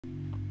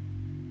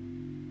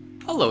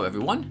Hello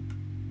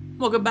everyone,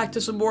 welcome back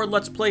to some more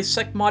Let's Play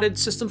Secmodded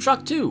System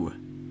Shock 2.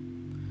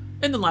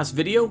 In the last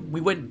video,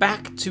 we went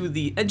back to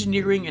the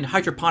engineering and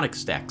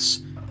hydroponics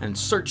decks and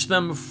searched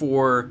them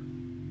for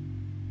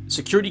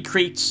security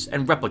crates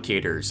and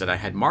replicators that I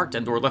had marked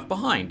and or left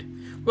behind.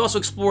 We also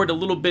explored a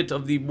little bit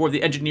of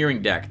the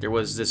engineering deck. There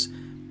was this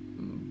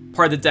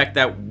part of the deck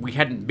that we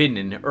hadn't been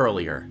in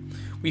earlier.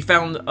 We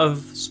found a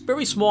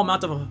very small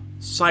amount of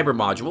cyber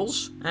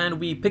modules, and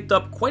we picked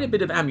up quite a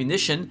bit of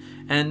ammunition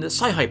and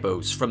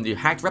psi-hypos from the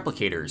hacked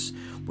replicators.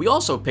 We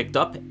also picked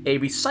up a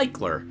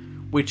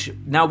recycler, which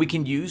now we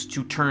can use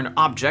to turn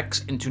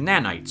objects into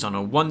nanites on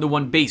a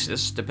one-to-one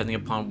basis, depending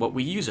upon what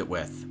we use it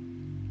with.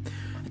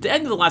 At the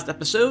end of the last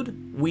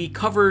episode, we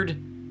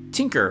covered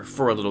Tinker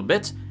for a little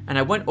bit, and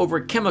I went over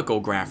chemical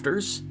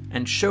grafters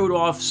and showed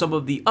off some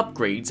of the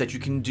upgrades that you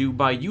can do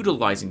by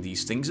utilizing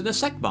these things in the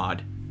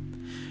Secmod.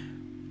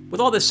 With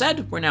all this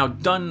said, we're now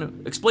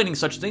done explaining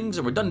such things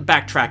and we're done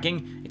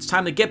backtracking. It's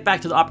time to get back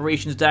to the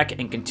operations deck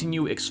and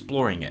continue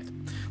exploring it.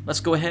 Let's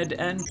go ahead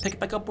and pick it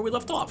back up where we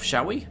left off,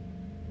 shall we?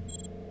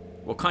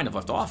 Well, kind of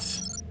left off.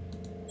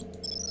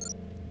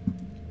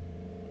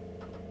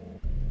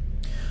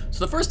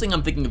 So the first thing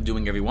I'm thinking of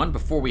doing, everyone,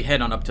 before we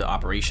head on up to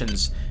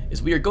operations,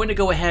 is we are going to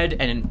go ahead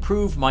and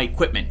improve my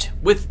equipment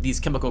with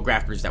these chemical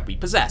grafters that we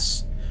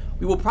possess.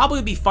 We will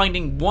probably be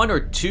finding one or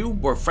two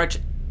more French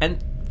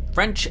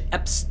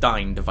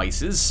Epstein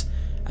devices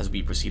as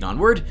we proceed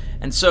onward,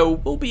 and so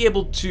we'll be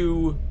able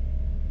to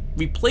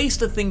replace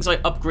the things I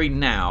upgrade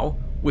now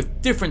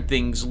with different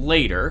things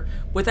later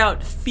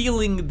without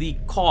feeling the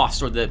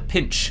cost or the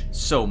pinch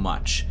so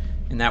much,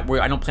 in that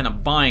I don't plan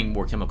on buying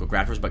more chemical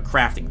grafters but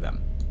crafting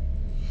them.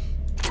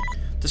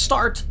 To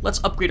start,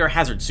 let's upgrade our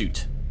hazard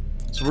suit.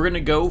 So we're going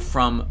to go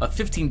from a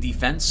 15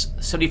 defense,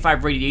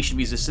 75 radiation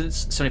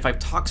resistance, 75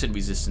 toxin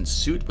resistance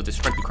suit with a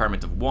strength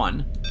requirement of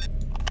 1,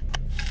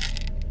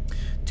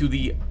 to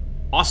the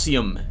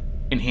Osseum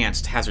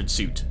enhanced hazard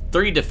suit,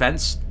 30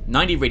 defense,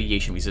 90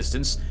 radiation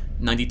resistance,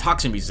 90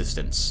 toxin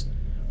resistance,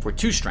 for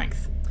 2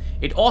 strength.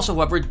 It also,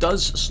 however,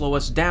 does slow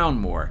us down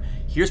more.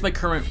 Here's my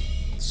current,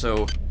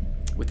 so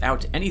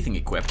without anything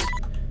equipped,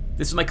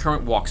 this is my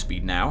current walk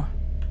speed now.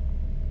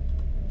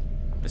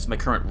 This is my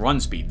current run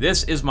speed.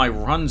 This is my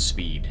run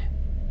speed.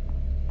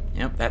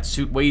 Yep, that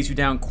suit weighs you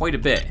down quite a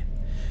bit.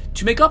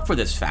 To make up for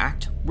this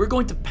fact, we're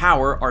going to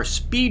power our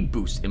speed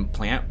boost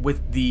implant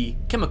with the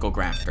chemical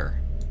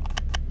grafter,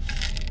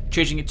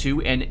 changing it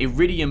to an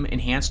iridium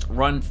enhanced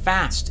run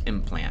fast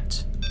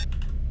implant.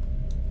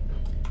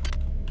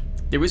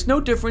 There is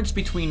no difference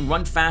between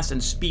run fast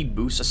and speed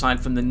boost aside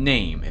from the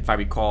name, if I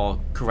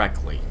recall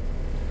correctly.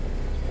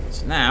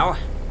 So now,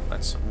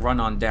 let's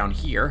run on down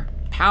here,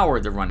 power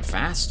the run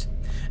fast.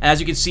 As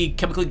you can see,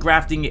 chemically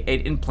grafting an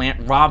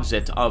implant robs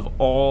it of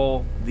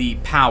all the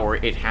power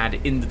it had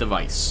in the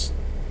device.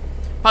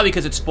 Probably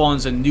because it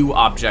spawns a new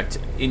object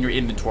in your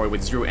inventory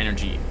with 0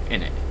 energy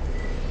in it.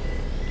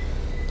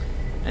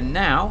 And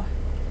now,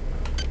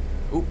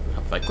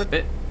 if I equip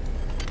it,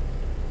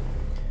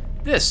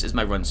 this is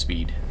my run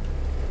speed.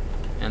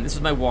 And this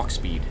is my walk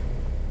speed.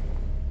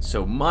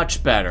 So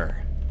much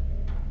better.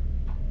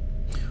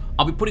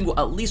 I'll be putting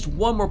at least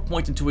one more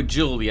point into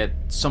agility at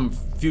some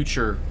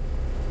future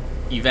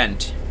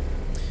event,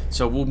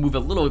 so we'll move a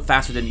little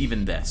faster than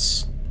even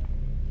this.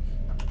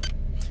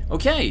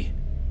 Okay,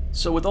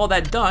 so with all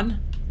that done,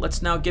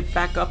 let's now get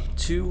back up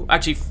to,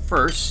 actually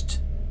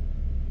first,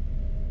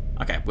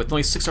 okay, with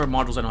only 6 of our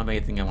modules, I don't have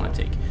anything I want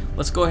to take.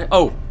 Let's go ahead,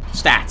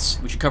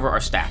 stats, we should cover our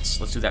stats.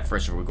 Let's do that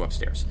first before we go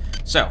upstairs.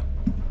 So,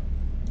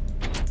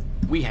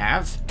 we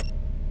have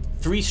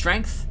 3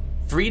 strength,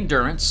 3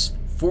 endurance,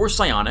 4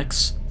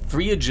 psionics,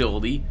 3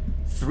 agility,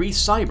 3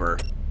 cyber.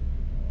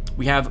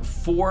 We have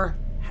 4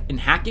 in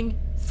hacking,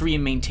 3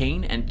 in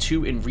maintain, and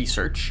 2 in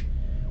research.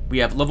 We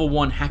have level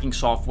 1 hacking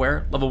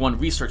software, level 1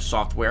 research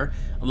software,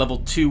 level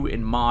 2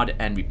 in mod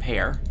and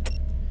repair.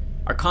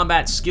 Our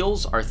combat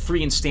skills are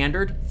 3 in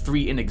standard,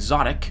 3 in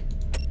exotic,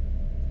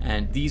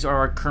 and these are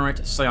our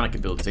current psionic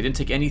abilities. I didn't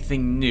take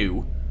anything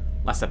new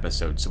last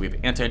episode, so we have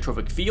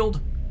anti-entropic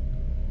field,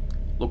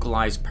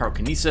 localized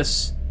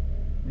pyrokinesis,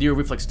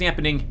 neo-reflex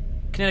dampening,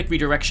 kinetic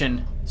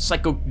redirection,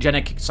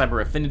 psychogenic cyber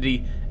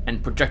affinity,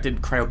 and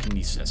projected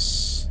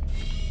cryokinesis.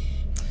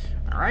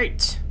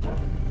 Alright,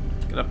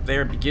 get up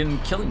there and begin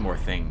killing more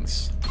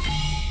things.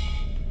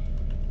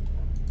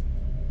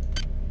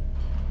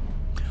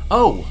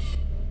 Oh!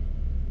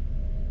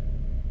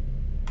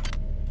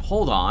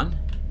 Hold on.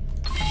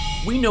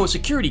 We know a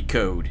security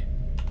code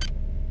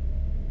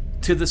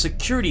to the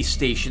security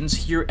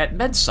stations here at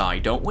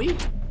Medsci, don't we?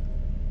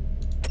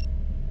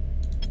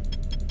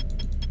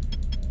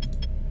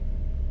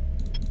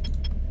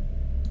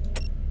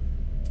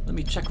 Let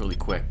me check really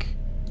quick.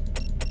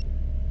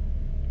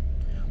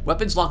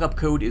 Weapons lockup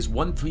code is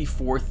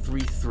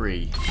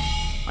 13433.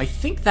 I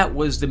think that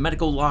was the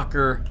medical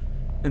locker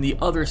in the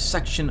other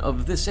section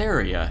of this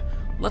area.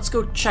 Let's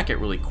go check it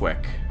really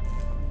quick.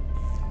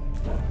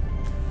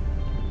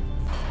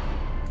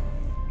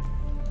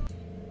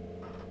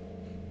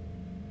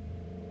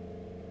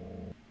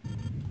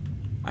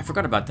 I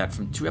forgot about that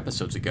from 2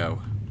 episodes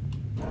ago.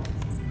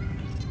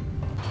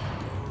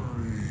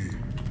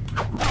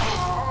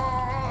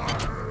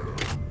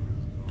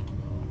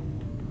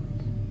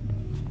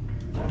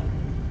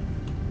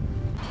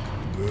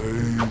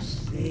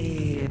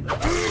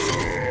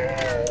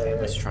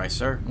 Nice try,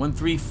 sir.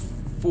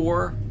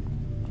 134...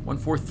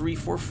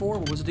 14344?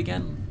 What was it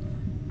again?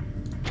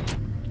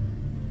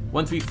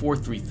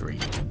 13433.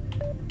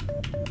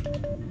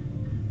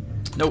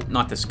 Nope,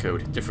 not this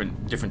code.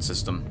 Different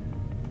system.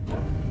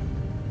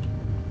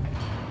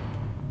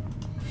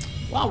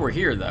 While we're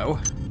here, though,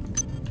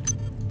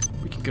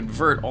 we can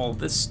convert all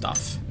this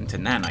stuff into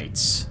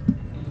nanites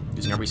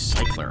using a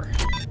recycler.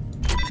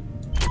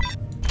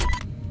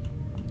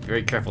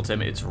 Very careful,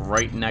 Tim. It's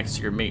right next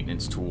to your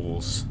maintenance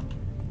tools.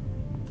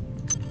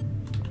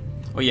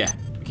 Oh yeah,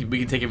 we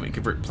can take it and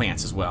convert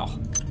plants as well.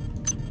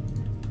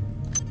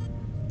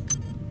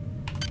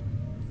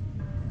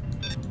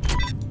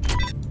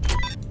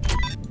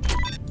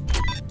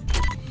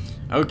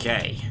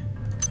 Okay.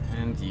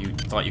 And you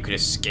thought you could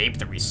escape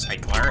the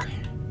recycler?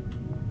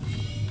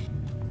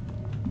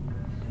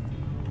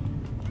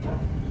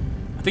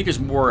 I think there's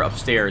more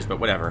upstairs, but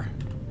whatever.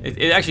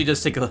 It actually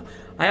does take a...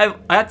 I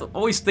have to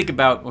always think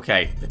about,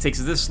 okay, it takes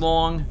this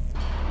long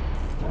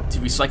to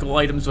recycle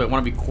items. Do I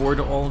want to record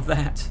all of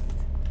that?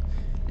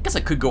 I guess I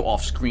could go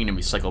off screen and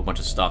recycle a bunch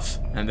of stuff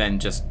and then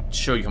just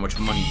show you how much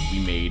money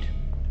we made.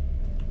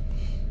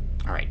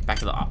 Alright, back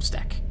to the ops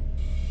deck.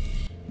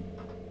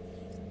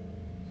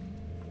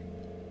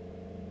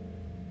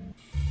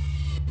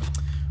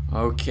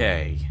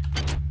 Okay,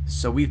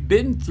 so we've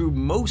been through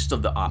most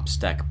of the ops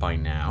deck by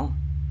now.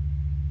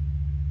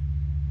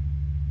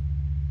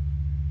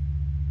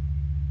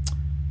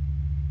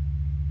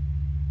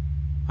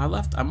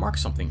 I marked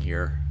something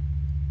here.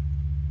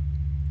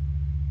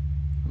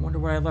 I wonder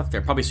where I left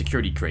there. Probably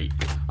security crate.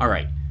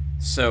 Alright,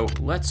 so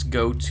let's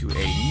go to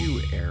a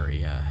new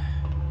area.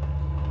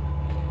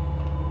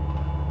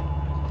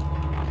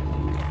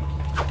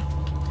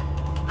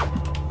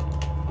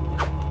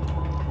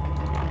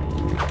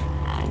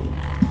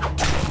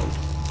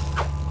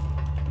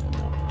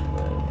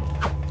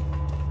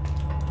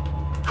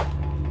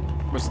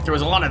 There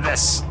was a lot of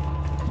this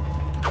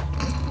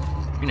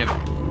in a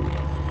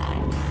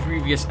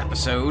previous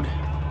episode.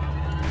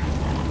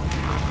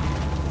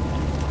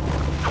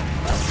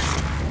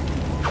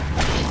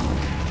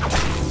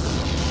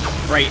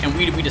 Right, and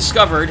we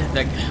discovered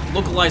that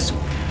localized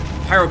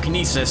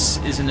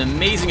pyrokinesis is an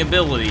amazing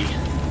ability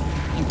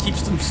and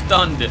keeps them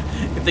stunned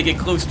if they get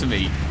close to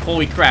me.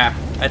 Holy crap,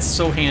 that's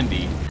so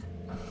handy.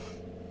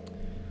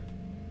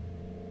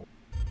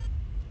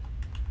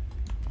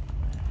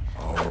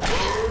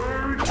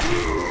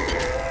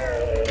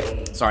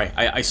 Sorry,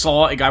 I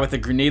saw a guy with a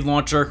grenade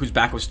launcher whose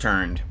back was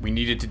turned. We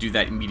needed to do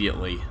that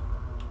immediately.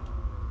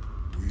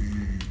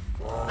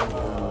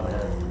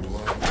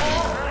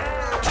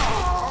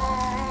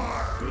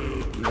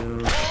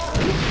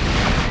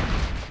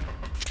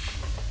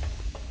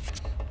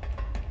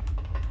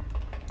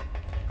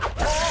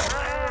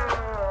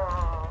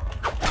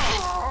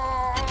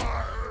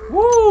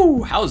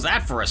 Woo! How's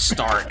that for a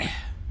start?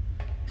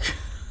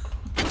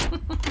 Oh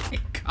my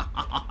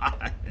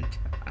god.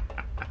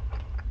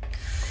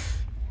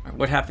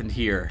 What happened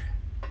here?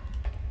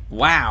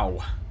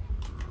 Wow.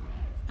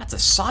 That's a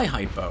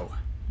psi-hypo.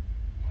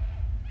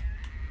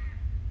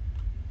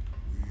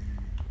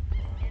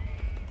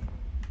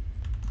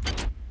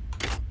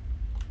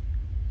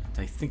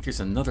 I think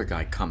there's another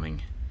guy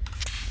coming.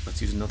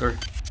 Let's use another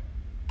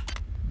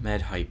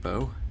med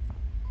hypo.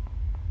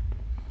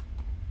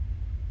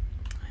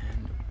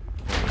 And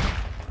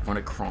run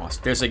across.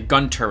 There's a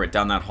gun turret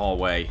down that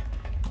hallway.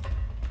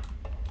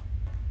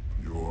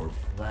 Your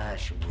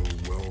flesh will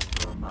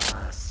welcome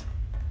us.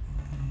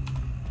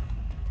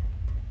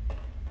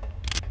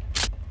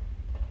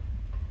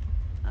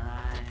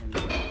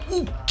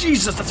 Ooh,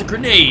 Jesus, that's a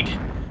grenade!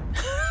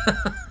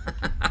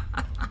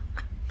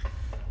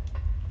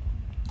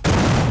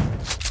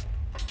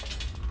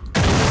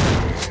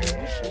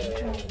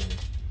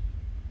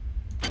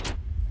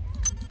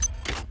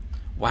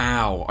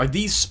 Wow, are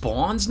these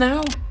spawns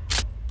now?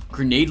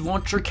 Grenade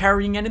launcher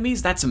carrying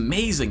enemies? That's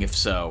amazing if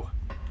so.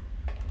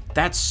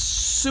 That's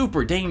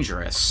super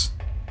dangerous.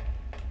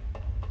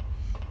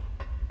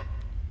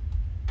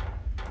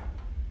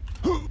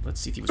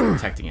 Let's see if he was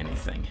protecting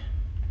anything.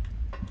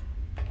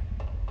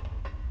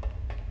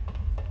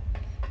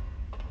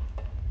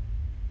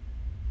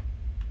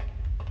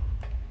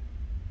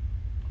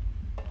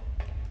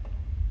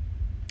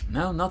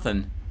 No,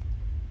 nothing.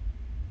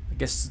 I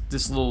guess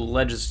this little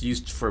ledge is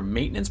used for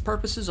maintenance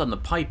purposes on the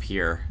pipe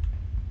here.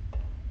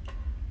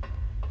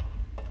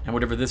 And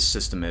whatever this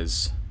system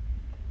is.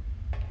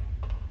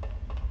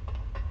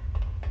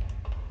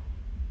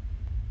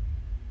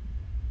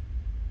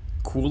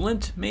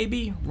 Coolant,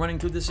 maybe, running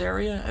through this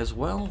area as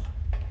well.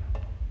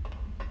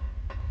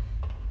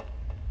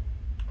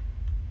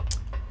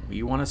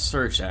 We want to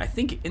search that. I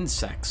think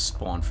insects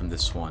spawn from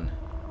this one.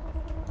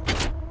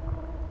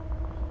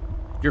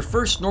 Your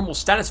first normal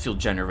status field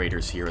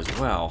generator's here as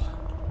well.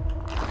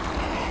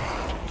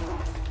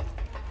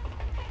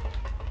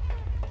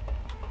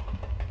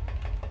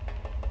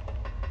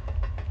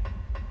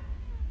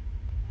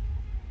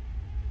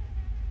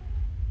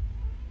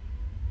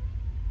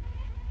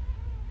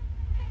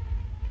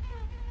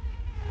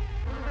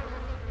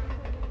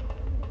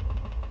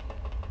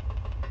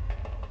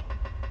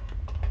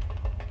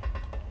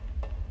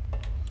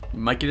 You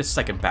might get a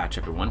second batch,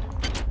 everyone.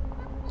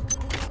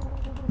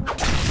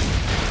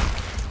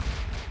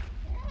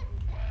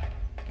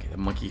 Okay, the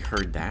monkey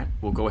heard that.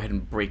 We'll go ahead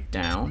and break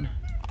down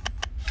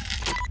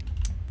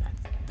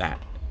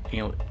that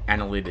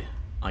annelid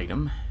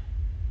item.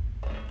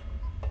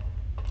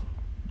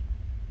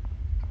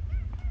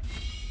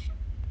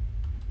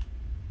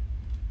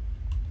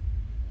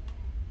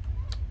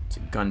 It's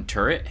a gun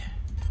turret.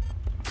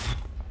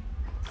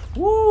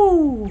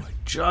 Woo!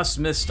 Just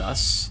missed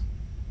us.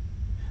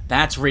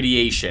 That's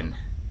radiation.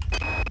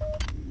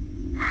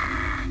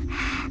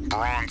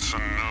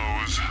 Bronson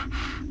knows.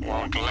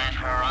 Won't let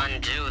her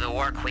undo the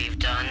work we've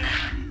done.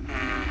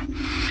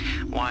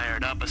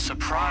 Wired up a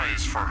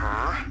surprise for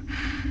her.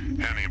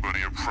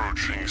 Anybody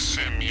approaching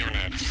Sim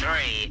Unit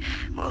 3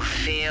 will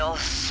feel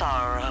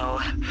sorrow.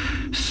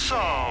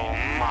 So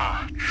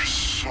much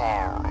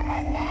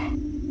sorrow.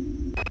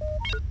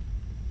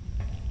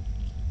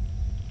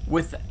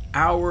 With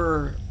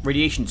our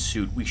radiation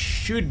suit, we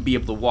should be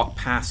able to walk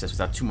past this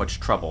without too much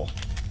trouble.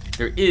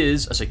 There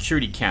is a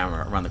security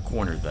camera around the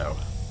corner, though.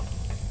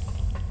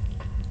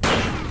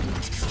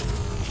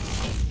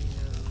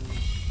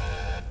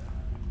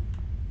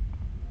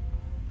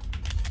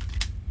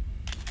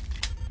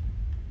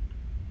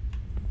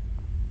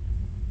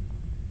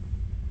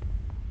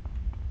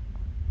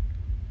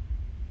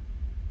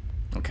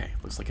 Okay,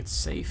 looks like it's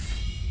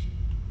safe.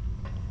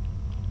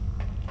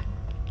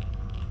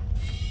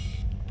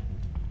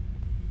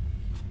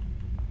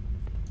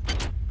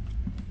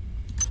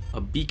 A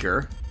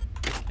beaker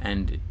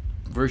and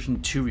version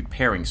 2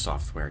 repairing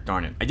software.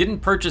 Darn it. I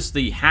didn't purchase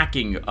the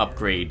hacking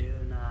upgrade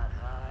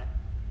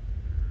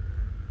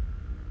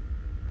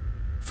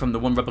from the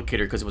one replicator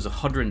because it was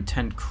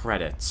 110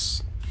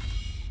 credits.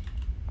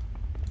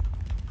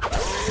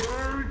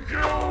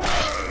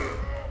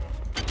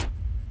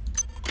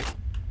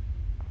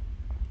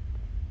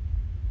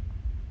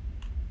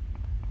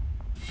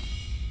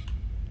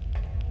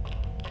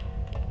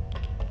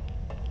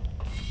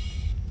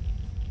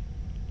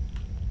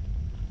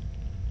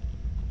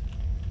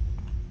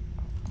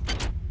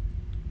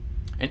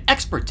 An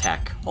expert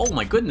tech. Oh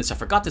my goodness, I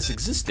forgot this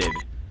existed.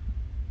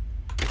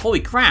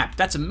 Holy crap,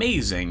 that's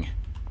amazing.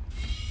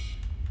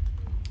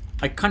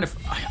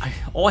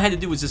 All I had to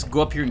do was just go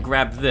up here and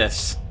grab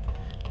this.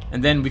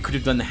 And then we could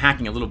have done the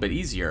hacking a little bit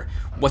easier.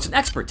 What's an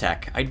expert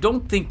tech? I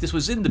don't think this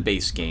was in the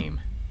base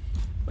game.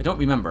 I don't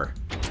remember.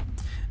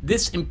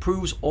 This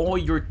improves all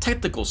your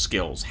technical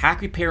skills.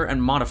 Hack, repair,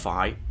 and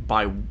modify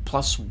by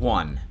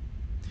 +1.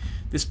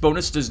 This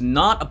bonus does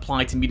not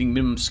apply to meeting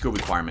minimum skill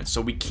requirements, so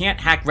we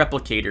can't hack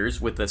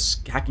replicators with a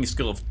hacking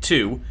skill of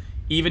 2,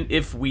 even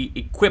if we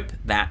equip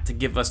that to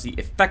give us the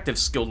effective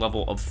skill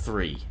level of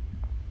 3.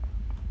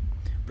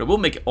 But it will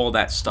make all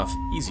that stuff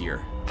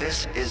easier.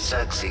 This is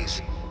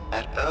Xerxes.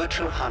 At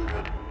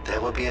 0200, there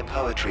will be a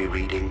poetry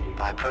reading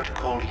by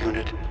Protocol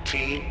Unit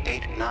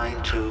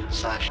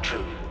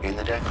T892/2 in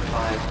the Deck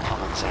 5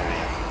 Commons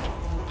area.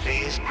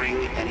 Please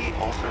bring any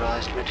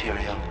authorized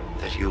material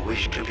that you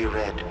wish to be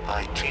read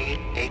by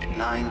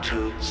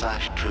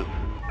T892/2.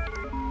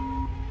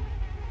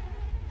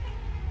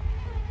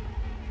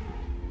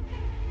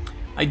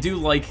 I do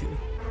like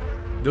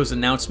those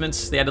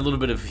announcements. They add a little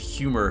bit of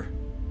humor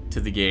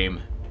to the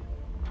game.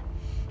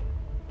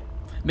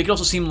 Make it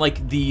also seem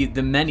like the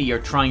many are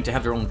trying to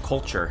have their own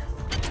culture.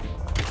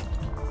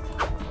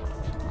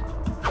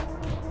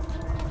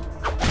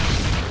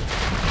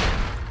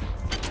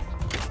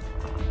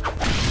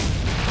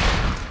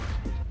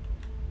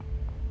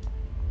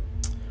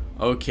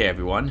 Okay,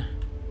 everyone.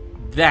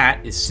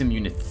 That is Sim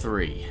Unit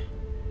 3. You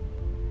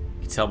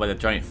can tell by the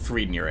giant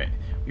 3 near it.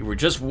 We were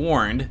just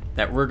warned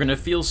that we're gonna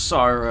feel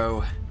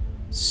sorrow.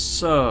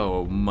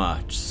 So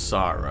much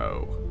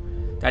sorrow.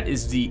 That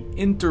is the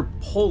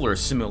interpolar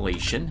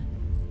simulation.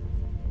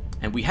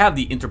 And we have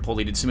the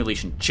interpolated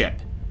simulation chip.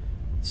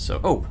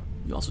 So, oh,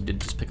 we also did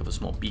just pick up a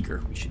small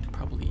beaker. We should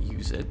probably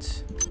use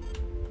it.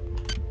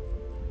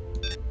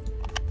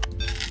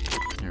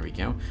 There we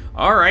go.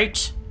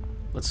 Alright.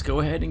 Let's go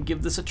ahead and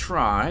give this a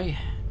try.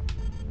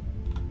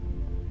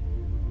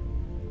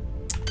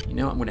 You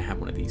know, I'm going to have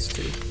one of these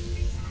too.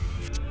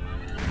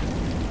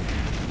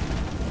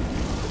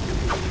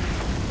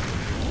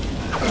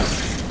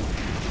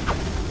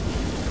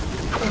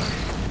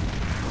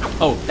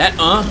 Oh,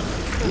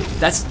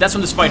 that's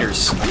from the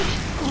spiders.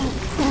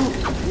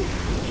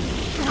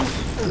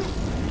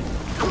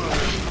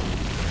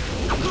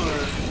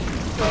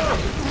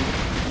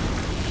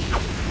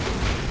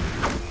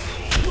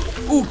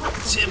 Ooh,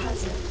 Tim.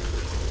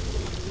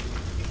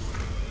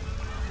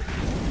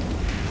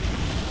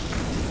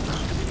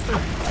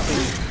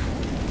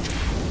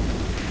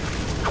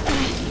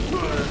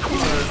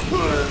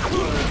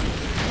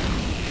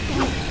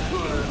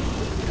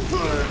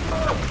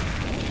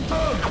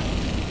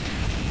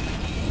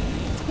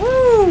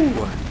 Woo!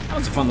 That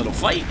was a fun little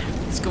fight.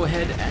 Let's go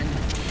ahead and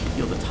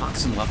heal the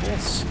toxin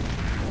levels.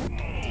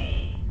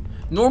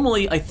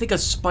 Normally, I think a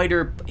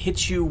spider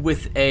hits you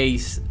with a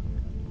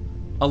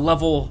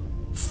level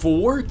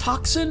 4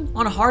 toxin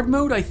on hard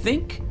mode, I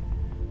think.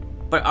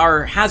 But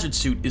our hazard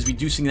suit is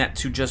reducing that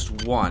to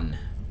just 1.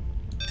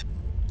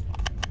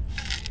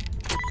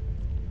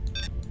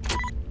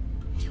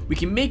 We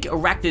can make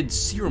arachnid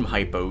serum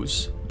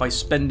hypos by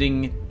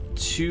spending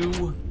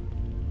two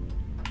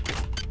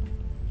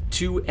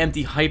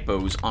empty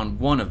hypos on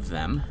one of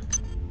them.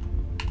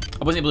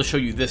 I wasn't able to show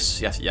you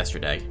this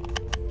yesterday.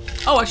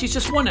 Oh, actually, it's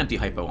just 1 empty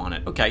hypo on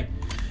it. Okay,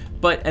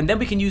 and then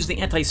we can use the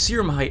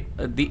anti-serum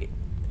the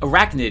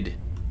arachnid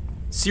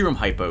serum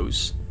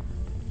hypos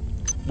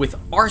with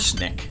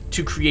arsenic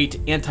to create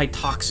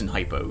antitoxin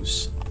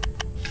hypos.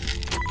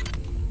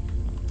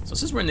 So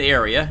since we're in the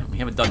area, we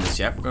haven't done this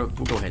yet, we'll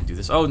go ahead and do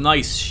this. Oh,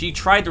 nice. She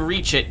tried to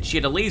reach it. She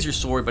had a laser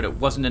sword, but it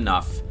wasn't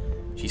enough.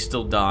 She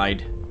still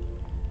died.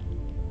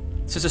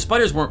 Since the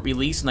spiders weren't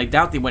released, and I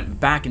doubt they went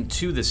back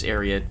into this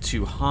area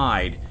to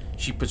hide,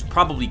 she was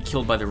probably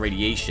killed by the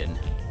radiation.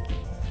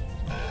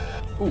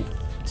 Ooh,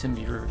 Tim,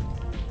 you're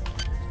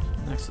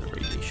next to the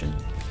radiation.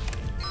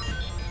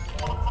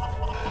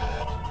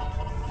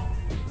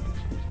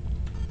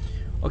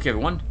 Okay,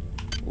 everyone,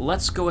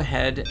 let's go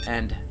ahead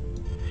and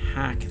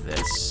hack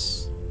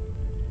this.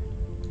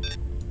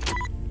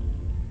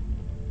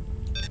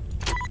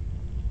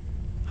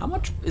 How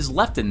much is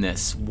left in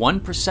this?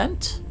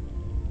 1%?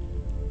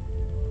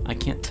 I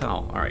can't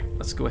tell. Alright,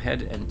 let's go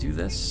ahead and do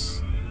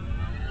this.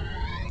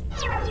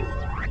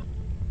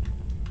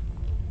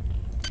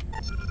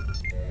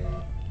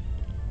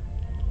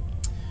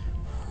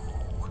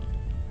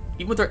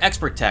 Even with our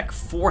expert tech,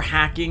 4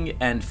 hacking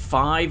and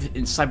 5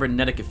 in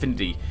cybernetic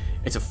affinity,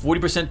 it's a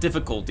 40%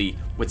 difficulty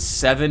with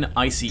 7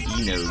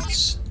 ICE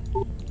nodes.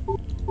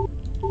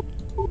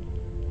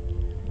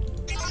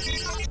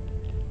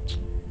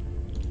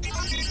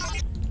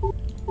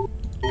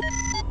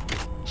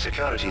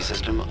 Security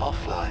system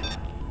offline.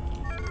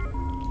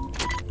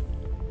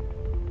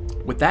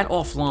 With that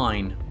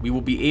offline, we will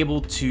be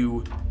able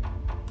to...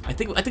 I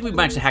think we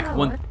managed to hack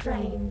one...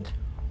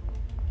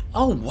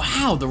 Oh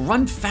wow, the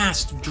run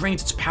fast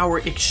drains its power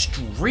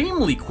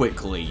extremely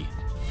quickly.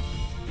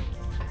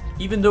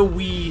 Even though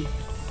we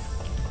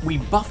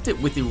buffed it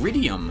with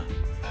iridium.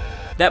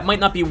 That might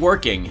not be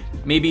working.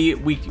 Maybe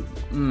we...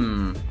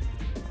 Well,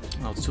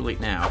 it's too late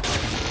now.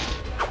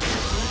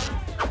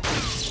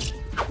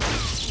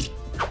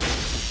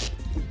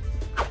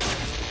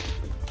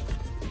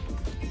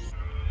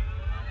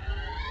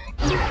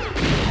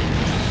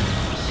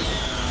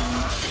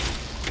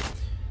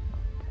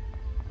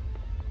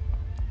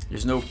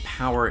 There's no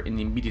power in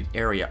the immediate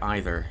area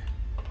either.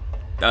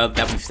 That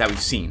we've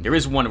seen. There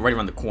is one right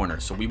around the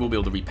corner, so we will be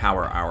able to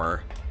repower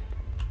our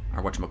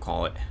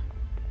whatchamacallit.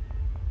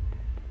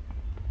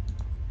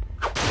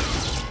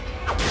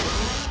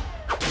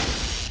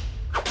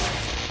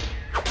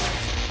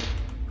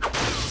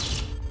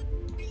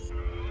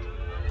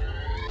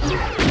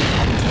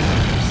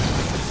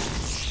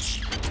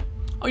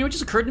 Oh, you know what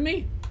just occurred to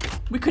me?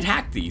 We could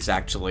hack these,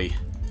 actually.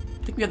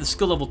 I think we have the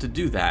skill level to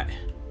do that.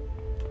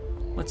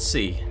 Let's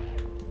see.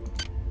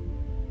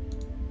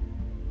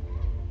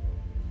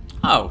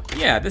 Oh,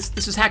 yeah, this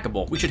is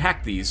hackable. We should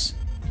hack these.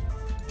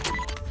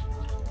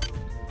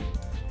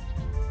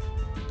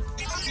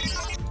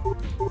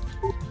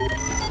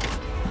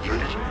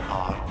 Unit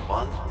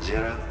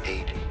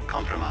R108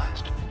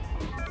 compromised.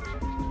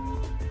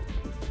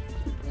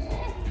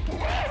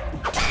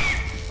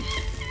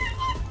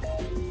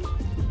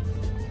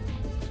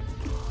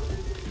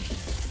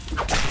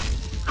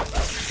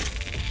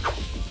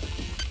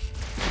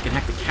 We can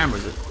hack the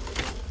cameras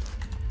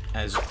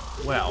as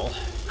well.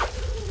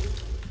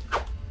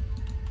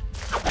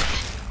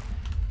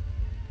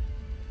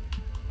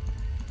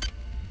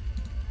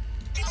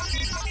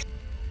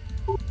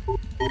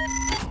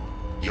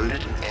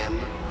 Unit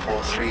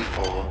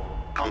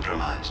M434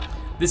 compromised.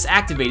 This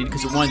activated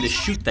because it wanted to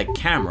shoot that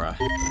camera.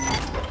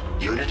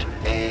 Unit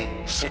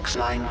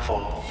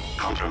A694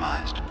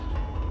 compromised.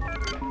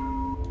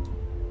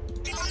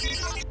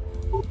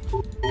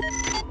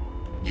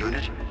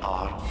 Unit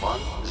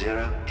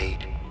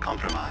R108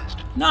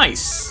 compromised.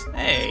 Nice!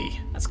 Hey,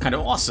 that's kind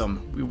of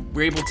awesome. We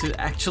were able to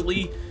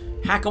actually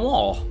hack them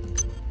all.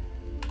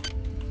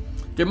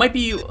 There might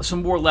be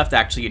some more left,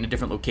 actually, in a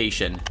different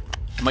location.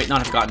 Might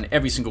not have gotten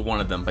every single one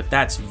of them, but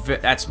that's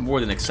more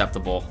than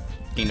acceptable,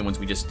 being the ones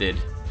we just did.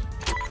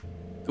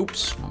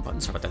 Oops, wrong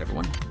button. Sorry about that,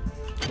 everyone.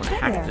 I want to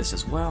hack this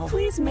as well.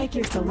 Please make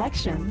your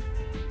selection.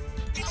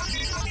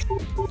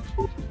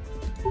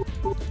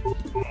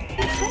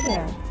 Hi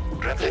there.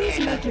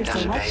 Please make your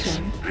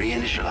selection.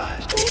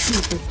 Reinitialized.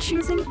 Thank you for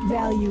choosing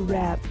Value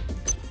Wrap.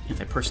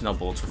 Anti-personnel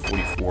bullets for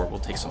 44. We'll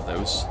take some of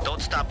those.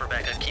 Don't stop,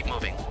 Rebecca. Keep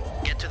moving.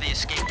 Get to the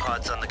escape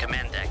pods on the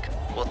command deck.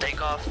 We'll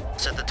take off,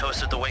 set the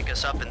toaster to wake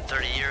us up in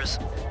 30 years,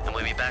 and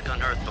we'll be back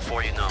on Earth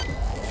before you know.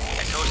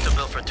 A toaster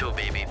built for 2,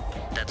 baby.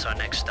 That's our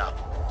next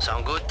stop.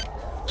 Sound good?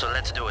 So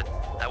let's do it.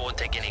 I won't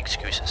take any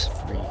excuses.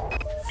 3,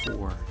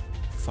 4,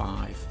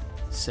 5,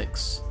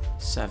 6,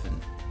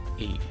 7,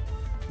 8,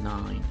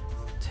 9,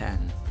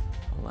 10,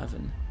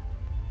 11.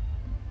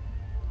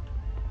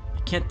 I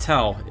can't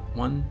tell.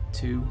 1,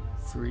 2,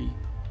 3. Looks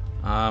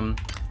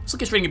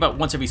like it's raining about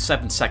once every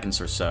 7 seconds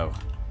or so.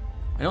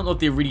 I don't know if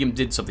the iridium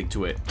did something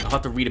to it. I'll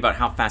have to read about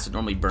how fast it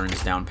normally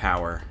burns down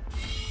power.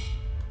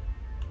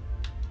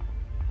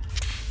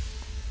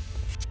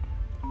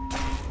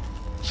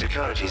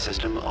 Security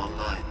system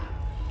online.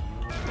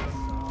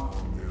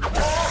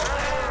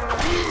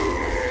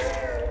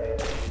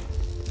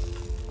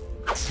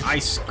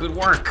 Nice, good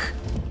work.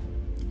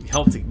 You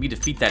helped me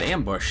defeat that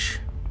ambush.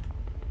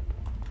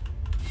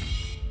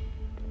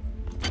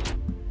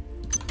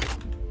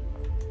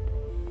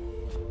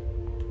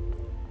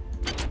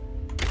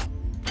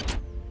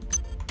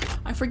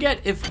 I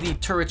forget if the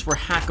turrets were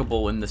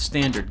hackable in the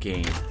standard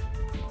game.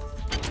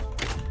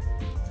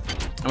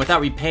 And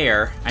without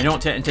repair, I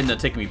don't intend to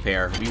take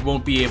repair, we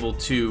won't be able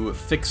to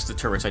fix the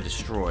turrets I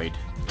destroyed.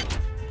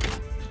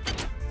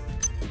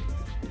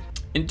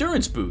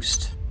 Endurance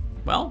boost.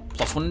 Well,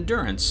 +1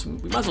 endurance.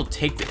 We might as well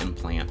take the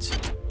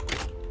implant.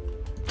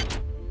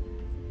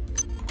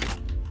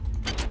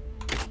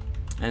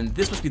 And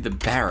this must be the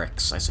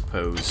barracks, I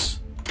suppose,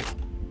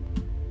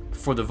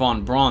 for the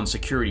Von Braun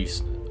security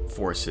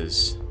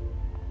forces.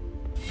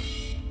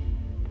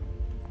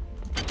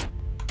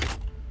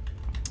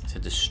 It's a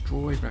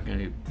destroyed. We're not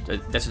gonna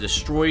do. That's a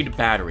destroyed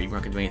battery. We're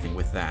not gonna do anything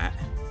with that.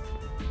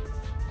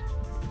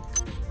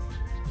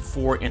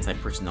 4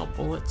 anti-personnel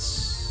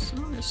bullets.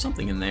 Oh, there's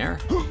something in there.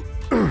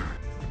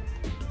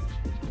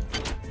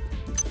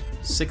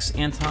 6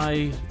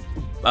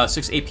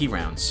 AP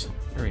rounds.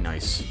 Very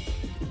nice.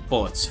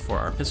 Bullets for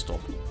our pistol.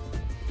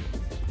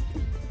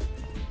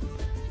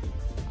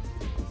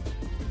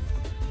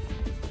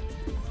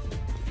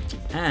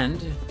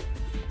 And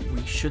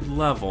we should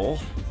level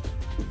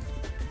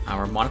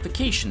our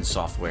modification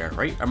software,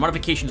 right? Our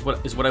modification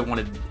is what I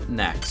wanted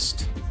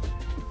next.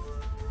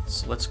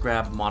 So let's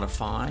grab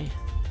modify.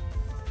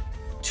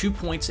 2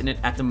 points in it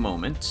at the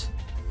moment.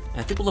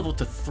 And I think we'll level it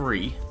to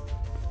 3.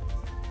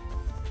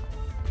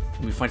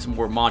 And we find some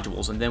more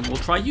modules, and then we'll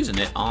try using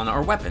it on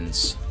our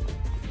weapons.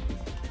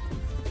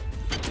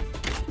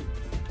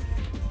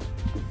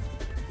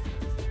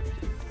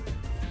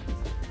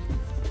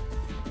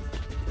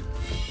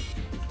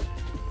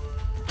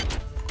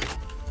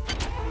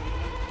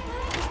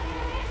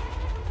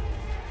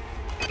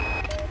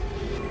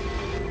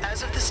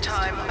 As of this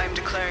time, I am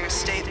declaring a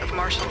state of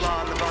martial law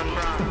on the Von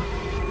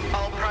Braun.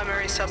 All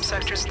primary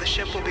subsectors of the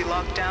ship will be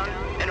locked down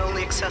and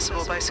only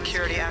accessible by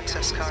security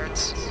access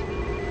cards.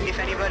 If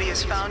anybody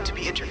is found to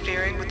be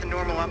interfering with the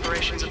normal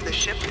operations of the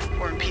ship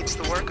or impedes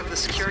the work of the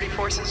security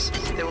forces,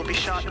 they will be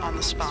shot on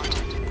the spot.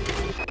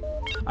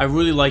 I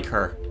really like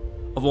her.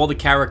 Of all the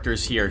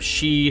characters here,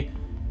 she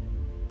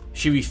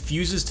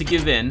refuses to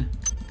give in.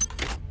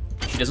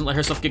 She doesn't let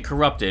herself get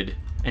corrupted,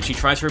 and she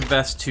tries her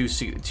best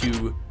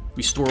to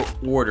restore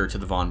order to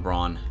the Von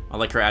Braun. I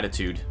like her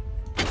attitude.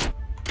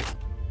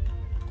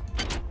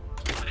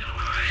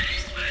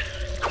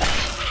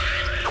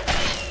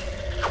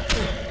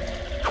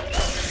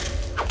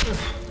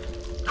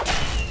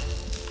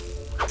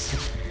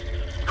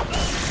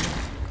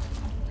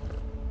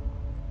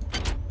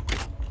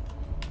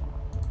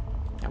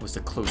 That was the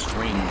close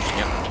range.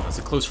 Yep, that's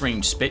a close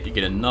range spit. You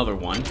get another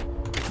one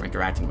for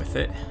interacting with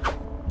it.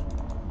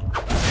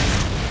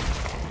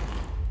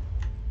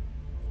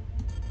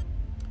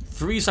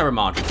 Three cyber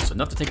modules,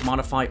 enough to take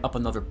modify up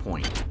another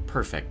point.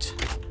 Perfect.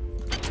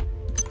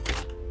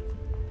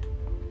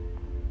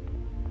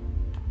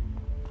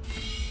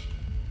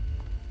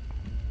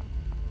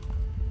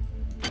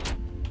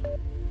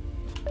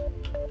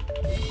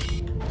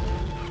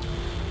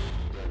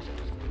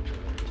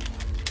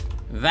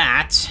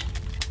 That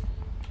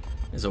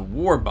is a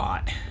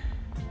warbot.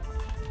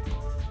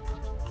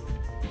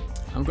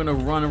 I'm gonna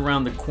run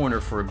around the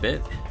corner for a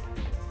bit.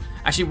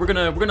 Actually, we're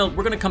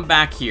gonna come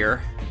back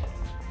here.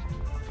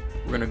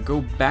 We're gonna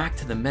go back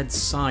to the med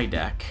psi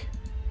deck,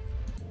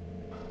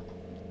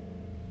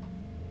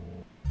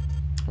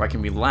 where I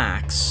can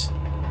relax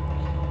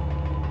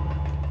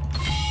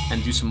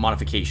and do some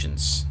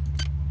modifications.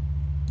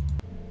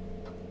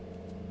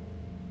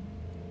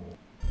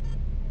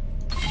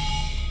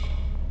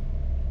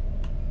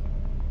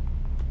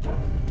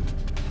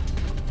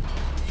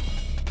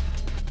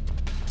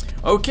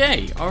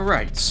 Okay,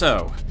 alright,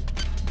 so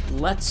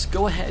let's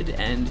go ahead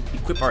and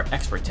equip our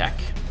expert tech.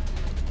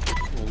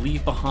 We'll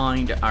leave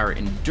behind our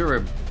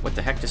endura. What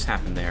the heck just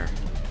happened there?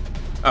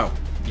 Oh,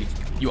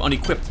 you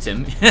unequipped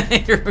him.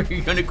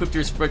 you unequipped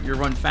your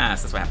run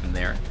fast. That's what happened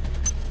there.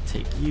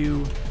 Take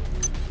you.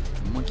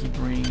 Monkey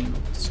brain.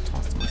 Just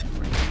toss the monkey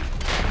brain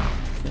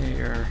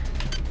there.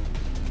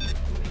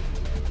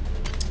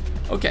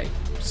 Okay,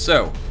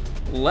 so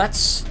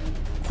let's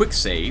quick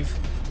save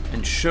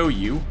and show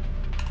you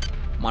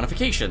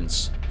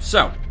modifications.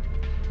 So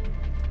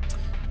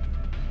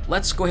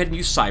let's go ahead and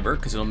use cyber,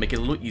 because it'll make it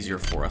a little easier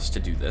for us to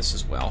do this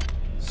as well.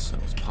 So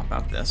let's pop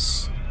out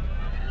this.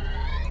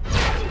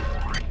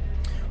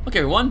 Okay,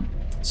 everyone.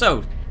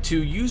 So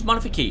to use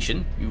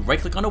modification, you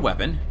right-click on a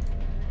weapon,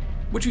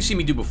 which you've seen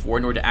me do before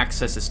in order to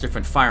access its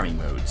different firing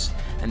modes.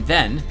 And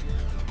then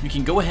you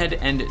can go ahead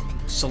and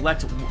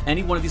select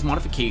any one of these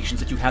modifications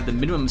that you have the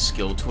minimum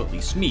skill to at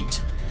least meet.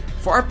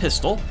 For our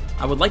pistol,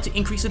 I would like to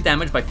increase the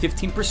damage by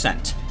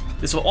 15%.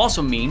 This will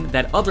also mean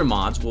that other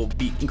mods will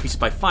be increased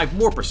by 5%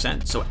 more,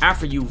 so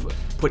after you've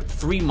put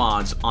 3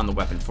 mods on the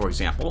weapon, for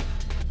example,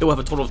 it will have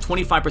a total of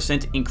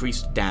 25%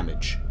 increased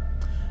damage.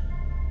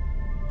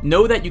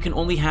 Know that you can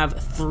only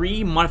have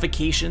 3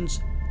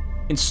 modifications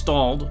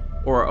installed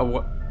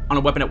on a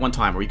weapon at one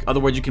time, or in other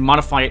words, you can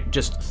modify it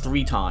just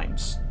 3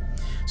 times.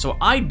 So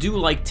I do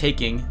like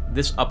taking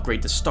this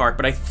upgrade to start,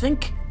 but I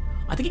think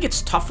it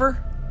gets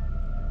tougher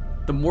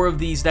the more of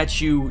these that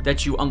you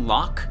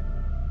unlock.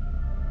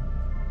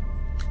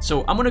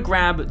 So I'm gonna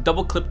grab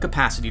double clip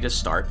capacity to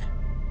start.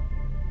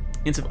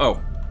 It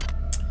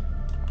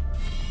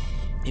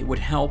would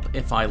help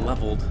if I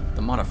leveled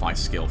the modify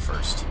skill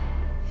first,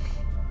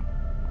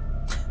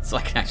 so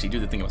I can actually do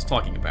the thing I was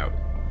talking about.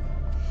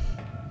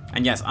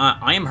 And yes,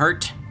 I am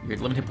hurt. You're at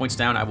 11 hit points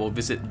down. I will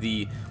visit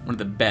one of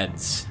the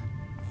beds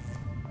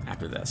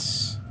after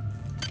this.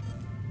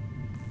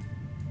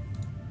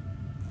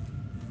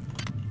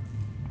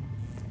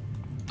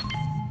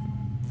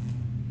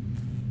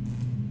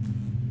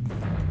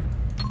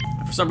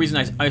 For some reason,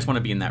 I just want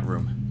to be in that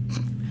room.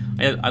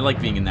 I like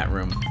being in that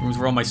room. Rooms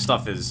where all my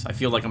stuff is. I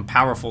feel like I'm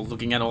powerful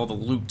looking at all the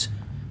loot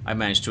I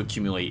managed to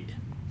accumulate.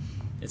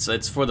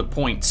 It's for the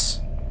points.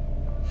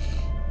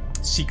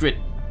 Secret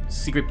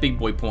big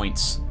boy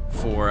points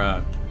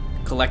for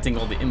collecting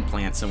all the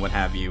implants and what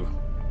have you.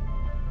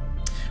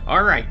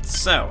 Alright,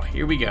 so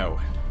here we go.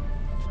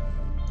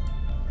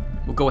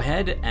 We'll go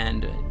ahead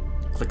and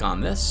click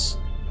on this,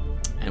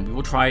 and we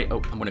will try.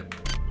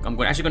 I'm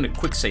actually going to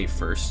quick save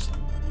first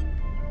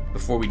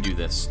before we do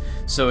this.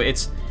 So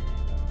it's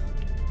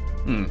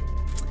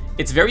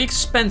very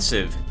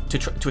expensive to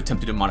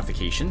attempt to do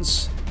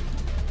modifications.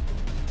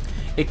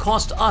 It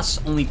cost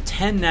us only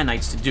 10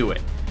 nanites to do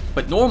it,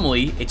 but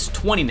normally it's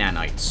 20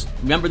 nanites.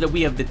 Remember that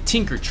we have the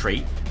Tinker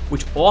trait,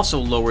 which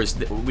also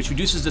which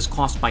reduces this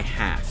cost by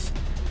half.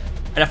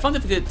 At a fun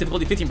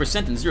difficulty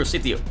 15% and 0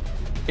 safety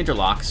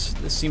interlocks,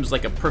 this seems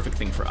like a perfect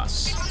thing for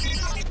us.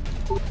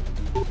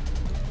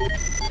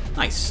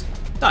 Nice.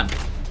 Done.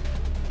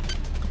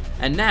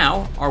 And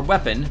now our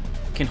weapon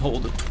can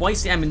hold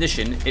twice the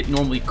ammunition it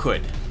normally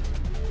could.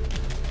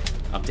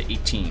 Up to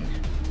 18.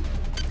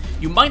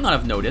 You might not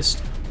have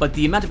noticed, but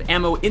the amount of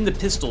ammo in the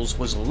pistols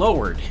was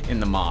lowered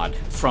in the mod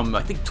from,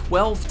 I think,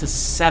 12 to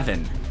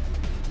 7.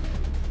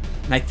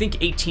 And I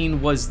think 18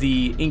 was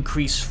the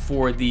increase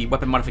for the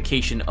weapon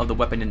modification of the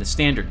weapon in the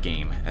standard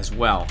game as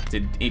well,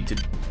 to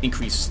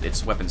increase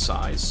its weapon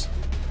size.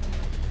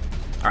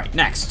 Alright,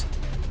 next.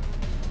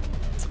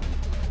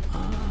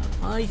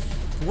 I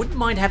wouldn't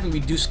mind having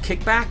reduced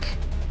kickback,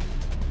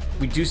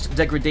 reduced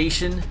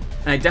degradation,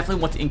 and I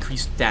definitely want to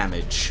increase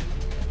damage.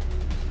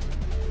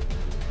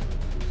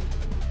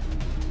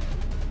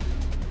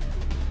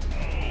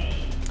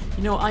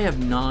 You know, I have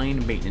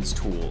 9 maintenance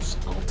tools.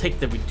 I'll take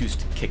the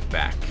reduced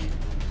kickback.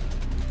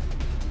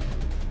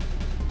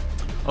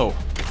 Oh,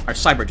 our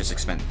cyber just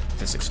expired.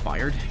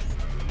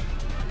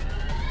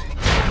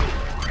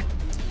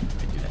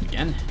 Do that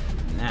again.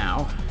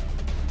 Now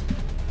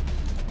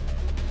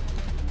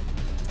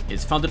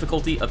is found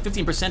difficulty of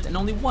 15% and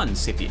only 1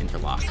 safety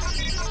interlock.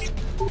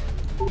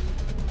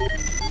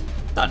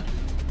 Done.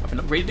 Weapon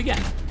upgraded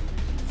again.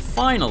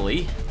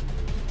 Finally,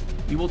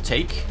 we will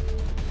take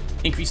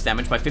increased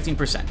damage by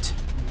 15%.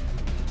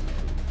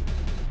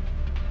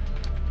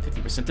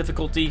 15%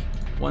 difficulty,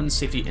 1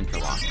 safety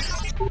interlock.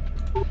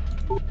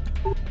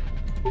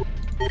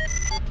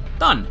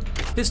 Done.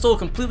 Pistol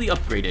completely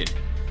upgraded.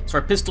 So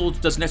our pistol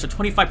does an extra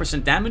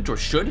 25% damage, or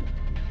should.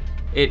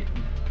 It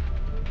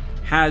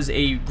has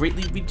a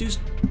greatly reduced...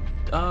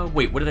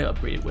 wait, what did I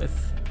upgrade it with?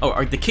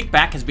 Oh, the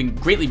kickback has been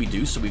greatly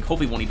reduced, so we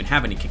hopefully won't even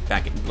have any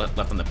kickback left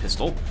on the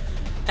pistol.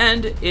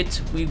 And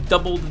we've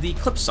doubled the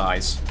clip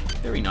size.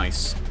 Very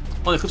nice.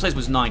 Oh, the clip size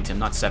was 9, Tim,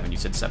 not 7. You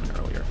said 7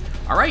 earlier.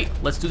 Alright,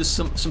 let's do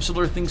some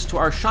similar things to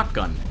our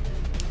shotgun.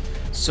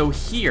 So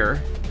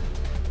here,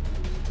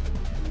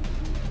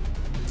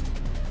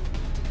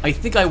 I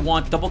think I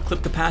want double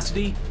clip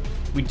capacity,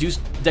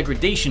 reduced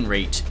degradation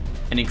rate,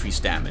 and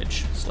increased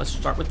damage. So let's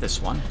start with this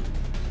one.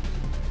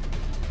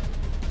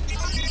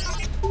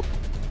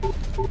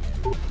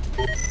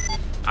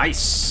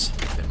 Nice.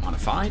 Been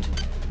modified.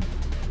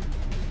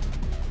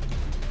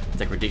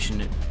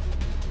 Degradation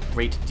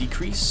rate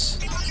decrease.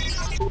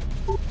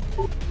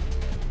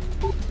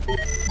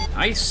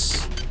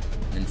 Nice.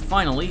 And then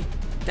finally,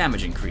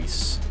 damage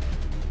increase.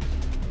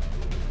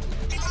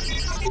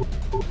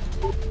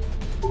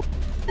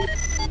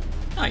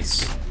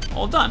 Nice.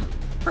 All done.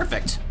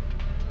 Perfect.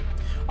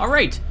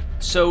 Alright,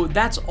 so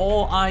that's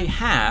all I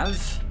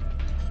have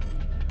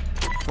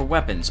for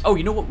weapons. Oh,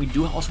 you know what we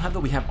do also have, though?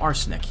 We have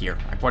arsenic here.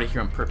 I brought it here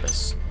on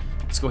purpose.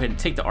 Let's go ahead and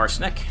take the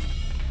arsenic.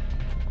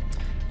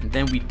 And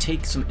then we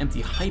take some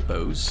empty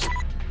hypos.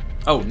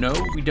 Oh, no,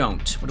 we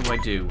don't. What do I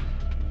do?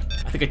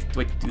 I think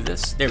do I do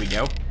this? There we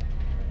go.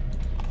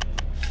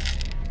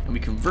 And we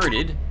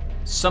converted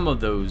some of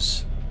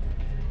those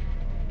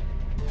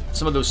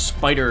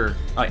spider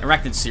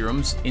arachnid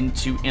serums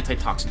into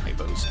antitoxin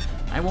hypos.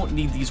 I won't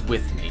need these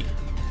with me.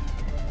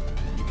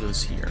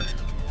 those here.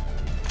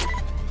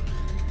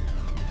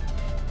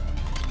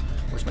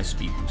 Where's my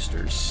speed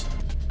boosters?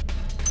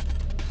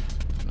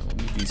 I'll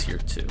leave these here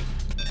too.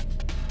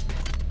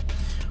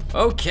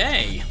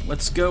 Okay,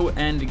 let's go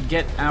and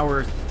get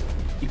our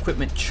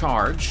equipment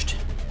charged.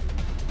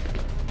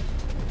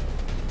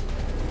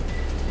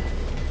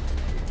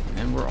 And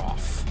then we're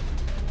off.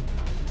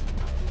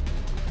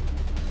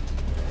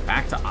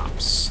 Back to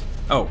ops.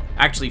 Oh,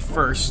 actually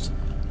first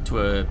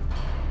to a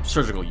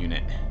surgical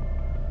unit.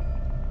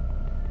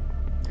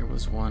 There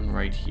was one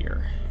right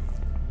here.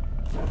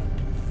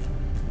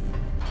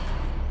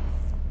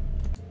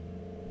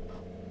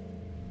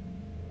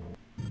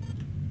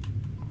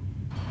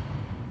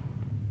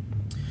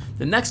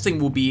 The next thing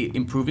we'll be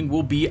improving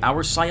will be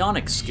our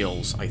psionic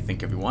skills, I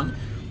think, everyone.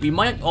 We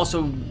might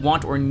also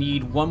want or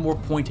need one more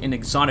point in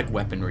exotic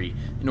weaponry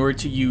in order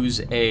to use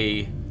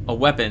a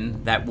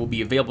weapon that will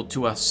be available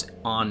to us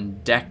on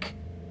deck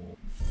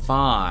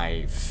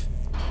 5.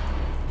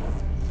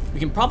 We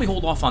can probably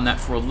hold off on that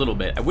for a little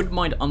bit. I wouldn't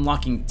mind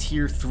unlocking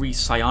Tier 3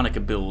 psionic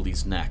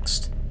abilities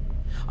next.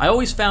 I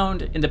always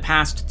found in the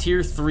past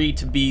Tier 3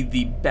 to be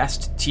the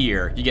best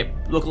tier. You get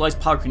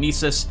localized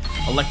pyrokinesis,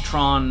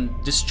 electron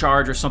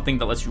discharge or something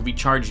that lets you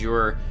recharge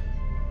your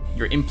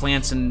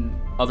implants and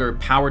other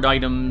powered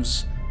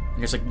items. And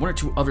there's like 1 or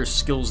 2 other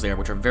skills there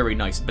which are very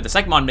nice. But the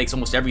Secmod makes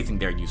almost everything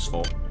there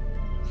useful.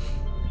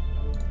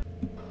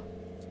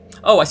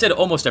 Oh, I said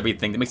almost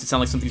everything. That makes it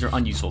sound like some things are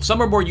unuseful.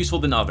 Some are more useful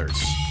than others,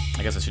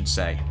 I guess I should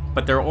say.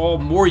 But they're all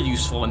more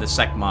useful in the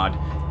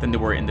Secmod than they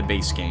were in the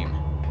base game.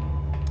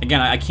 Again,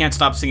 I can't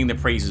stop singing the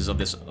praises of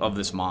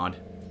this mod.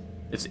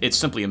 It's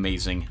simply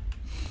amazing.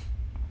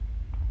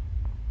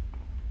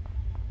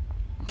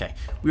 Okay,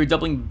 we are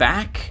doubling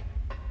back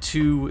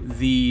to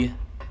the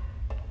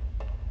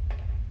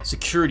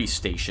security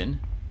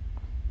station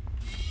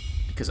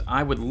because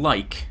I would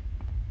like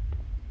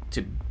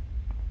to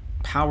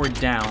power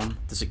down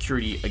the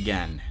security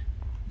again.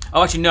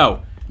 Oh, actually,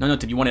 no,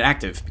 Tim, you want it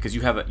active because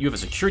you have a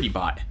security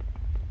bot,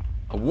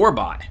 a war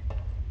bot,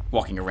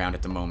 walking around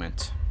at the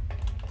moment.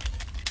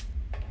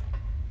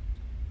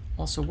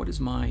 Also, what is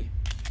my...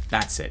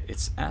 That's it.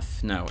 It's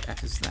F? No,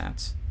 F is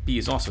that. B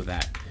is also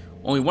that.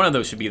 Only one of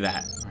those should be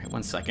that. Alright,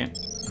 1 second.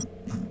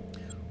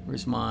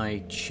 Where's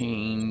my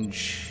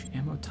change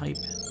ammo type?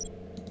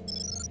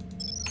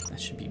 That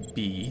should be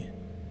B.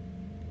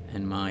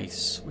 And my...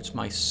 What's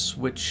my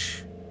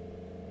switch?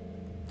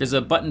 There's a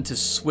button to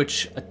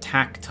switch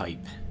attack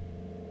type.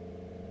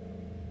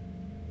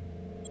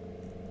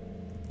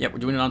 Yep, we're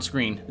doing it on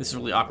screen. This is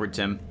really awkward,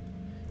 Tim.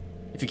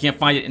 If you can't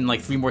find it in like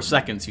 3 more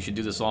seconds, you should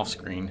do this off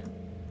screen.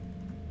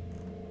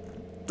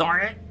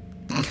 Darn it!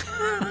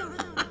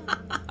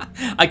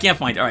 I can't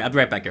find it. Alright, I'll be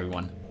right back,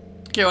 everyone.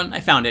 Okay, everyone,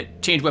 I found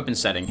it. Change weapon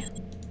setting.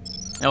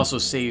 I also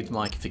saved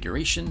my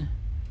configuration.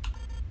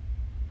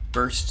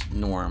 Burst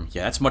norm.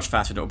 Yeah, that's much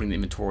faster than opening the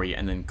inventory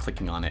and then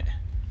clicking on it.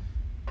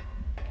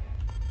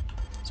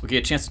 So we get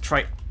a chance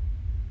to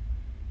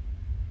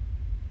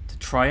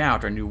try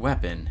out our new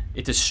weapon.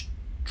 It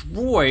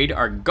destroyed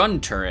our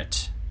gun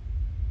turret.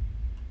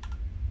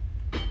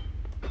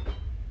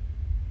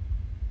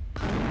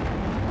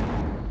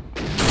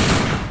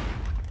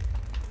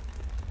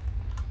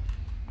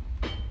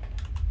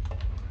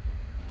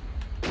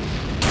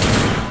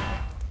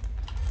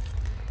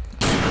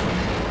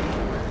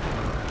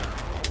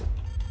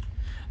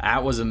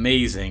 That was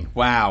amazing.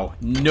 Wow.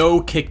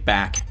 No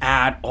kickback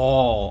at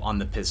all on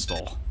the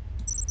pistol.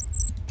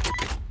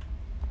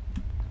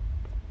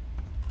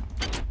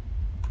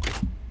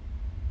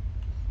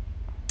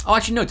 Oh,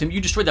 actually, no, Tim,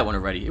 you destroyed that one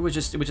already. It was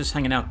just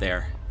hanging out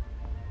there.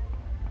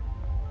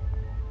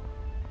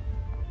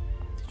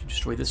 Did you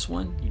destroy this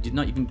one? You did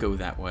not even go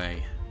that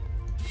way.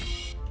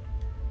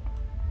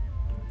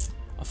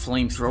 A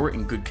flamethrower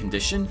in good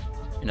condition.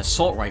 An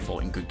assault rifle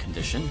in good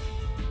condition.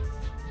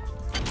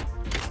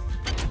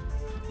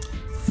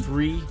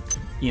 3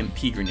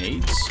 EMP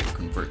grenades, we'll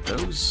convert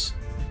those.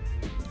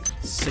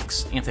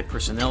 6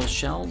 anti-personnel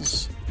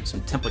shells, some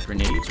template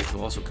grenades, which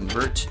we'll also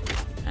convert.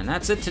 And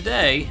that's it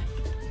today.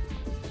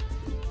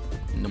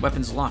 In the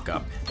weapons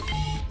lockup.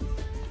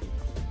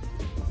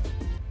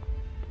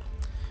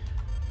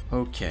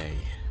 Okay.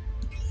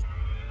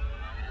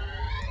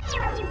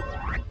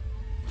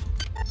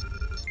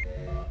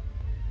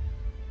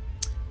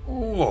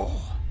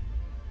 Oh.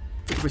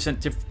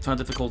 50%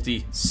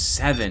 difficulty,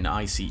 7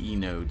 ICE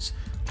nodes.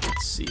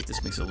 Let's see if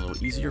this makes it a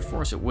little easier for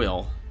us. It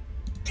will.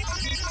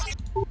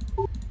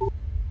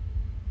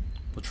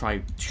 We'll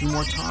try 2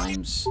 more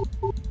times.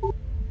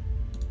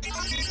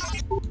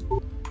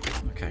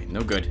 Okay,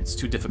 no good. It's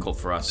too difficult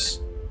for us.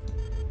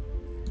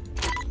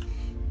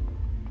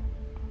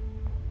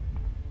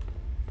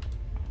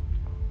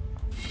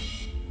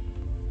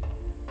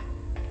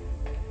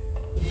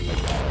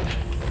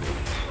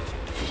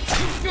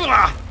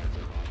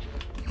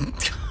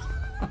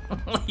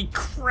 Holy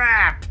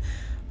crap!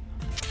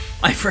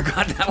 I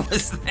forgot that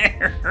was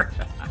there.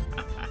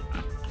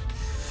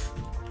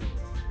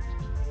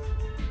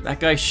 That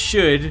guy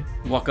should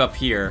walk up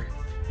here.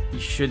 He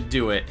should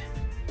do it.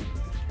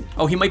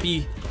 Oh, he might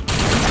be...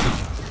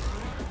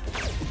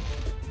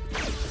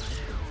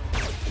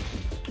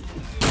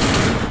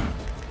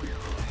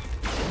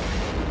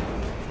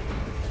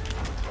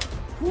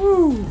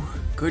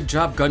 Good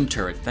job, gun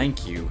turret.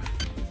 Thank you.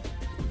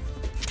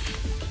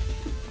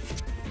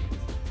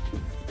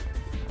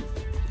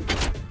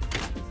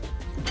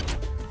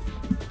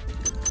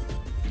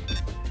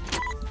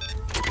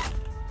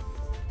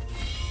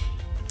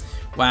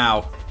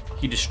 Wow,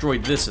 he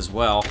destroyed this as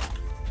well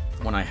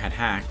when I had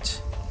hacked.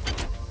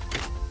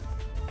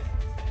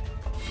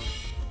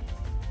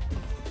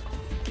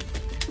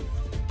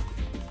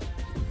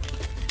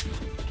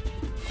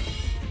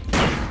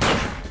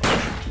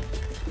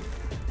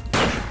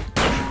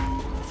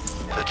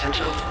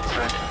 Potential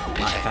threat detected.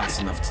 Not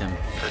fast enough, Tim.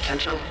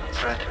 Potential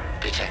threat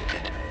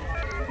detected.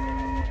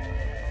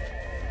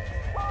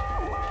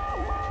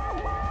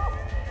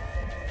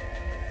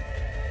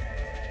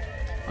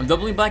 I'm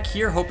doubling back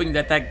here, hoping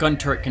that that gun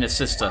turret can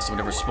assist us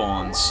whenever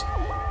spawns.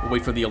 We'll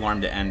wait for the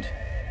alarm to end.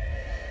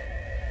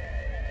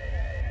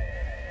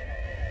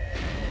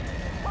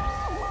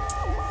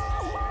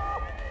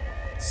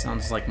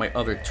 Sounds like my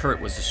other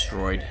turret was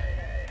destroyed.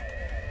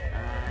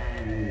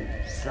 I'm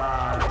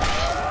sorry.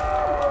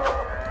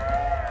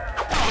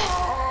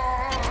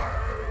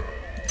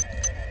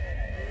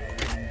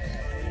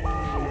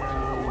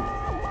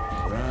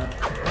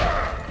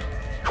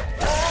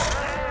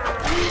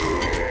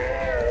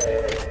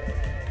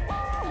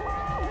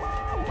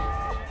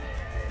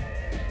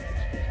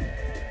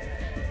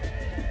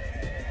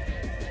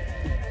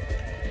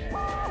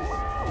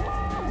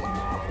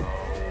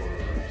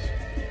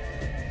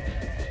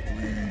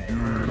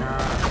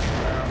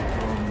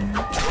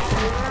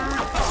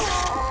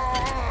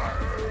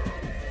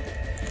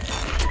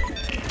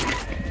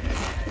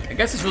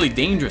 I guess it's really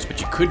dangerous, but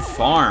you could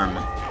farm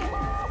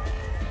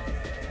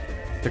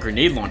the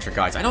grenade launcher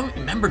guys. I don't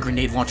remember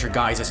grenade launcher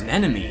guys as an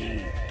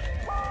enemy.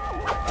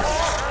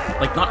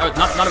 Like, not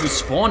a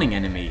respawning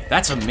enemy.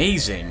 That's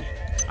amazing.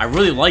 I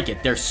really like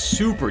it. They're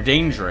super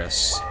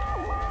dangerous.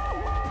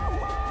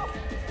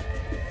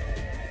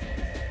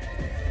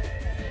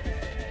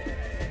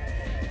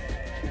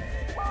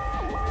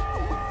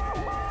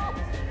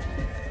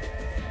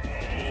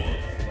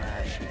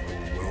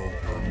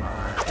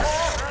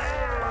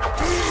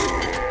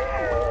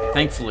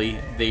 Thankfully,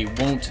 they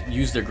won't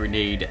use their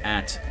grenade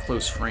at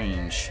close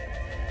range.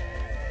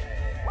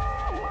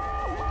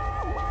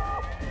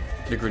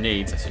 The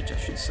grenades, I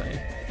should say.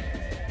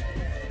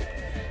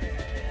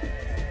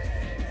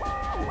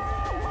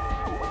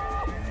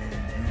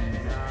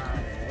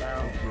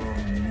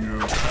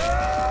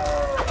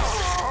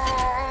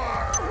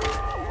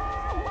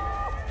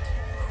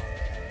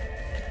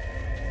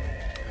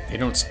 They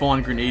don't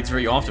spawn grenades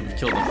very often. We've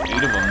killed like 8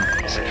 of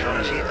them.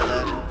 Security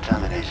alert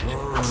terminated.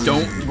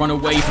 Don't run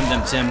away from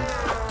them, Tim.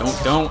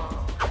 Don't.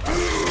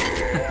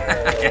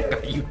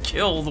 You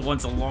killed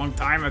once a long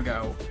time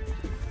ago.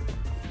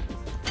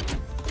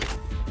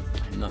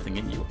 I have nothing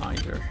in you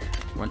either.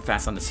 Run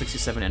fast on the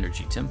 67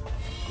 energy, Tim.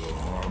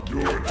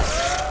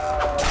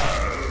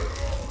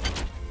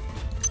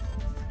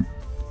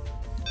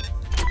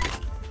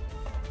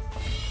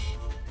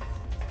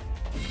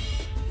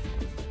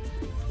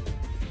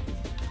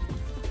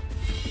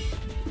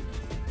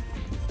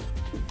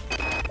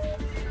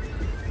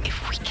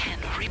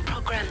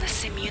 The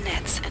sim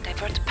units and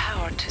divert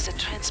power to the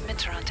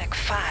transmitter on deck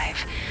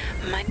 5,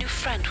 my new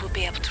friend will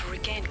be able to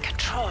regain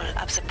control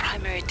of the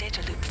primary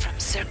data loop from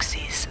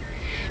Xerxes.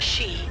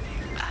 She,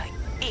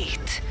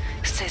 it,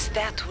 says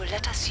that will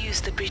let us use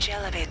the bridge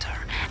elevator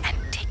and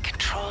take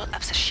control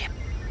of the ship.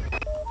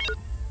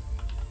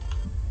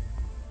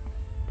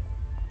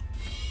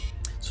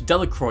 So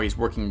Delacroix is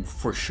working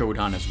for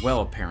Shodan as well,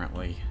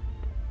 apparently.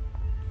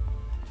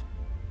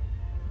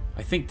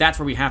 I think that's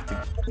where we have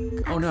to...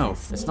 Oh no,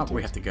 that's not where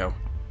we have to go.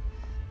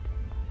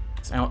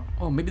 So,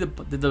 oh, maybe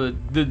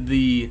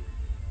the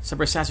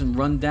Cyber Assassin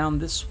run down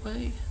this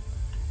way?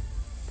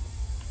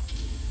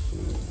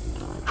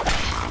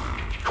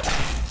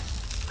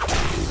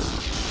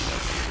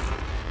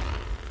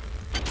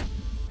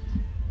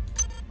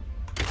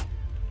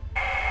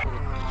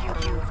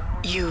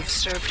 You've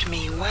served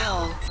me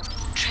well.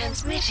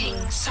 Transmitting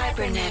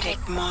cybernetic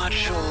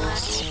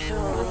modules.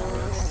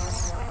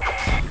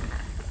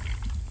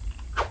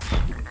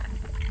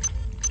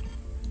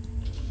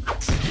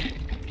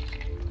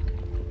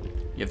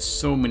 You have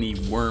so many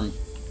worm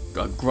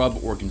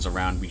grub organs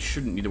around, we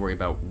shouldn't need to worry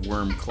about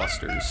worm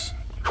clusters.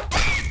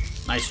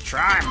 Nice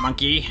try,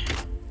 monkey!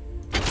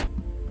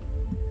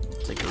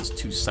 Take those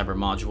 2 cyber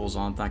modules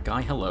on that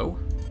guy. Hello.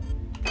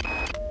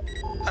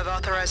 I've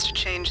authorized a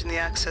change in the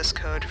access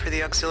code for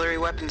the auxiliary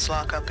weapons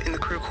lockup in the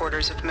crew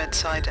quarters of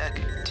Med-Sci Deck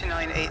to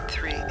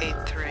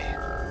 98383.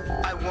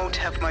 I won't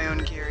have my own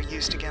gear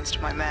used against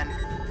my men.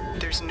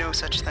 There's no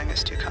such thing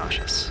as too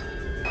cautious.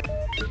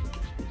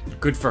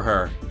 Good for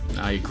her.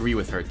 I agree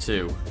with her,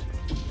 too.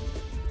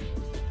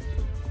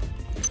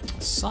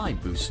 A side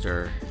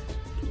booster.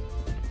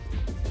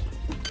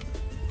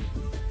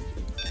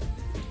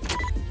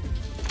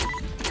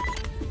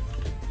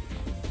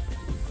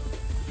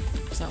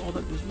 Is that all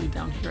that was really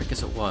down here? I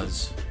guess it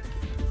was.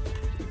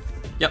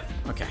 Yep,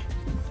 okay.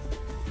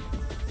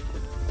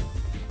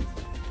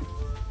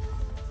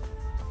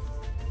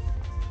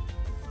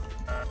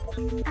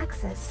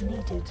 Access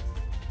needed.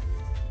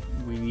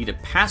 We need a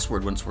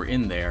password once we're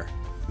in there.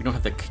 We don't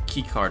have the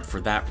key card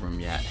for that room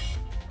yet.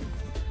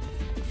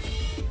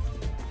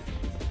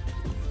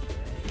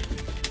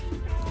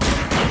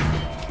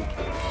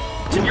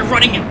 So you're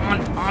running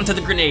onto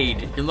the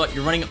grenade.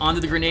 You're running onto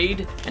the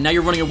grenade, and now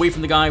you're running away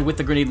from the guy with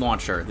the grenade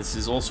launcher. This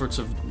is all sorts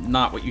of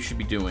not what you should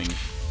be doing.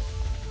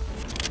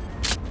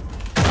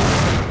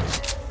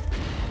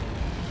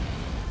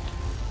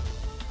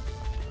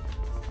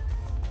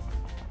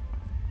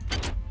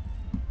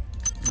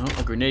 Oh,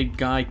 a grenade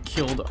guy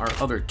killed our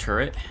other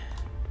turret.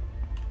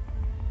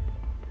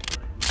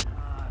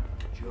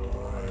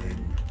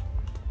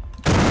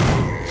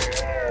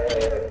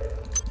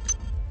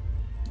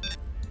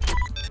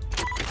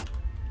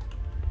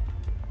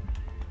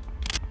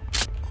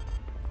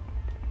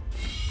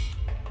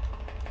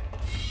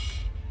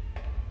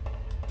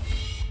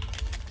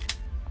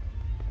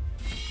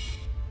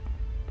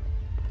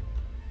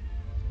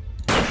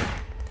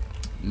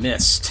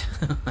 Missed.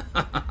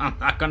 I'm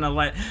not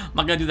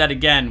gonna do that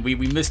again. We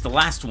missed the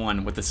last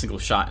one with a single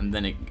shot, and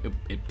then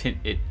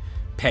it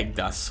pegged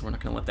us. We're not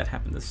gonna let that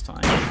happen this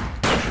time.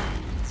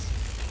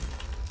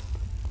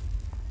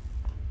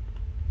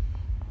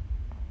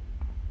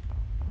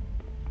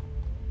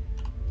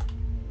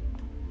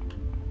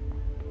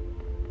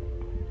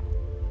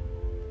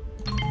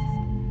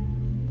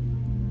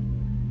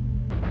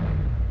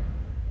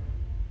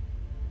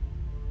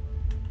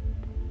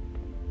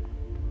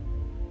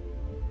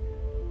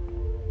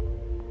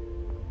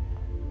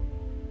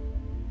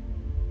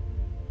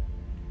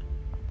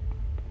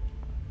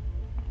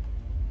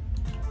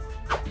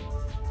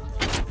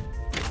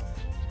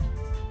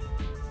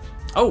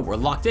 Oh, we're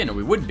locked in, or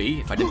we would be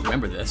if I didn't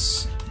remember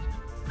this.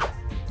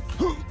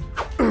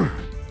 And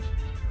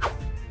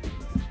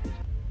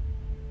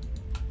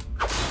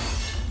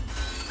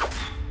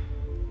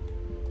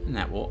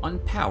that will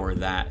unpower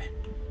that.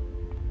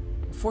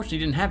 Unfortunately,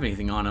 it didn't have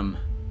anything on him.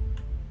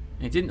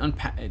 And it didn't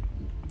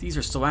these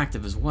are still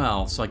active as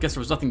well, so I guess there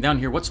was nothing down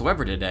here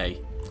whatsoever today.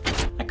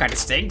 That kind of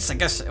stinks, I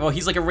guess. Well,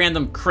 he's like a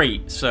random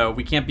crate, so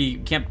we can't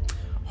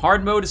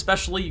hard mode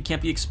especially, you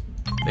can't be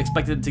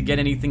expected to get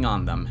anything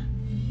on them.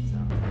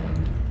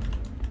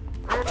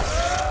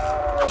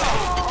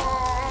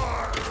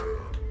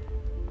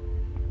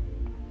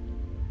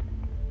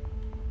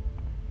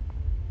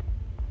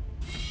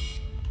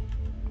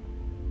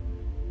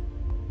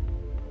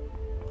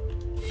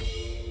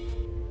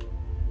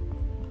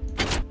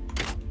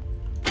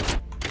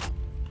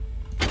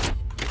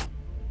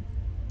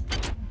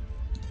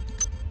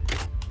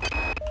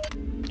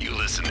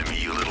 Listen to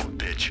me, you little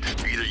bitch.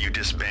 Either you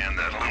disband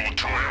that little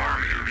toy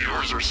army of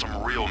yours, or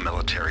some real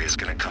military is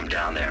gonna come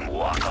down there and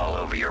walk all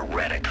over your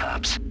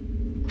redicops.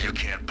 You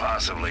can't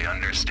possibly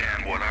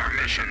understand what our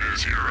mission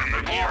is here and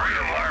the glory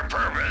of our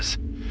purpose.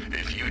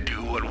 If you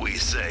do what we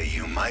say,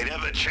 you might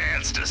have a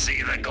chance to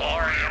see the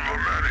glory of the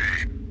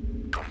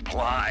many.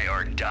 Comply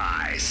or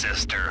die,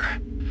 sister.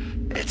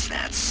 It's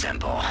that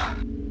simple.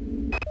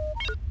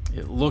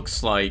 It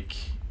looks like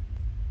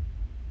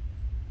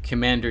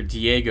Commander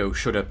Diego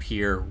showed up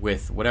here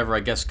with whatever, I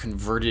guess,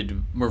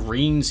 converted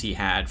Marines he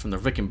had from the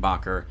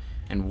Rickenbacker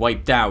and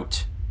wiped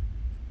out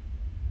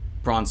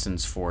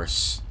Bronson's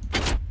force.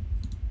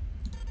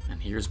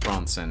 And here's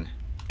Bronson.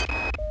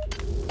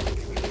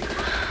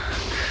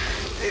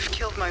 They've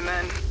killed my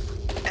men,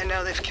 and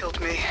now they've killed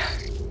me.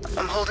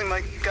 I'm holding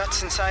my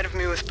guts inside of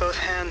me with both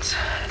hands.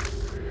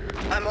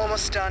 I'm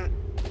almost done.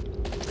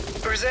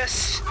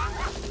 Resist!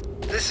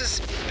 This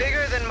is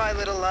bigger than my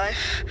little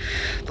life.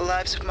 The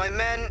lives of my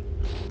men,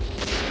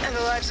 and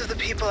the lives of the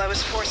people I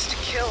was forced to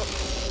kill.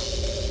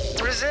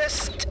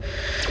 Resist!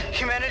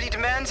 Humanity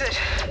demands it.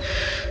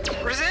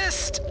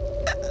 Resist!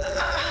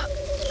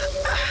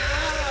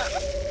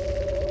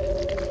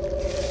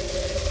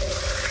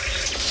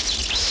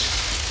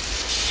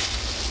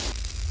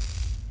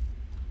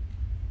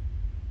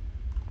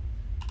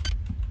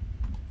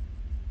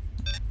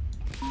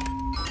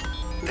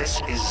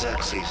 This is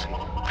Xerxes.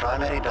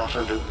 Primary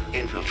data loop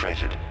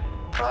infiltrated.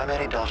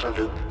 Primary data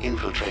loop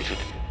infiltrated.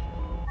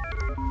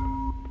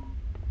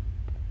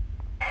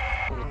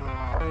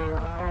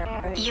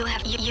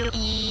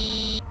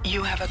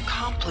 You have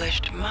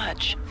accomplished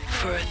much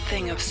for a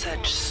thing of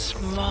such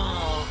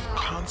small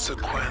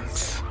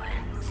consequence.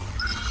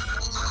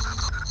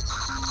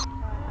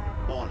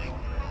 Warning.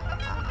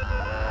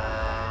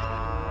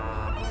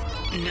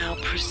 Now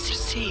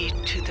proceed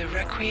to the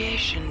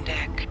recreation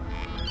deck.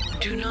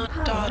 Do not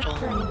dawdle.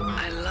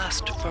 I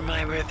lust for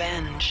my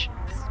revenge.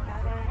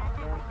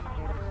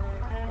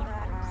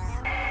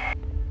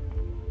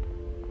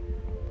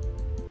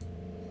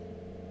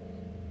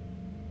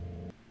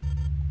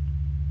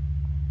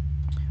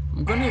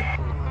 I'm gonna...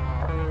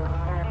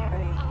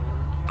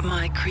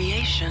 My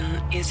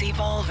creation is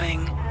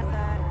evolving.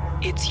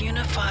 Its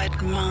unified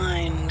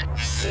mind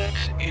set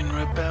in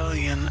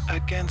rebellion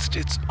against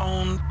its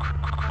own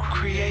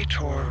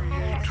creator.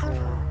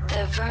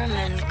 The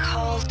vermin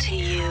call to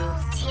you,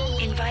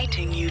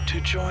 inviting you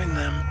to join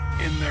them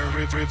in their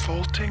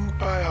revolting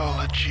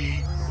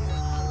biology.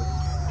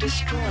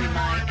 destroy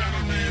my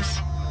enemies,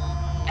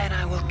 and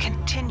I will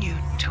continue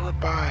to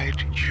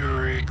abide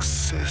your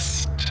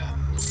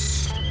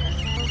existence.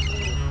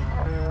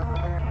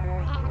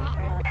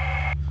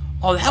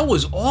 Oh, that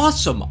was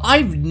awesome!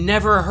 I've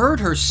never heard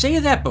her say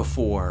that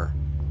before.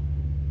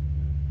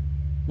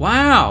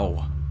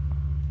 Wow.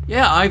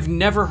 Yeah, I've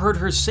never heard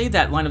her say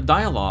that line of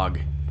dialogue.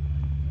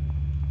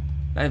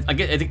 I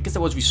guess that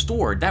was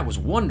restored. That was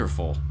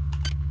wonderful.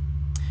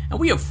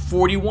 And we have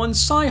 41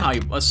 psi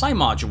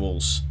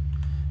modules.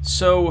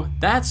 So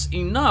that's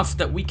enough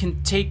that we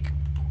can take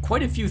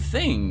quite a few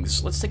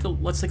things. Let's take a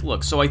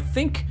look. So I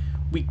think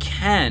we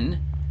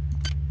can,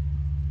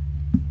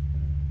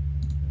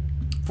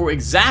 for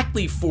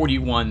exactly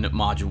 41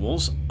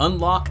 modules,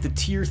 unlock the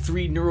Tier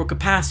 3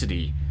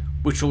 neurocapacity,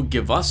 which will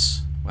give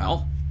us,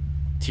 well,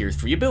 Tier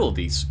 3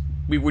 abilities.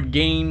 We would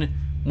gain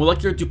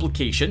molecular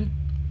duplication,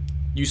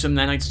 use some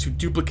nanites to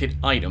duplicate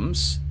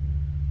items,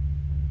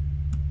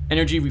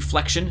 energy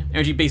reflection.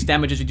 Energy-based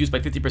damage is reduced by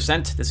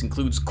 50%. This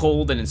includes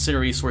cold and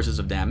incendiary sources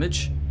of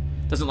damage.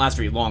 Doesn't last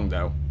very long,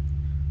 though.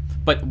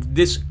 But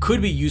this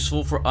could be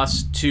useful for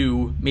us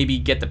to maybe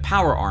get the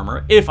power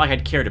armor, if I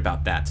had cared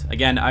about that.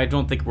 Again, I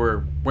don't think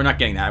we're not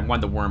getting that. I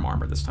want the worm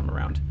armor this time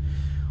around.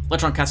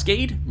 Electron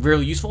Cascade,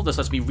 very useful. This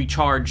lets me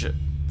recharge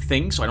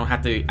things, so I don't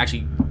have to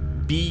actually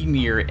be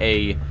near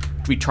a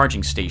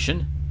recharging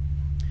station.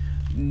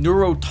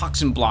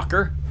 Neurotoxin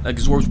Blocker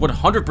absorbs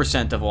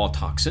 100% of all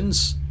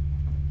toxins.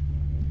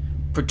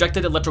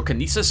 Projected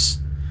Electrokinesis.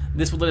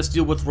 This will let us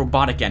deal with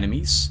robotic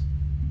enemies.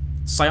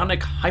 Psionic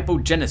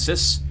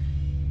Hypogenesis.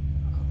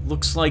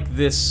 Looks like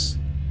this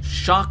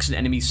shocks an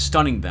enemy,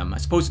 stunning them. I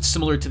suppose it's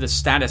similar to the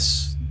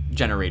status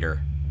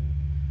generator.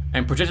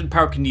 And Projected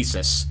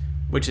Pyrokinesis,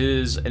 which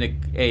is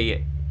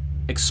a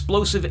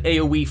explosive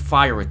AoE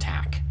fire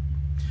attack.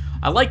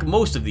 I like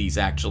most of these,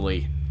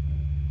 actually.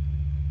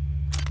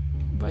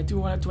 But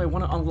do I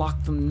want to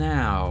unlock them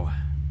now?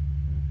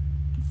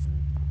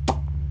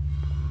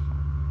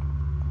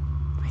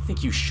 I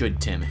think you should,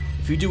 Tim.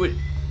 If you do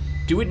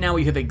it now,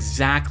 you have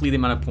exactly the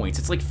amount of points.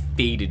 It's like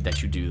fated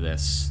that you do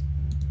this.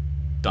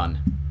 Done.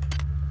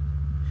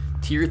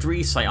 Tier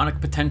 3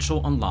 psionic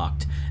potential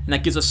unlocked. And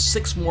that gives us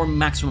 6 more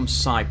maximum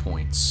psi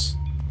points.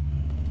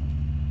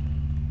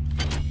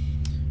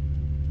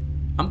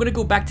 I'm going to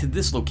go back to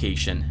this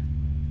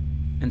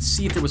location and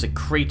see if there was a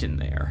crate in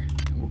there.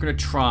 We're going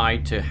to try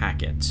to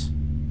hack it.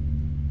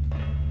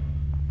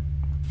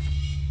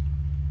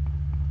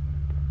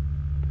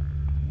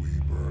 We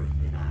birth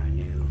in our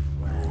new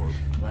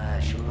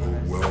flesh.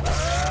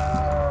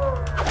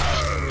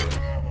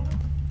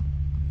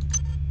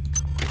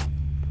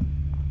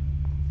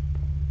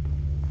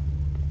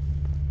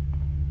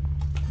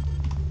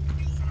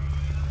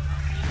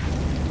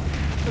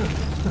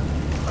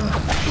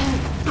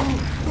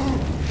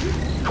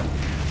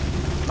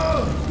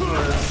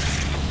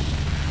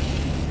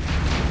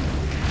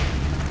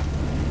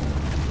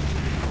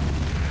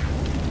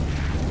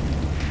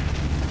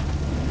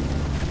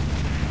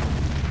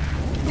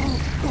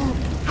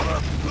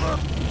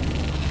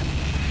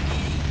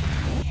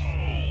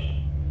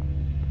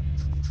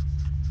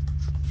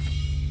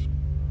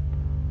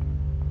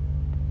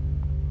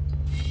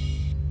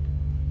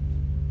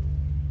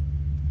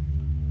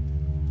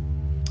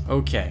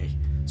 Okay,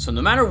 so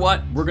no matter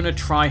what, we're gonna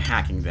try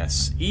hacking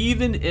this.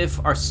 Even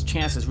if our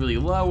chance is really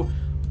low,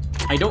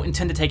 I don't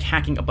intend to take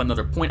hacking up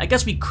another point. I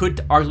guess we could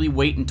arguably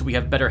wait until we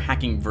have better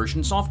hacking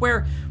version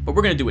software, but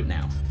we're gonna do it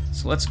now.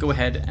 So let's go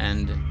ahead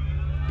and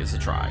give this a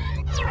try.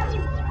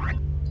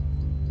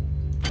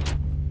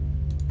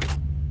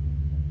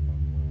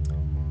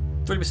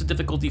 %30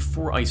 difficulty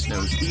for ice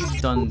nodes. We've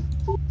done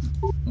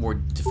more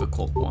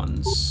difficult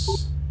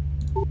ones.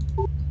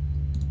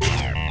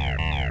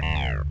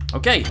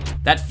 Okay,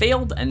 that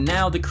failed, and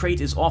now the crate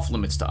is off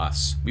limits to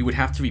us. We would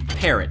have to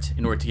repair it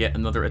in order to get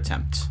another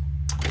attempt.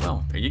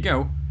 Well, there you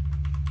go.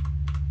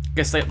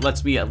 Guess that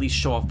lets me at least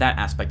show off that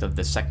aspect of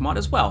the Secmod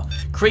as well.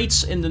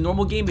 Crates in the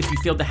normal game, if you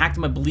failed to hack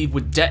them, I believe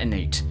would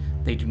detonate.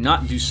 They do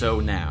not do so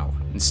now.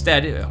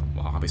 Instead,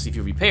 well, obviously if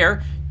you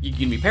repair, you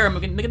can repair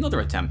them and make another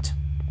attempt.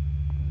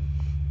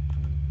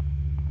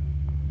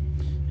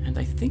 And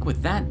I think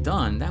with that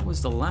done, that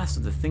was the last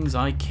of the things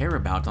I care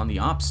about on the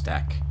ops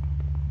deck.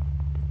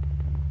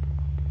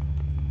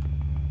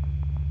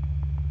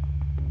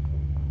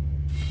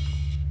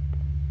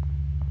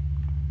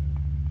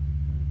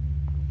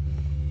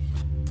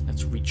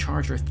 Let's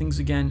recharge our things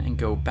again and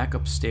go back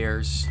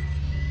upstairs.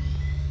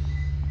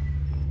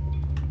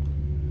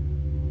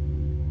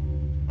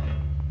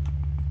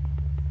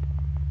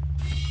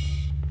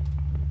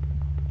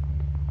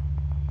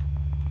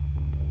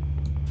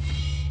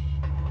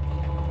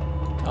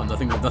 Oh,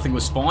 nothing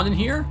was spawned in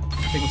here?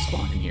 Nothing was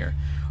spawned in here.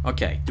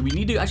 Okay, do we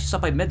need to actually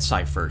stop by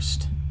MedSci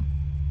first?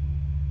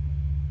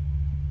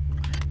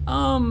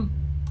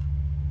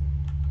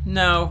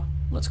 No.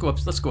 Let's go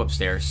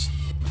upstairs.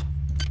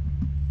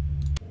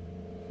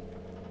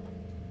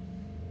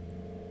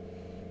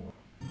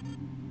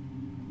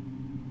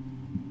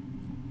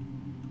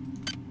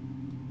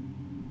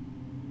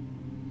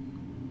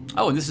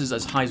 Oh, and this is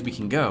as high as we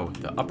can go.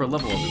 The upper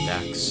level of the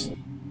decks.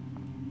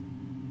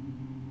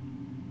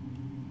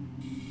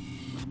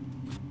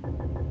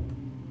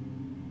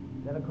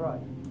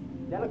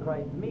 Delacroix,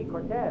 it's me,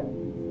 Cortez.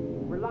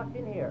 We're locked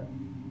in here.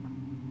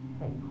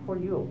 Hey, who are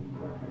you?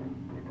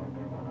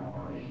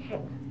 Oh,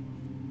 shit.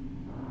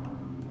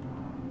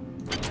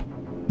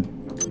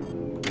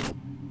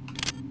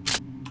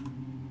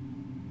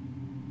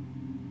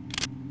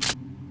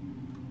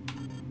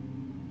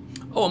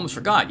 Oh, almost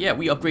forgot. Yeah,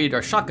 we upgraded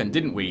our shotgun,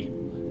 didn't we?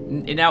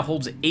 It now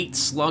holds 8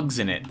 slugs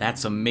in it.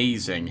 That's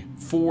amazing.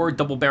 4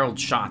 double-barreled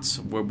shots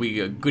will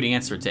be a good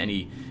answer to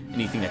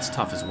anything that's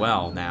tough as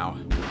well now.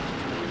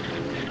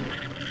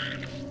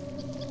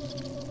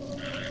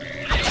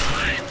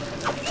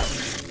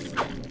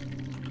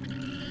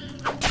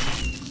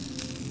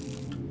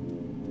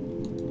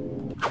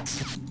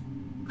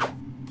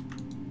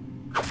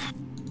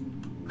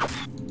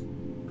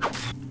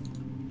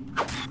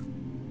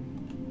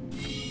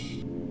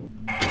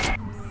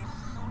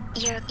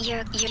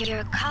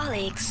 Your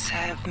colleagues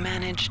have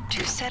managed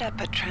to set up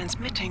a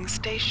transmitting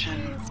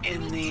station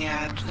In the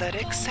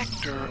athletic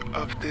sector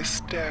of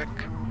this deck,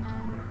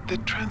 the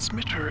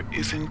transmitter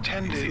is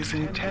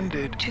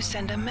intended to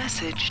send a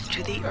message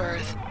to the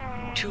Earth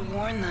to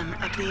warn them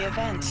of the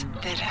events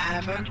that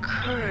have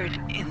occurred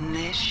in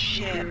this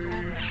ship.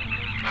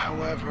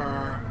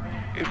 However,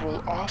 it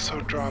will also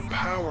draw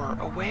power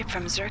Away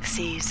from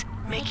Xerxes,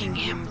 making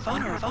him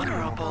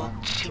vulnerable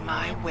to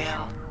my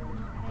will.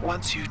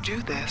 Once you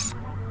do this,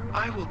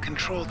 I will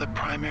control the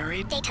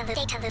primary data loop.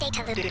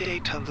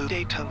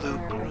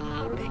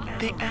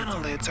 The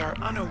annelids are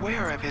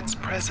unaware of its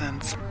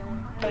presence,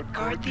 But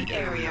guard the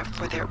area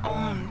for their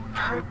own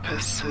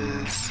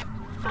purposes.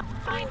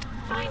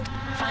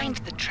 Find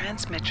the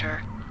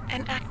transmitter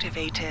and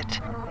activate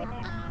it.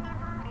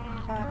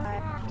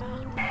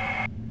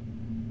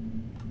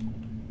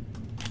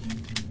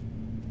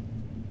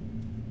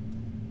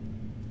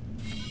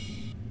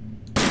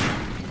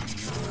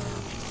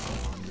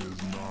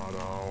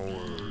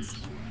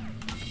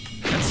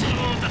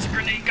 That's a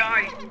grenade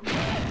guy!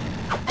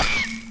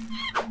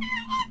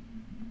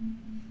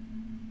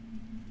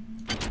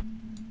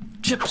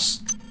 Chips!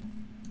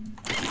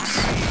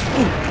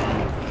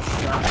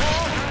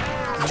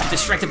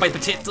 Distracted by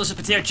delicious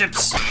potato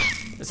chips!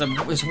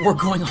 There's war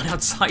going on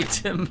outside,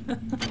 Tim.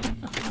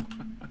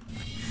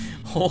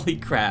 Holy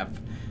crap.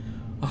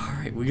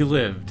 Alright, we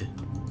lived.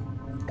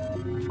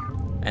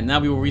 And now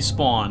we will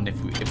respawn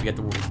if we get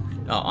the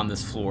on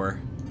this floor.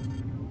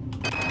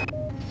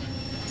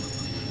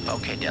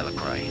 Okay,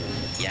 Delacroix.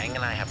 Yang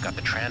and I have got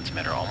the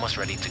transmitter almost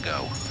ready to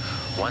go.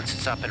 Once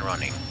it's up and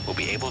running, we'll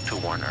be able to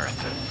warn Earth.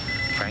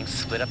 Frank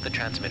split up the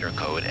transmitter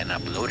code and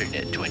uploaded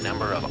it to a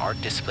number of art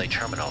display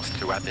terminals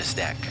throughout this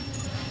deck.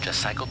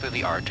 Just cycle through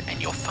the art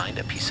and you'll find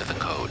a piece of the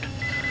code.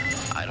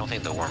 I don't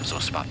think the worms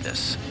will spot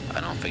this.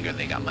 I don't figure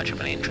they got much of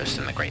an interest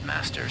in the Great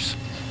Masters.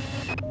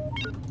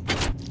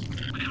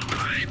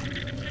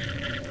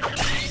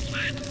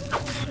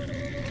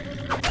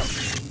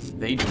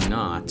 They do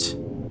not.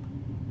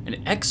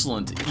 An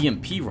excellent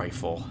EMP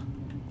rifle.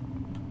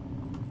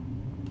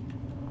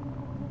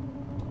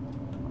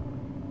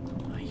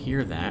 I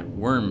hear that.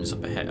 Worms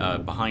up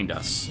ahead, behind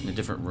us in a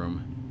different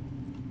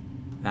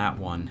room. That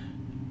one.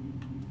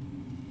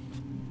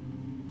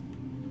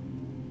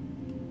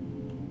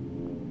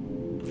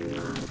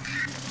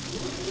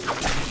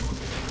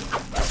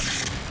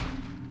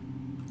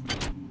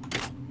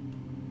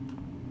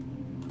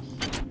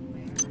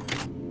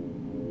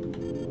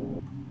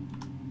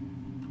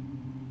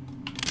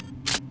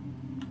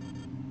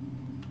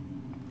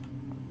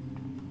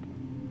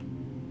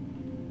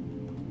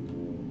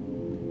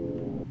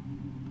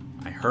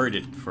 Heard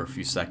it for a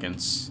few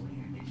seconds.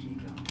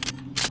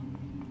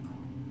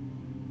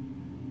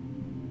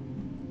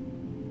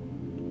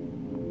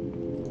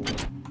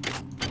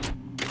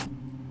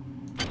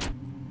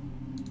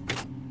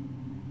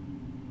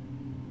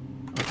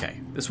 Okay,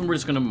 this one we're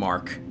just gonna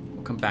mark.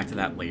 We'll come back to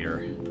that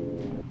later.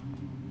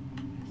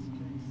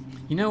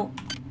 You know,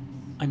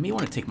 I may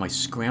want to take my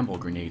scramble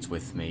grenades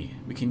with me.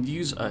 We can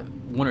use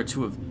one or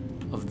two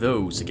of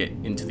those to get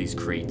into these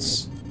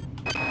crates.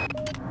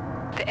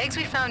 The eggs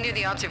we found near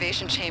the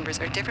observation chambers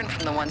are different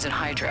from the ones in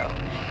Hydro.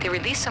 They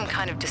release some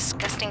kind of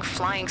disgusting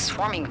flying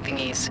swarming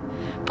thingies.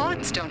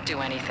 Bullets don't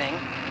do anything.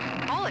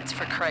 Bullets,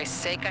 for Christ's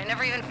sake. I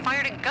never even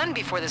fired a gun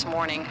before this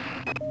morning.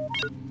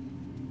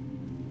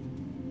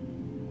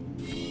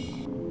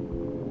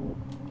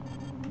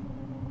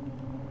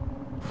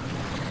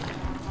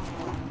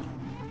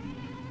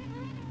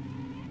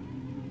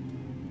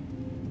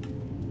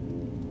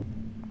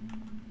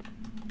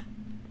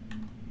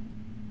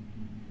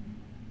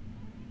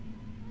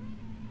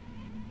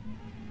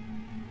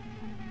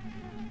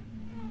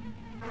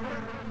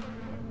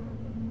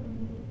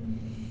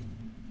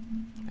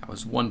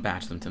 Was one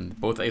batch of them.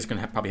 Both eggs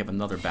gonna probably have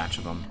another batch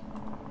of them.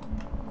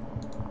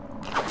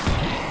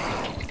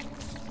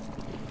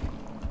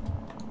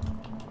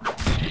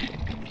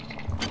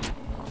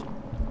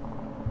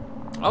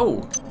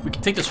 Oh, we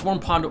can take the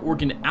swarm pod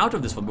organ out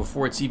of this one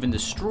before it's even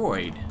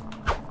destroyed.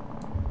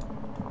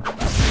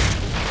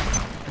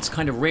 It's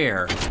kind of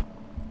rare.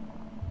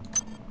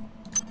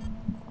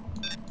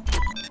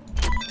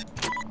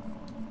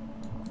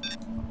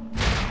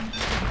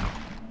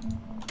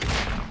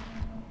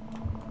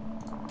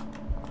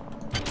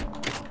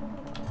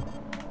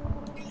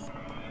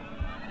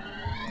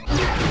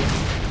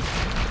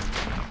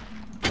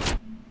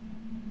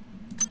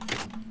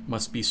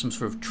 Must be some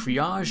sort of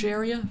triage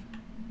area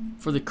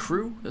for the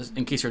crew,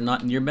 in case they're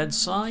not near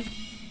MedSci.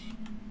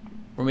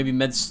 Or maybe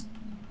meds...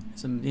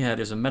 Yeah,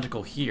 there's a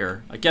medical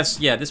here. I guess,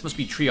 yeah, this must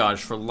be triage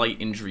for light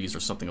injuries or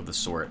something of the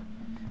sort.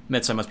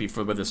 MedSci must be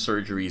for whether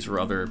surgeries or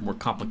other more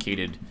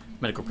complicated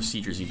medical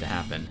procedures need to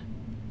happen.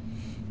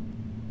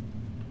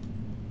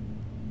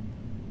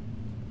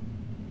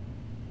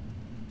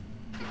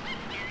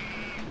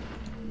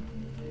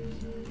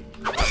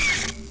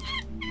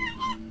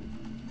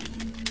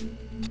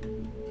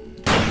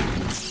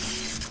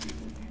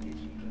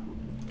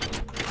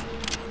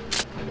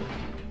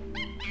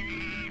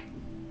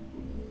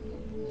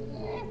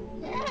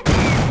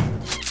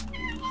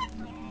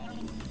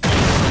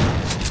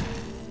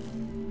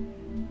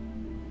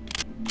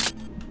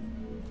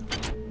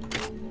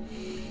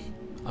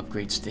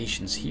 Upgrade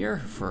stations here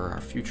for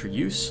our future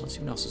use. Let's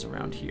see what else is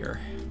around here.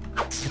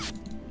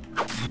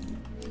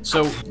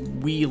 So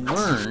we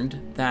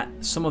learned that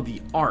some of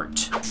the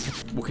art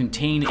will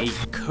contain a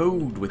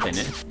code within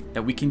it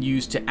that we can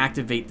use to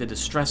activate the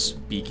distress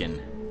beacon.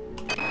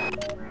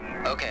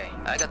 Okay,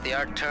 I got the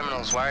art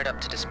terminals wired up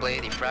to display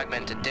the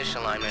fragmented dish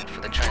alignment for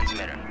the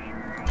transmitter.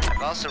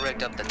 I've also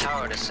rigged up the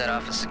tower to set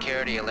off a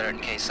security alert in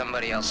case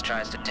somebody else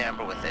tries to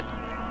tamper with it.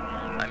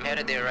 I'm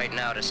headed there right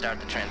now to start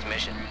the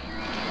transmission.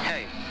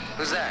 Hey,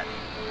 who's that?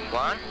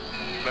 Juan?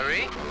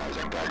 Marie?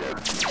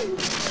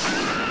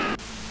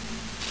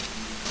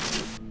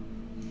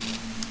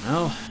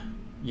 Well,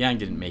 Yang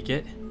didn't make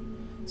it.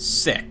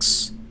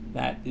 6.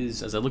 That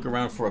is, as I look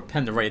around for a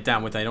pen to write it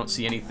down with, I don't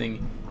see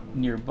anything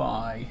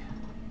nearby.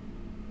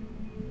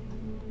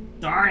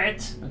 Darn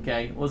it!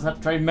 Okay, we'll just have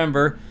to try to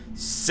remember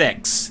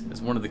 6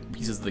 is one of the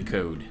pieces of the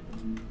code.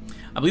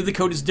 I believe the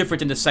code is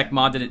different in the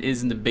Secmod than it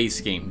is in the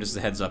base game. Just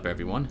a heads up,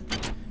 everyone.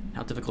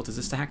 How difficult is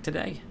this to hack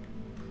today?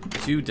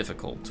 Too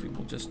difficult. We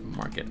will just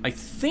mark it. I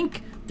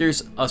think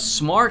there's a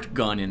smart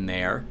gun in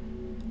there,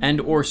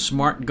 and or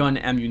smart gun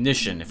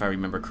ammunition, if I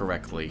remember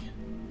correctly.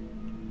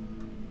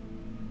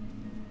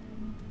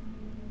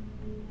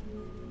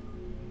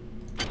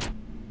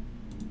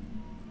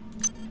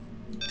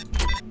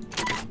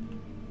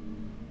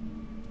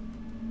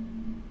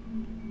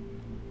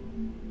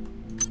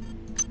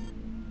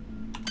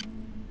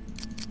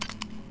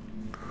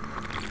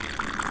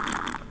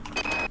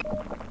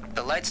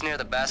 The lights near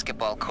the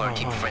basketball court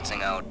keep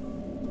fritzing out.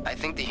 I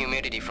think the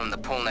humidity from the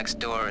pool next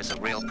door is a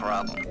real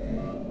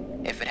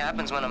problem. If it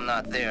happens when I'm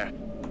not there,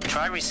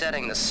 try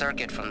resetting the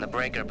circuit from the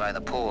breaker by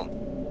the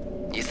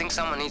pool. You think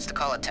someone needs to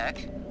call a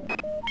tech?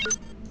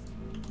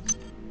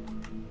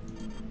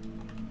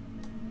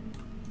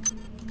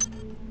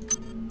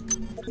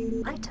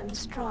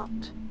 Items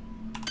dropped.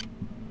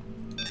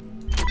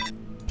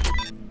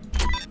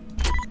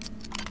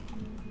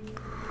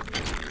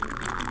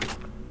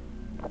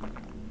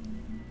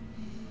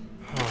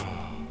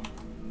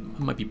 It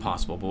might be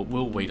possible, but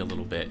we'll wait a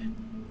little bit.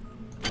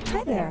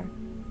 Hi there.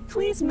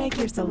 Please make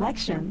your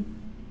selection.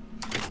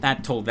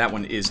 That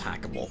one is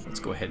hackable. Let's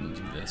go ahead and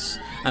do this.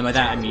 And by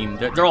that I mean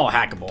they're all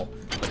hackable,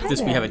 but Hi this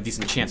there. we have a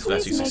decent chance of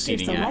actually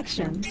succeeding at.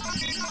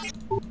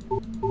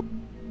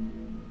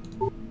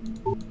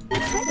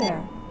 Hi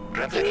there.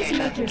 Please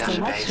make your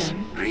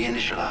selection.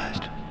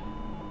 Reinitialized.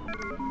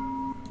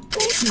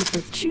 Thank you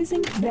for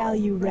choosing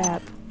Value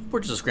Rep.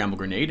 Purchase a scramble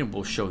grenade and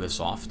we'll show this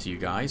off to you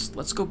guys.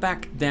 Let's go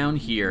back down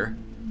here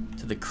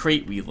to the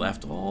crate we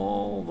left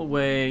all the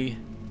way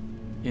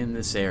in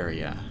this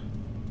area.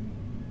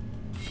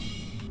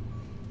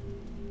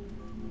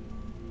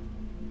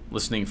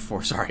 Listening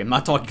for, sorry, I'm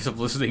not talking because I'm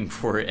listening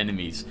for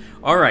enemies.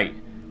 Alright,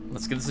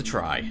 let's give this a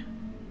try.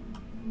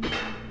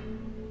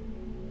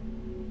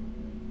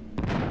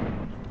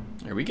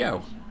 There we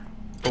go.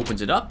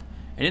 Opens it up,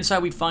 and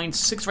inside we find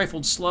 6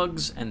 rifled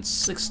slugs and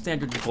 6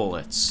 standard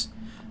bullets.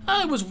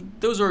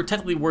 Those are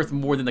technically worth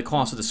more than the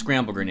cost of the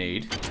scramble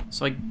grenade,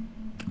 so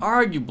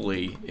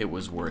arguably it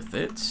was worth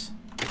it.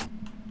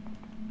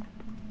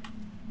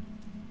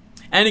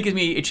 And it gives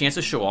me a chance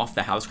to show off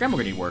how the scramble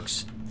grenade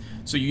works.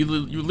 So you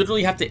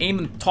literally have to aim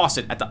and toss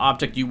it at the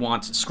object you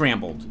want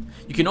scrambled.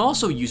 You can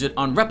also use it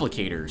on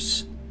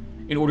replicators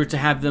in order to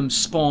have them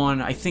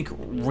spawn, I think,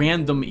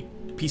 random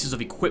pieces of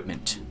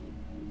equipment.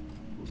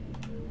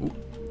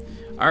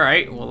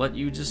 Alright, we'll let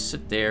you just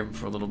sit there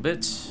for a little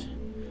bit.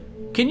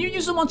 Can you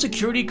use them on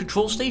security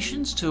control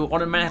stations to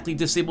automatically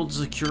disable the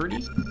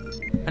security?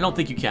 I don't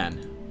think you can.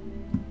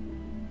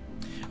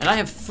 And I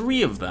have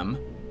 3 of them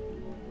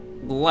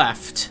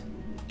left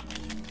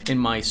in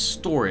my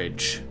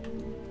storage.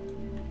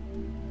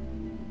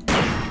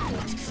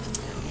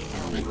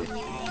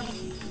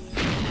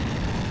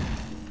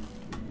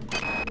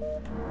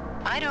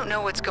 I don't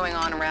know what's going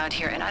on around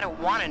here, and I don't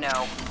want to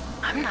know.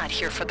 I'm not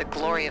here for the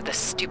glory of the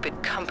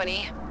stupid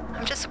company.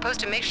 I'm just supposed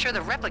to make sure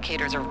the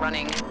replicators are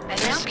running.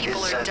 And now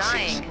people are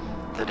dying.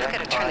 The I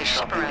gotta turn the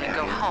ship around and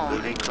go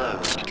home.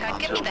 God,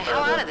 get me the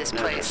hell out of this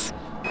place.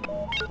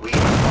 We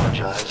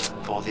apologize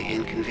for the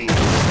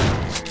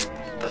inconvenience.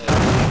 The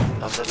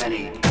family of the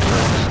many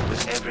grows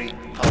with every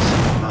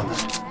passing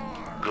moment.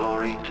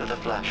 Glory to the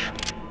flesh.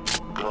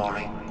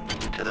 Glory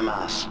to the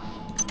mass.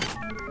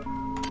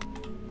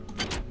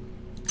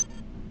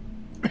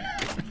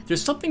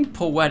 There's something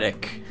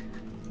poetic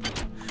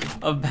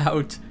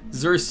about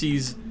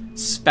Xerxes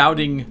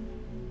spouting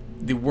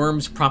the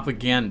worm's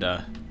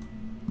propaganda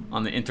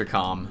on the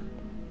intercom.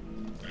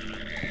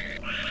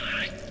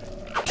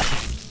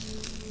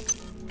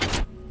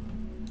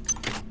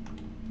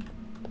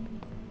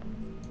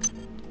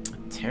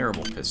 A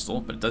terrible pistol,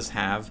 but it does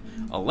have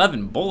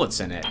 11 bullets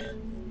in it.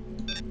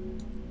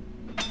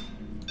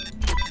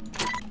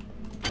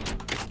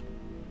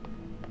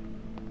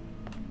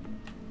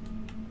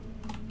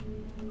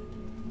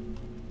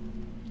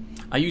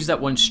 I used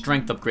that one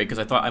strength upgrade because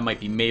I thought I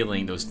might be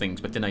meleeing those things,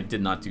 but then I did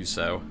not do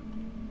so.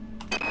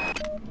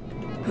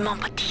 Mon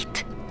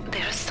petit,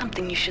 there is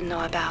something you should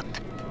know about.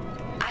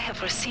 I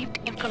have received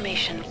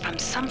information from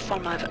some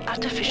form of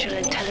artificial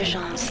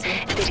intelligence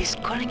that is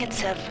calling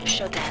itself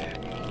Shodan.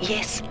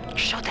 Yes,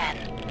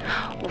 Shodan.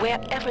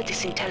 Wherever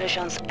this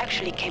intelligence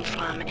actually came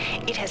from,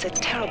 it has a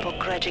terrible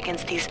grudge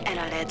against these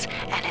annelids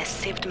and has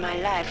saved my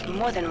life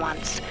more than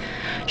once.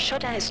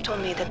 Shodan has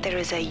told me that there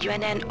is a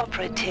UNN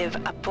operative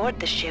aboard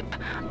the ship,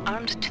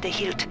 armed to the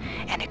hilt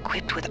and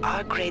equipped with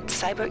R-grade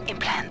cyber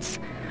implants.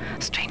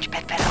 Strange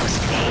bedfellows,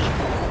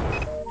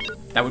 eh?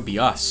 That would be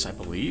us, I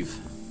believe.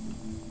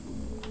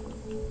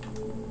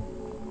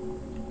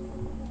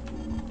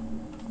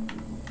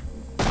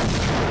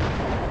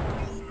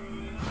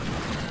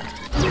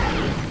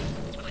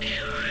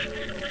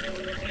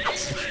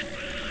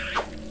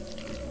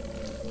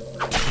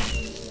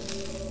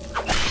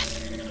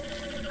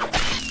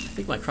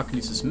 I think my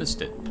Croconesis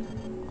missed it.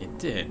 It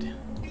did.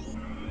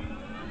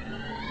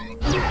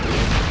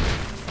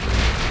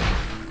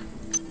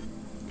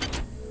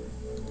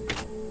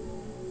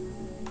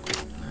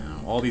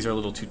 All these are a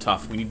little too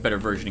tough. We need better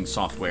versioning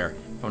software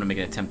if I want to make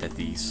an attempt at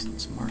these.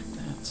 Let's mark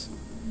that.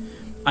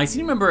 I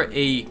seem to remember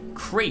a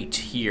crate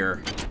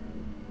here.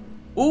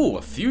 Ooh,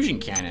 a fusion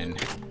cannon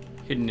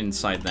hidden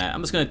inside that.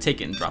 I'm just going to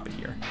take it and drop it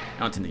here. I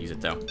don't intend to use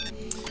it, though.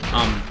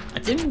 I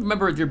didn't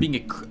remember there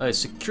being a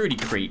security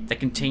crate that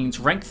contains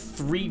rank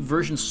 3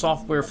 version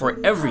software for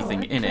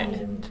everything in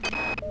it.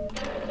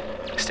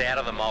 Stay out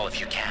of the mall if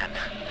you can.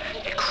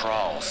 It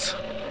crawls.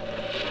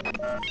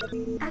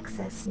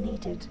 Access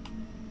needed.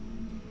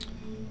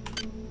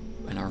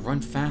 And our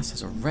run fast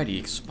has already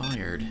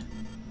expired.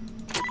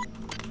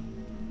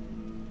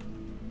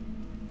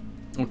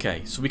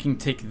 Okay, so we can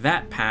take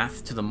that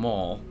path to the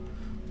mall,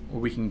 or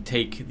we can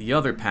take the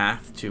other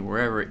path to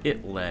wherever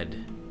it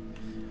led.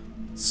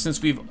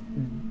 Since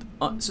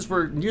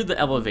we're near the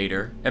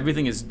elevator,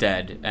 everything is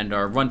dead, and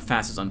our run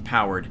fast is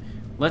unpowered.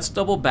 Let's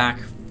double back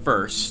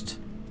first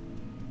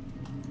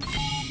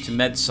to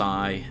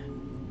MedSci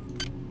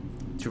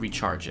to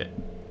recharge it.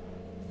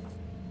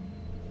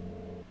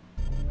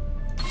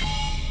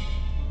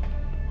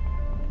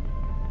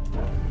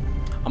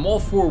 I'm all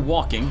for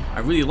walking. I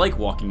really like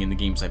walking in the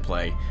games I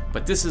play,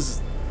 but this is...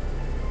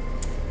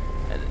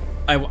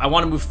 I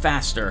want to move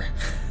faster.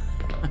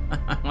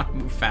 I want to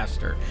move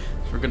faster.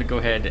 So we're going to go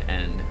ahead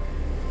and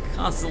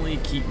constantly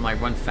keep my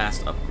run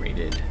fast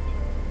upgraded.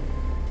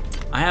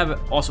 I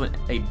have also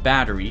a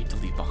battery to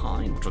leave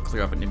behind, which will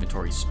clear up an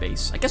inventory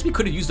space. I guess we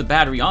could have used the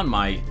battery on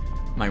my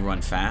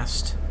run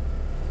fast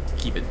to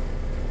keep it,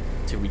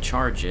 to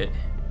recharge it.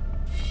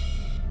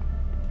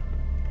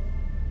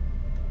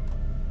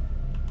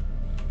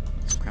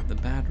 Let's grab the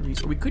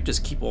batteries, or we could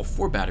just keep all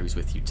 4 batteries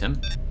with you, Tim.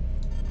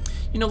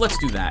 You know, let's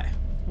do that.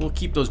 We'll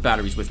keep those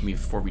batteries with me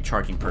for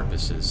recharging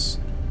purposes.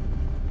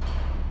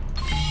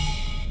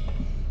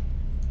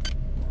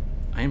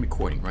 I am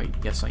recording, right?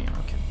 Yes, I am.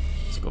 Okay.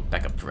 Let's go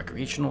back up to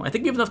recreational. I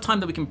think we have enough time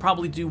that we can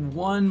probably do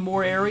one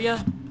more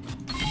area.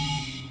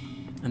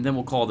 And then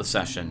we'll call the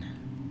session.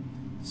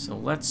 So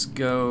let's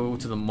go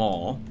to the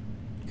mall.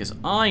 Because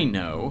I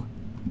know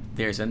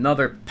there's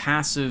another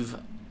passive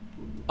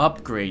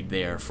upgrade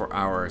there for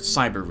our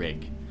cyber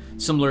rig.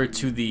 Similar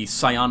to the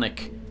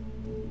psionic...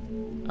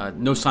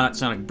 no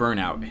sonic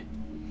burnout.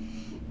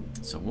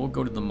 So we'll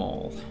go to the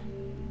mall.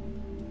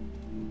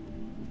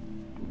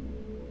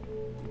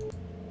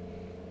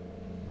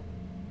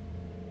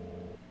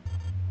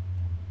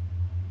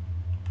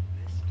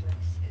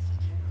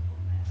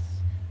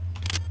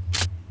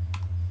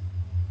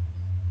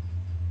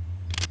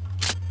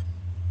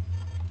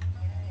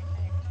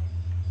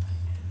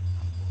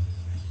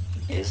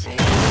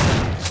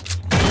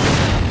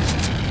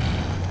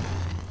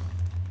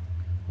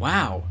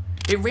 Wow.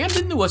 It rammed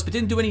into us but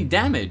didn't do any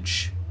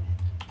damage.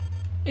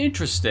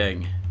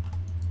 Interesting.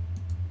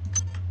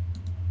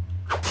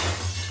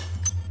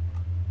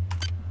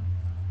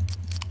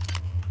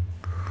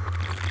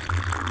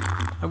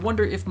 I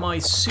wonder if my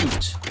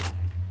suit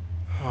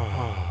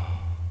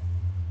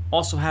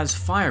also has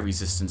fire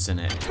resistance in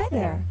it. Hi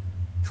there.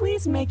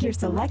 Please make your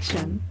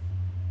selection.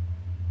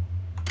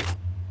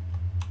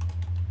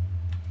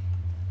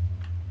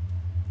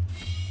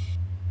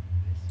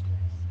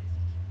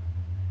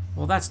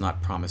 Well, that's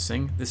not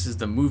promising. This is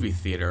the movie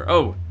theater.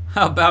 Oh,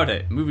 how about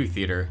it? Movie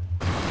theater.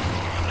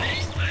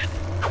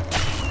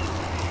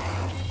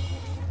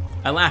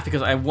 I laugh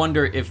because I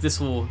wonder if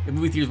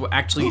movie theaters will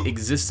actually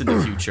exist in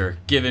the future,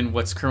 given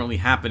what's currently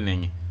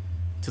happening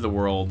to the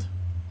world.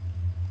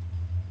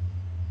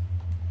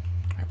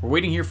 All right, we're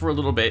waiting here for a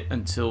little bit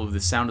until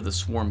the sound of the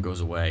swarm goes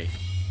away.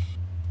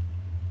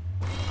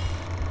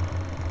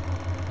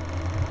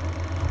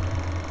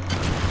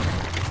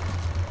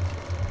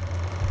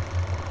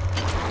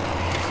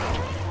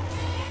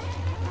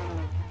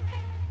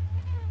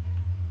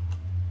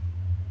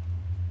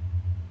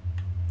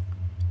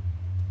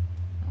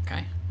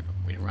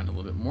 Around a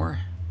little bit more.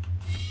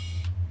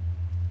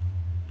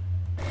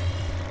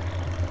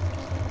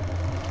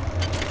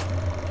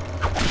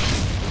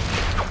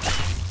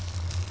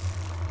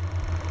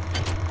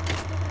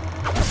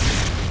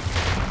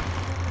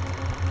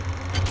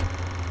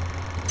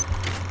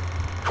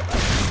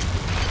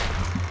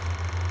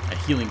 A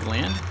healing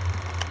gland,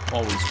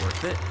 always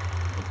worth it.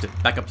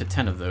 Back up to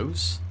 10 of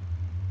those.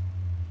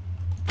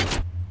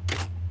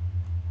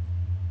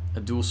 A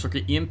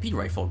dual-circuit EMP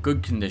rifle,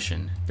 good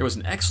condition. There was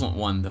an excellent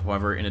one,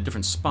 however, in a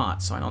different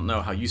spot, so I don't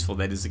know how useful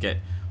that is to get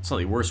a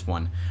slightly worse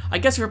one. I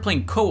guess if you're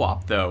playing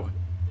co-op, though,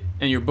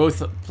 and you're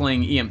both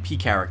playing EMP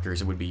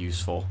characters, it would be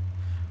useful.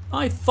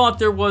 I thought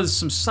there was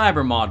some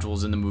cyber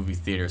modules in the movie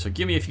theater, so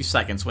give me a few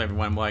seconds,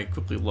 everyone, while I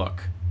quickly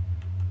look.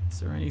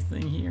 Is there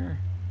anything here?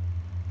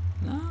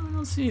 No, I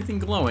don't see anything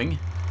glowing.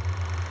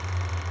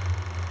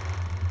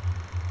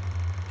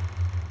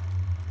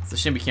 It's a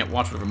shame we can't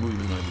watch whatever movie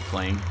we're going to be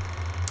playing.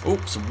 Oh,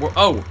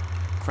 oh!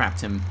 Crapped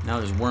him. Now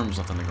there's worms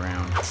left on the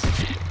ground.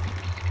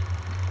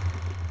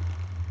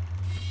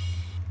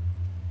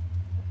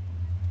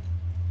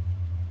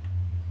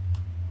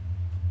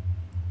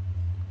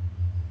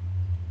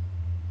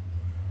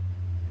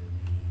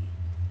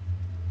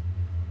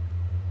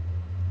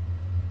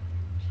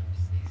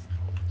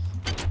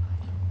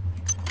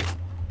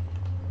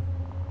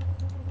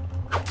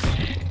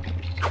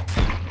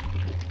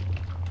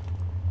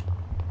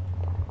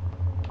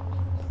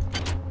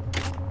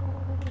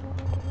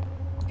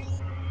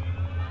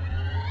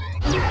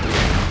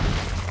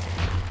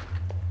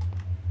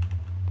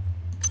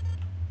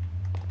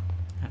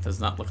 Does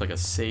not look like a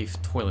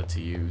safe toilet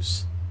to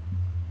use.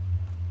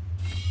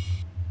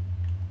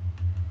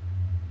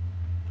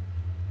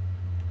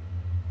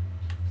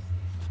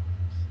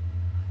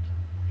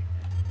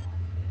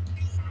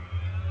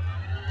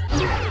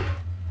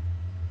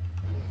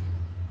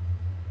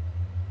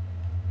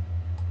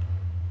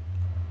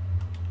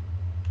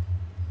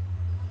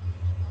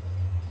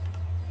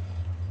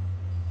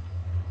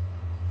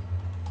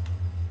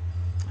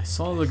 I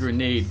saw the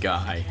grenade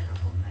guy.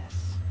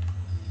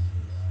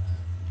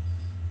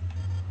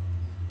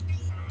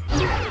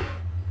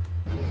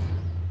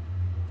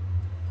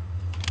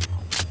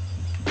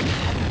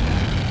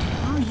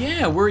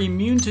 Yeah, we're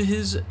immune to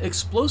his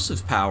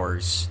explosive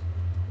powers.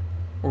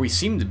 Or we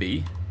seem to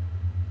be.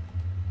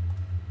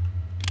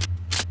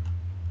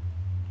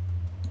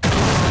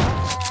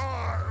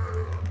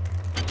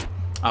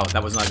 Oh,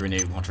 that was not a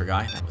grenade launcher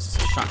guy. That was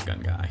just a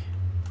shotgun guy.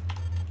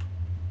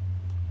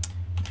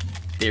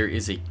 There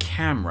is a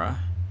camera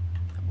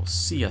that will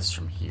see us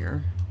from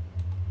here.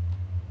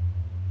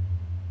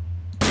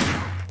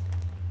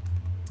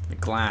 The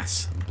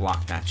glass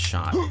blocked that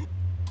shot.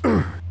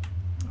 I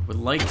would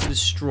like to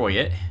destroy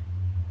it,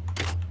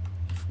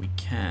 if we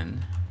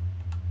can.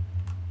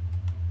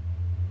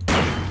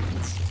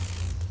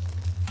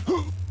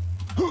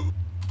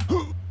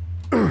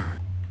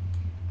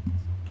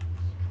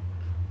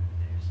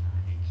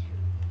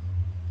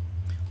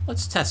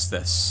 Let's test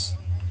this.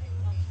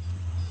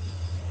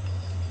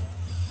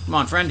 Come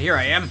on, friend, here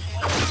I am.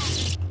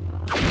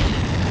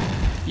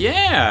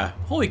 Yeah!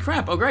 Holy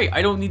crap, oh great,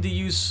 I don't need to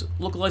use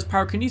localized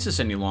pyrokinesis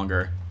any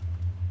longer.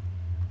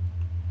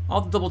 I'll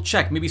have to double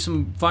check. Maybe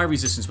some fire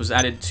resistance was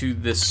added to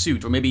this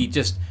suit, or maybe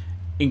just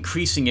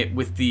increasing it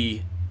with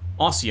the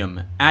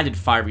Osseum added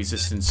fire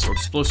resistance or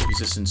explosive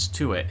resistance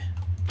to it.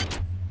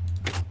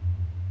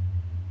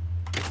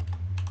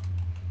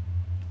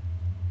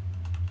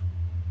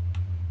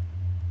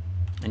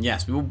 And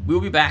yes,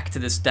 we'll be back to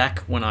this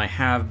deck when I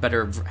have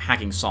better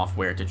hacking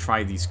software to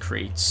try these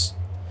crates.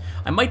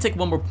 I might take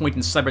one more point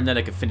in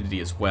cybernetic affinity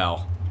as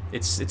well.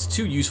 It's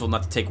too useful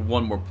not to take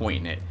one more point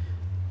in it.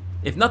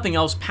 If nothing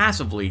else,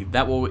 passively,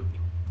 that will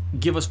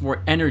give us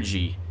more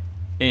energy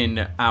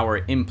in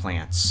our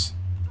implants.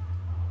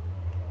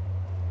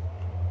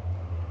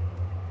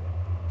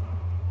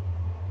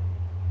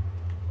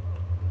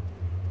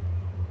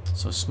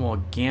 So a small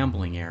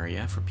gambling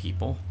area for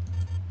people.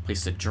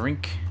 Place to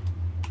drink.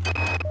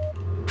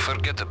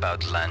 Forget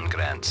about land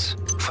grants.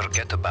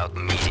 Forget about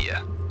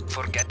media.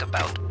 Forget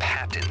about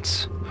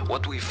patents.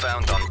 What we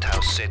found on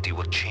Tau Ceti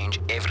will change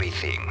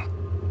everything.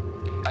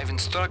 I've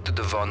instructed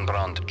the Von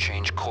Braun to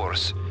change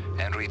course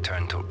and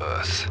return to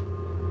Earth.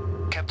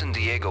 Captain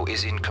Diego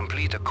is in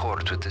complete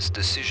accord with this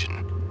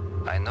decision.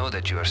 I know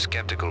that you are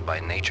skeptical by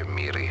nature,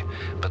 Miri,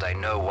 but I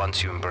know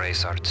once you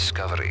embrace our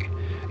discovery,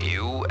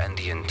 you and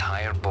the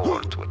entire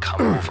board will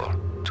come over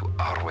to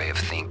our way of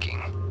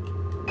thinking.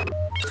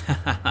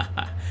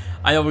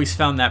 I always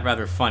found that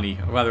rather funny.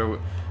 A rather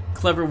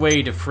clever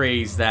way to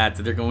phrase that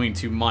they're going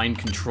to mind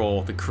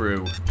control the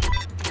crew.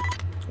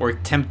 Or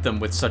tempt them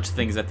with such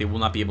things that they will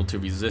not be able to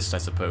resist, I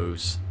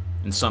suppose.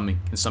 In some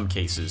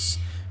cases.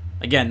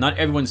 Again, not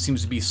everyone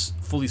seems to be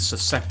fully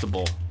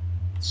susceptible.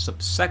 Is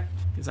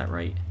that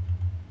right?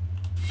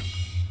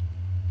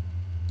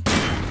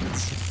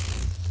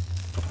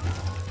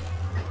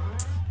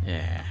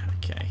 Yeah,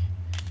 okay.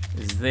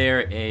 Is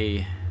there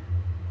a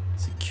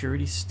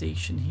security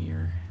station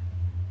here?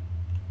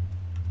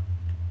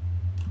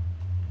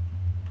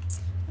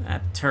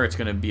 That turret's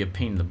gonna be a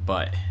pain in the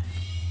butt.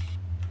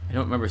 I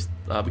don't remember.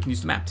 We can use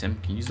the map, Tim.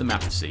 Can you use the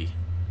map to see?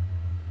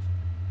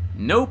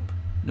 Nope.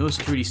 No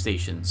security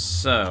stations.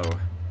 So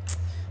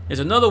there's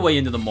another way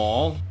into the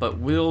mall, but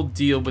we'll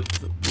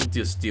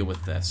just deal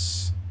with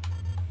this.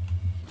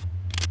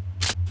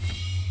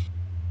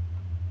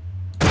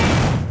 I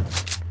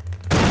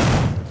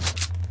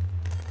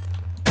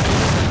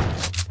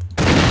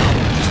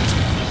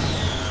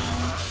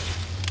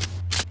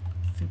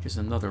think there's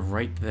another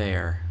right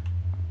there.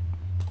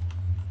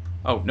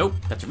 Oh, nope.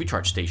 That's a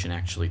recharge station,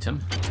 actually,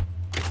 Tim.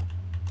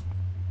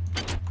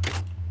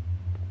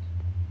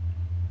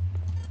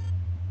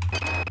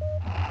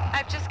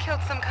 I've just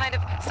killed some kind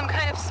of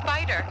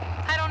spider.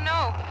 I don't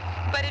know,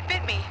 but it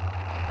bit me.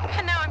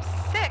 And now I'm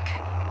sick.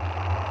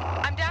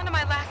 I'm down to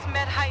my last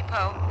med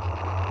hypo.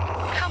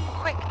 Come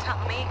quick,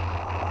 Tommy.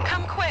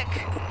 Come quick.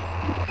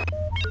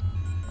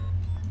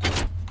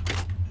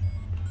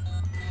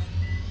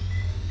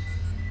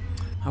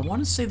 I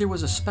want to say there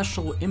was a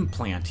special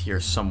implant here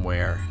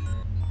somewhere.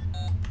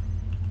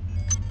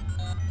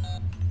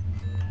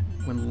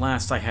 When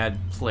last I had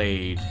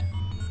played. I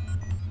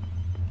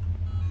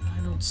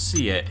don't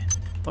see it. I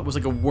thought it was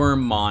like a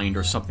worm mind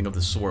or something of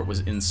the sort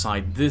was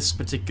inside this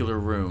particular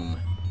room.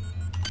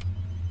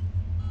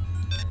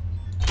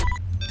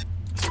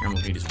 This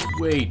emerald gate is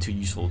way too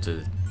useful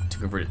to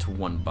convert it to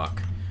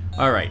 $1.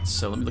 Alright,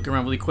 so let me look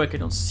around really quick. I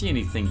don't see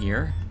anything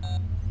here.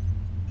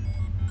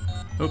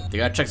 Oh, they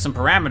gotta check some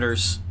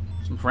parameters.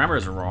 Some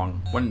parameters are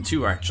wrong. 1 and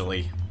 2,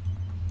 actually.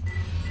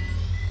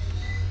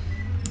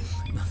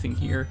 Nothing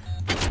here.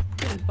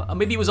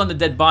 Maybe it was on the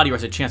dead body or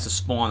has a chance to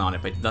spawn on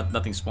it, but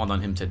nothing spawned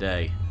on him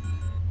today.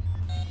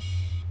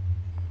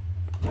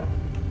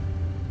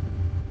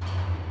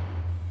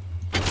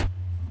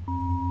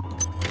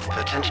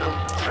 Potential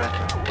threat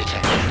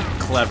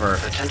detected. Clever.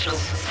 Potential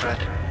threat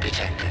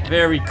detected.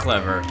 Very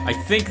clever. I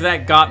think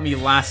that got me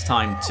last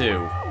time,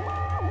 too.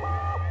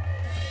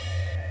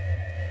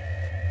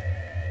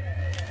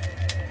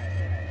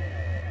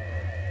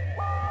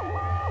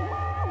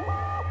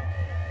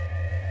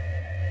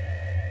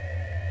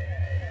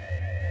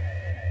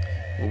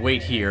 We'll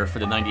wait here for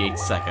the 98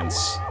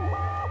 seconds.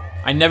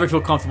 I never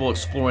feel comfortable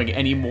exploring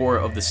any more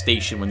of the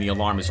station when the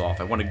alarm is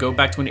off. I want to go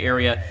back to an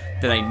area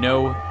that I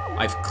know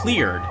I've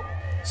cleared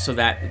so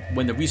that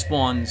when the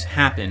respawns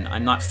happen,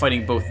 I'm not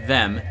fighting both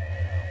them.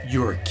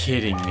 You're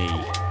kidding me.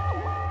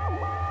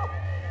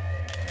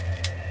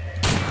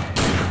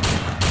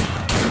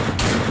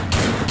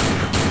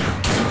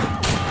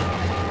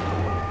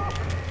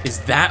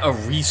 Is that a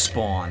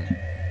respawn?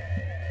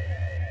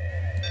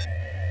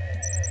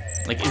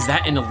 Like, is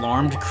that an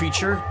alarmed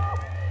creature?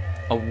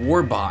 A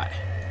warbot.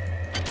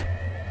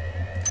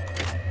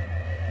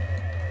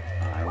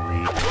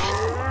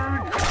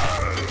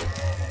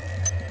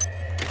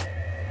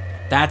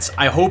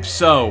 I hope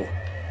so.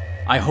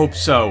 I hope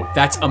so.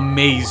 That's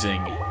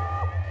amazing.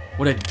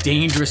 What a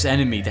dangerous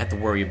enemy to have to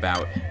worry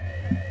about.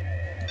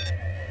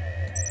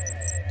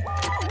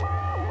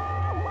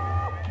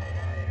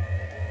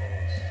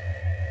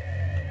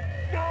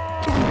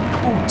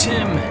 Oh,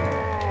 Tim.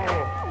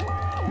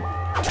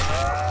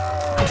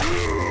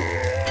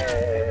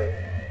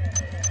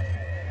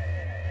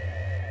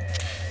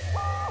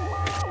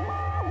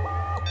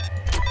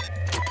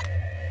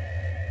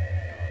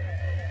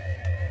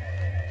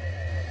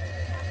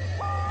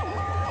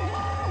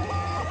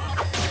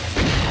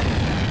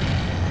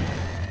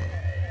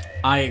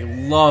 I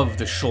love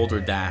the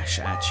shoulder dash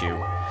at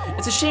you.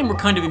 It's a shame we're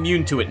kind of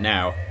immune to it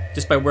now,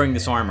 just by wearing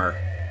this armor.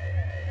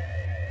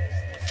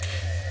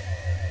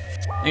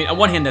 I mean, on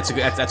one hand, that's a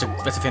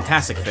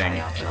fantastic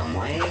thing.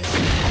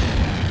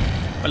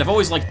 But I've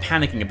always liked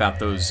panicking about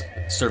those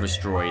service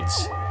droids.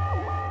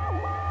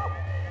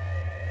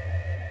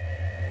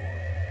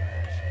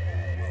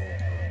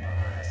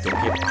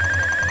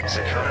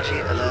 Security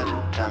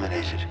alert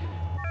terminated.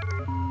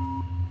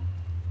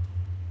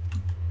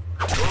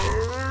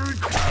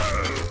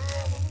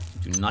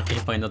 Do not get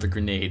hit by another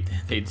grenade.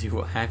 They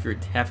do half your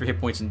hit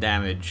points and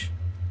damage.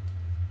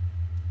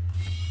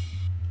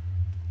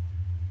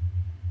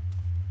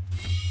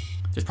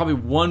 There's probably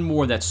one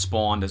more that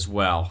spawned as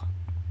well.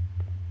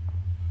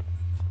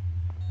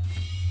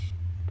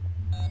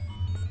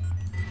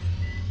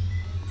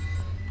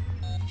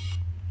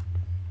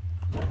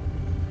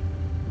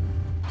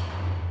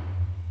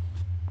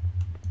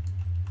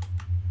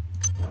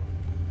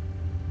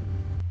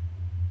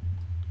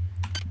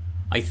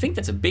 I think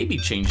that's a baby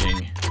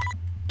changing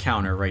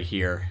counter right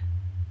here.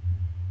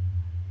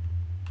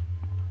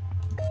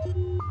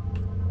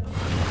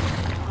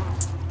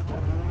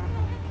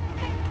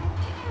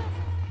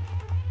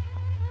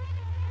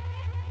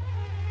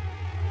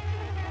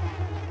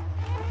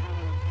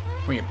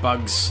 Bring it,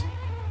 bugs.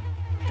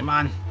 Come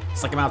on.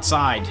 It's like I'm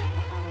outside.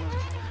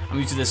 I'm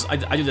used to this.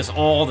 I do this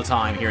all the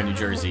time here in New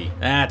Jersey.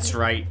 That's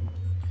right.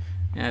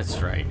 That's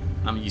right.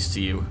 I'm used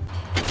to you.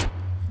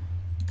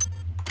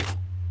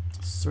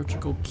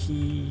 Surgical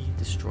key.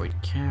 Destroyed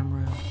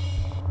camera.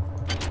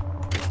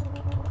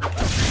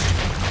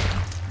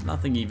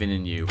 Nothing even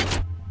in you.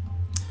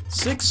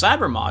 6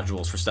 cyber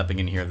modules for stepping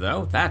in here,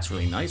 though. That's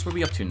really nice. What are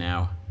we up to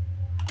now?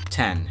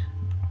 10.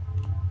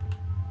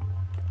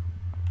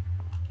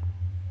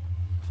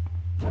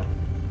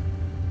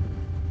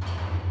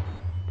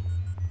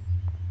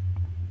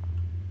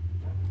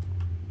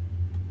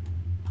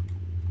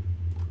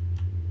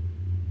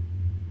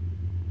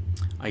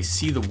 I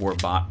see the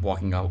warbot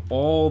walking out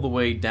all the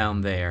way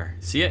down there.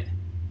 See it?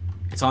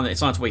 It's on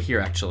its way here,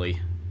 actually.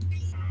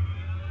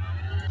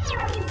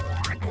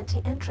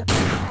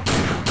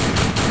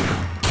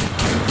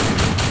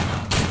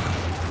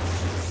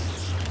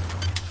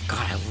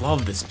 God, I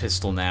love this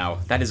pistol now.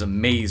 That is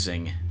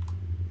amazing.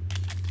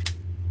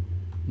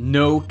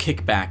 No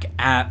kickback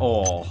at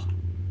all.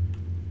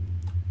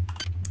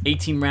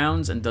 18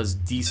 rounds and does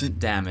decent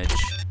damage.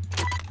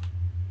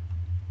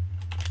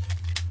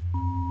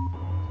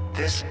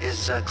 This is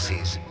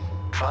Xerxes.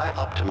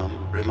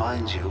 Tri-Optimum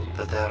reminds you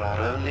that there are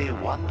only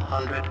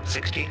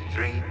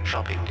 163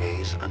 shopping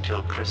days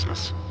until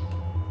Christmas.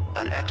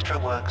 An extra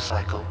work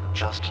cycle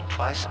just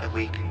twice a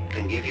week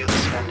can give you the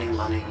spending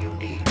money you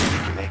need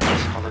to make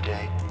this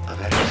holiday a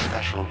very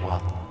special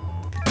one.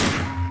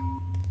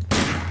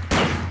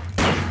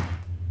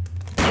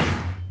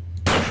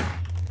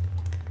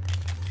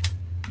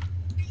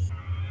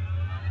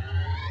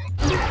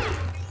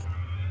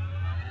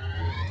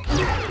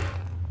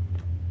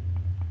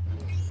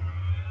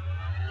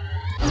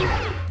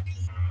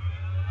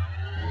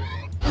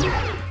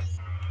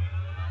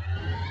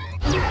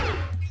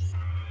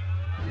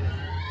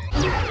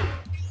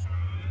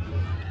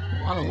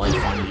 A lot of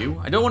life on you.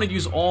 I don't want to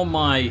use all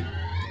my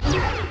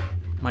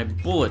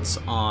bullets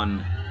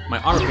on my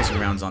armor piercing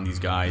rounds on these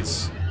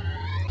guys.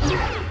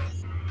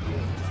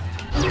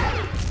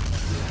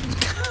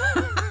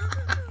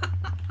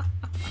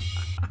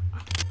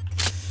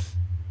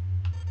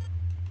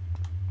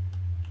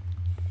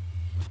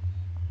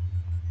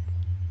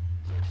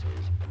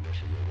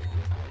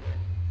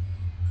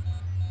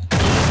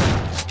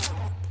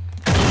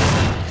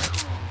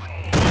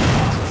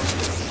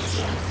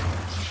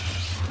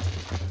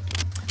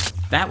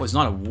 That was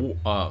not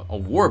a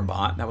war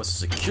bot. That was a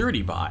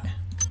security bot.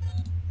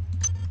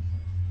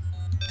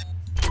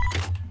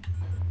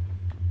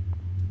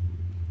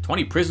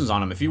 "20 prisons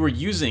on him." If you were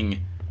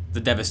using the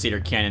Devastator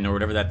cannon or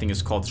whatever that thing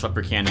is called,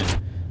 Disruptor cannon,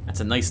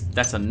 that's a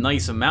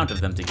nice amount of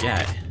them to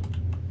get.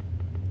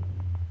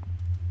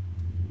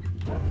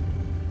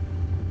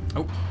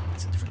 Oh,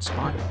 that's a different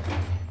spot.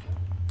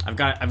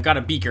 I've got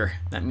a beaker.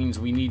 That means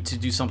we need to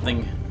do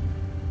something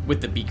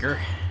with the beaker.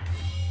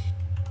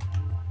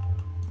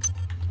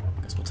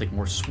 We'll take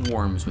more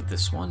swarms with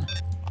this one.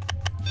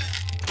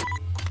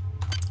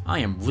 I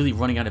am really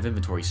running out of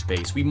inventory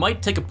space. We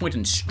might take a point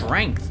in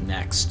strength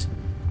next.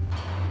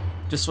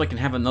 Just so I can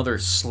have another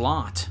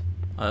slot.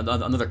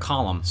 Another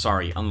column,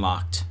 sorry,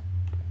 unlocked.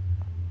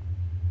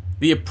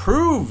 The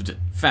approved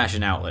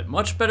fashion outlet.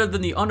 Much better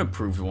than the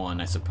unapproved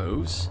one, I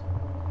suppose.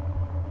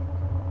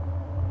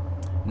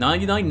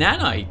 99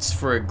 nanites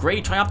for a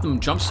gray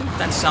Tri-Optimum jumpsuit?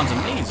 That sounds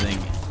amazing.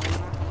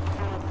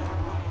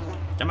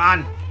 Come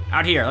on!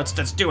 Out here, let's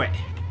do it.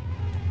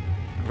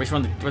 Right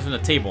from the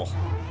table.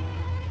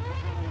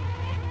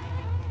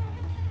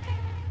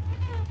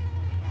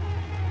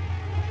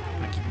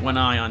 I keep one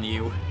eye on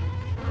you.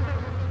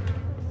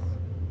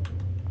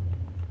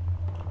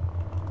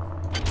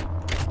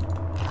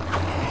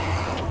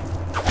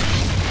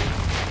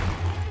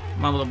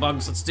 Come on, little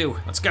bugs, let's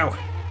go.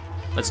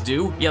 Let's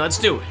do? Yeah, let's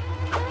do.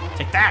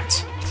 Take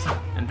that!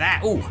 And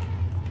that, ooh.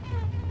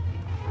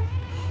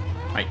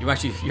 Alright, you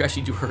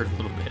actually do hurt a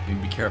little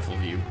bit. Be careful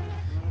of you.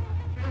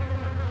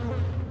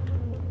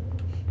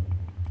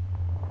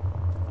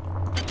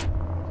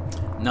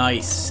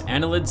 Nice.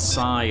 Annelid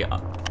Psi.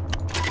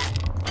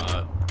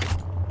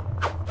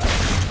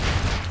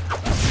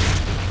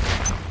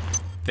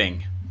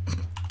 Thing.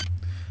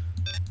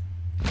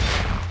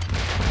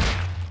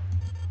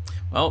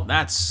 Well,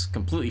 that's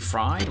completely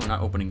fried. We're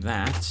not opening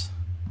that.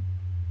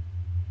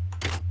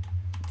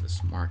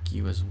 Just mark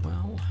you as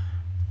well.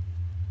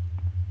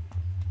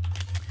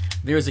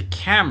 There's a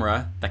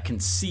camera that can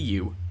see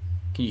you.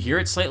 Can you hear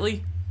it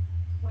slightly?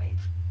 Wait,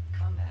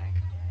 come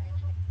back.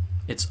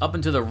 It's up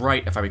and to the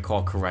right, if I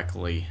recall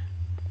correctly.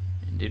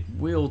 And it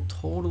will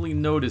totally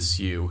notice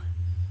you.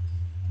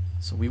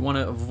 So we want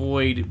to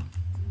avoid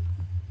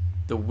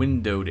the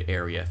windowed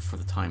area for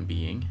the time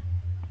being.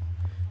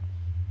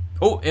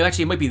 Oh,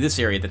 it might be this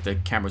area that the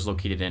camera's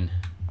located in.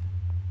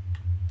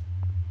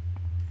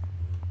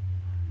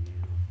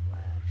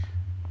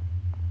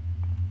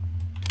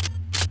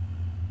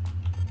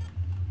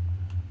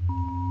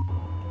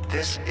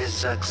 This is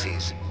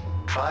Xerxes.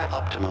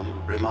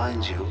 Tri-Optimum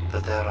reminds you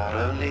that there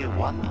are only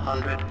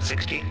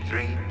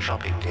 163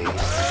 shopping days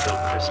until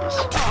Christmas.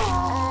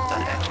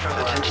 An extra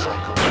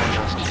cycle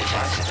just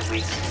twice a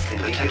week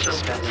can leave you to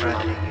spend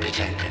money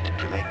protected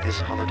to make this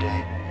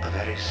holiday a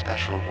very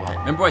special one.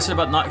 Remember what I said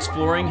about not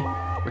exploring?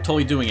 We're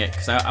totally doing it,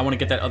 because I want to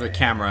get that other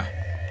camera.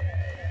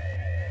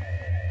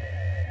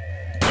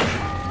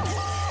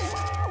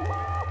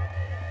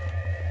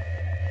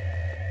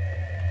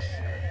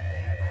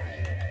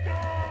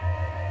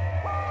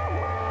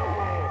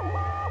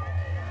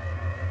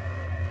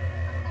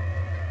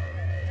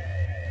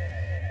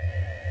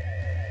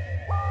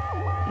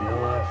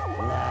 Your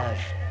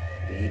flesh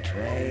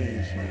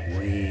betrays you.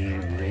 We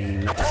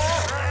remain.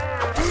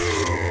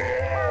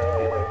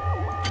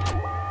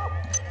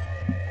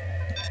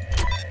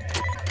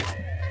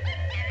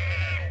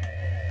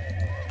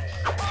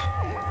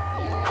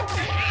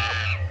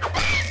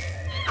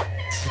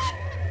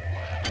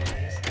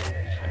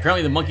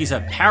 Apparently the monkeys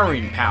have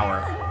powering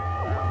power.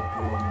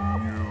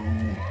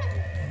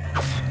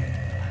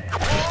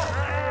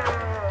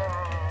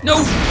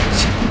 No!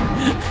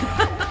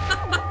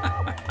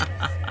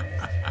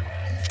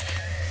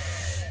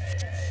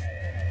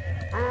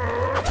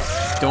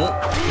 Don't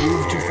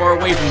move too far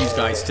away from these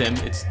guys, Tim.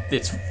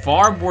 It's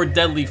far more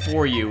deadly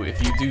for you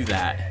if you do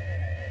that.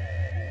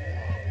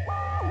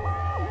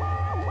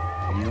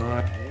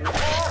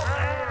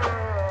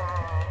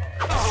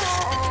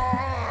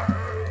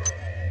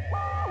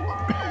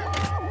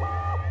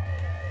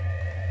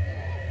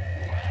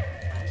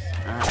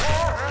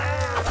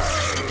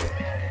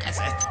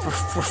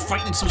 We're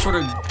fighting some sort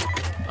of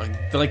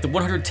like the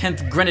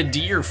 110th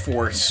Grenadier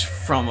Force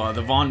from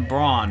the Von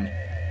Braun,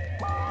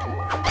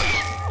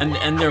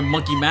 and their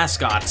monkey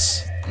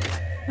mascots.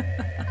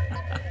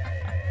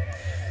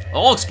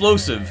 All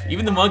explosive,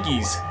 even the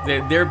monkeys.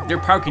 They're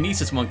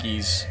pyrokinesis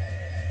monkeys.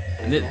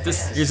 And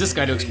here's this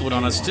guy to explode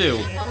on us too.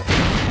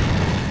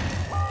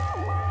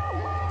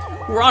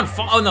 We're on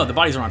fire. Oh no, the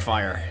bodies are on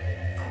fire.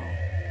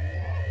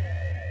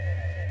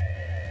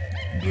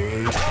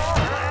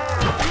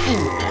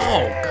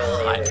 Oh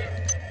god.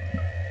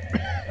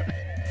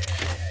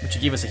 But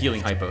you gave us a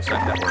healing hypo, so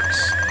that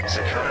works.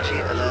 Security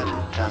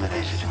alert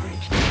terminated.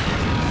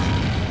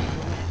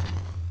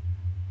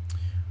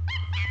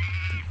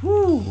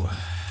 Whew.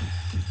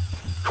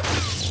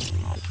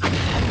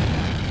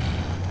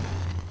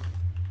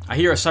 I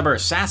hear a cyber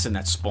assassin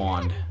that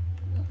spawned.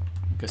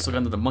 Guess look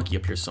under the monkey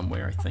up here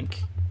somewhere, I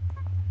think.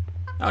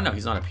 Oh no,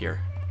 he's not up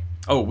here.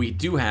 Oh, we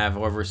do have,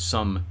 however,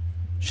 some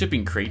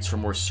shipping crates for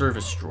more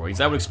service droids.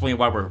 That would explain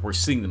why we're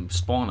seeing them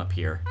spawn up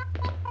here.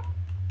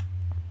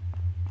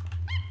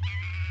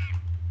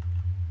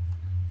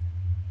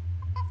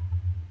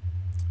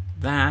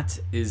 That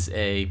is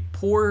a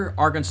poor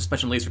argon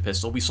suspension laser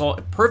pistol. We saw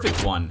a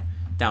perfect one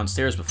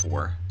downstairs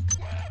before.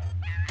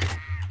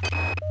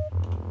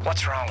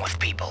 What's wrong with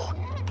people?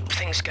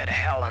 Things go to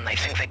hell and they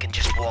think they can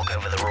just walk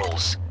over the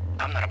rules.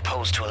 I'm not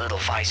opposed to a little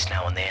vice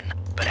now and then,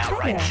 but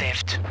outright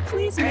theft.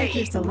 Please make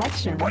your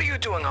selection. What are you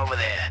doing over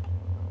there?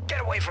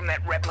 Get away from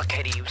that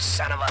replicator, you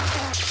son of a...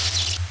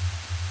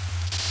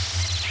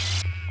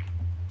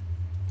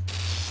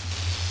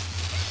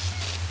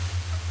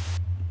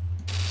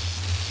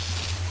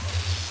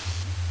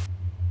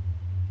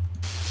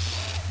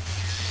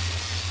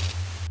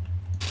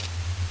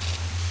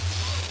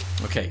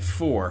 Okay,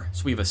 4.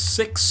 So we have a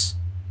 6.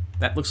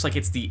 That looks like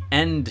it's the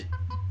end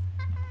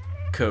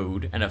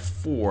code, and a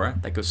 4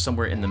 that goes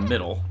somewhere in the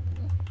middle.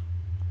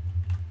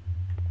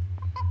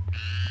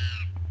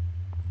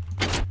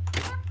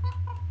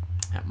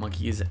 That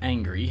monkey is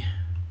angry.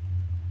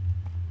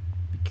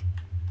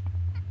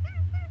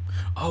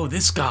 Oh,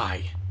 this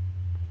guy.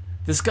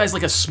 This guy's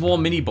like a small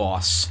mini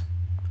boss.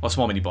 Well,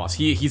 small mini boss.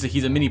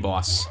 He's a mini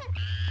boss.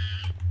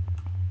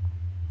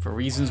 For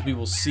reasons we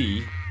will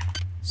see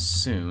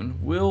soon.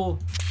 We'll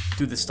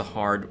do this the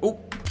hard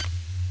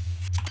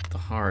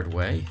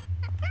way.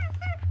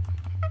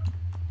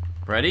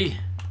 Ready?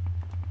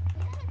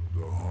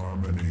 The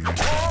harmony.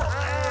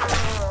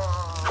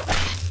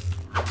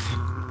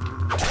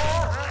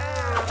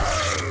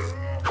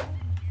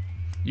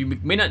 You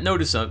may not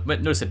notice it,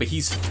 but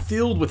he's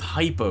filled with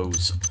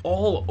hypos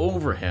all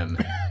over him.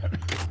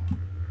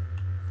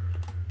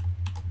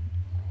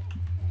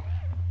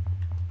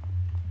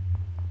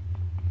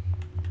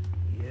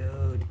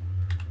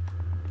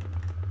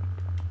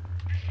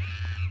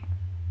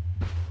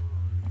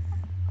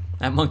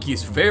 That monkey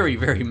is very,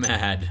 very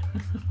mad.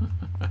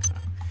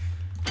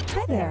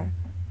 Hi there.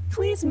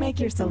 Please make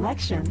your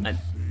selection. And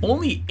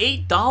only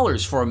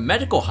 $8 for a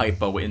medical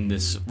hypo in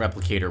this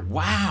replicator.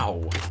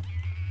 Wow.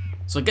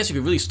 So I guess you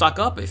could really stock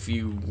up if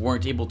you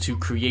weren't able to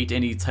create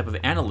any type of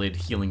annelid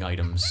healing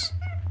items.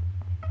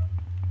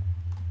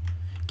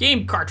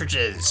 Game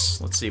cartridges.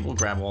 Let's see, we'll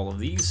grab all of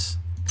these.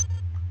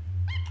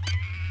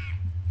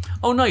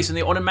 Oh, nice, and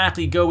they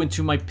automatically go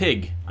into my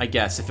pig, I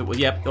guess. If it was,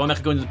 yep, they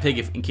automatically go into the pig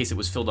in case it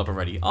was filled up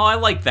already. Oh, I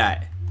like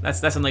that.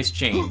 That's a nice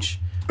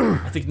change.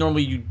 I think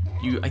normally you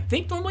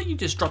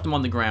just drop them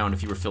on the ground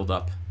if you were filled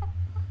up.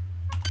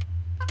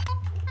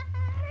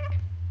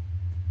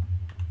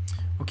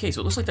 Okay,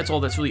 so it looks like that's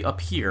all that's really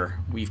up here.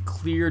 We've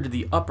cleared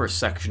the upper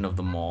section of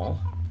the mall.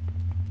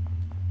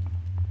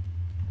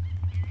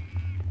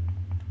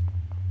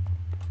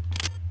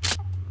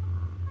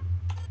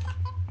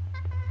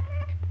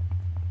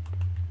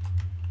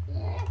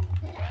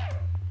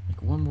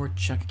 Make one more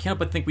check. I can't help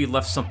but think we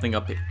left something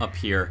up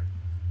here.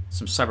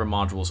 Some cyber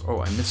modules.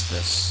 Oh, I missed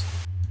this.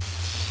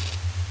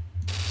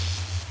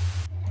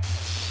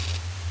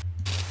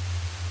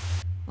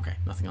 Okay,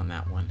 nothing on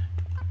that one.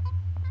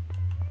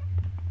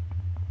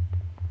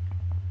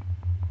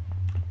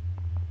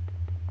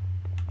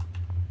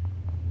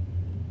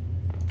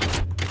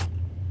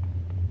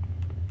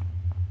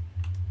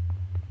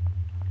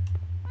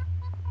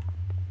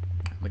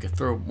 Like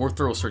a more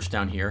thorough search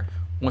down here.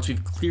 Once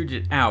we've cleared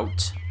it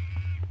out.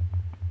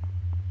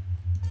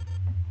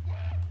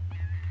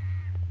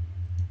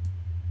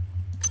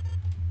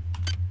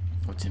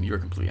 Oh, Tim, you're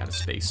completely out of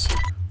space.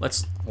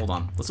 Hold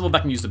on. Let's go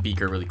back and use the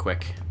beaker really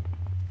quick.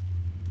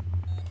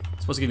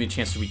 It's supposed to give me a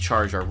chance to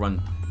recharge our run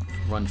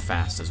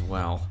fast as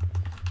well.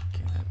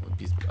 Okay, that would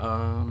be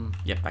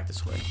yep, back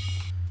this way.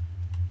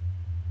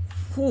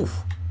 Whew.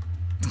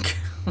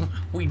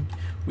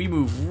 we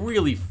move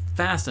really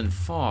fast and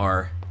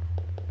far.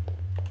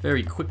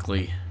 Very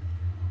quickly.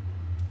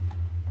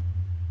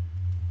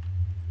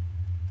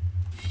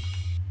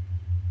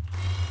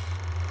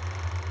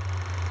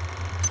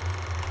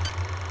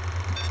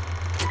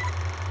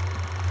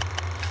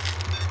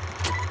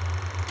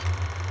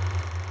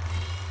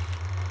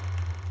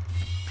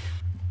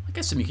 I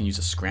guess you can use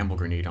a scramble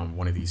grenade on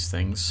one of these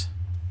things.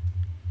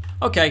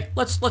 Okay,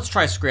 let's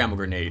try a scramble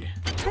grenade.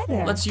 Hi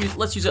there. Let's use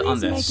it on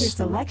this. Please make your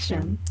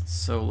selection.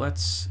 So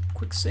let's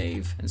quick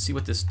save and see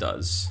what this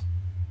does.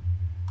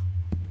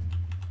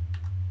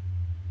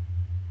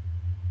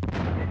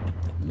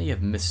 May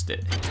have missed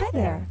it. Hi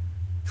there.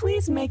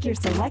 Please make your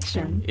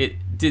selection.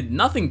 It did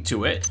nothing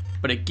to it,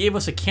 but it gave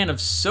us a can of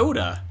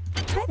soda.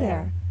 Hi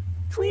there.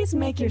 Please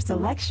make your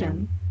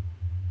selection.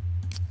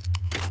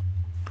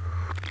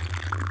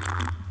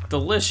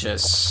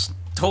 Delicious.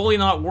 Totally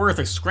not worth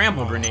a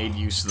scramble grenade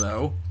use,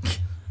 though.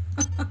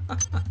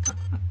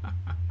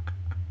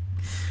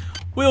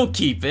 We'll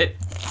keep it.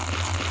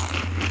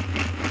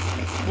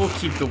 We'll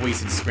keep the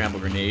wasted scramble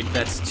grenade.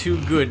 That's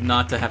too good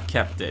not to have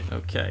kept it.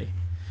 Okay.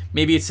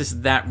 Maybe it's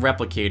just that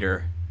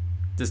replicator.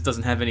 This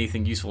doesn't have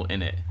anything useful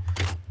in it.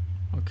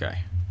 Okay.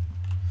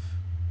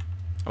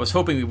 I was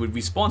hoping we would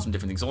respawn some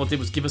different things. All it did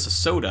was give us a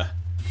soda.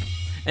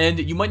 And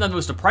you might not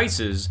notice the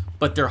prices,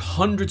 but there are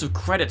hundreds of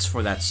credits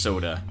for that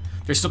soda.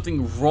 There's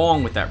something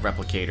wrong with that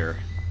replicator.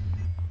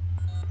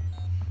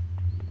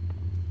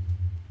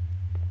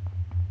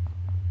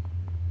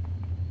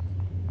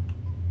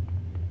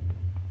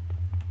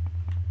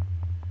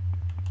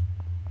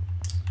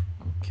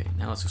 Okay,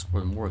 now let's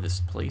explore more of this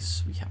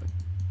place. We have a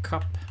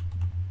cup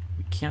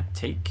we can't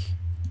take.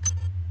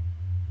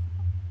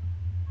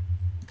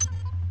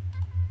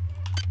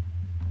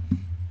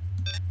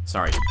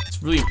 Sorry,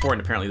 it's really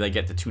important apparently that I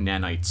get the 2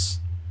 nanites.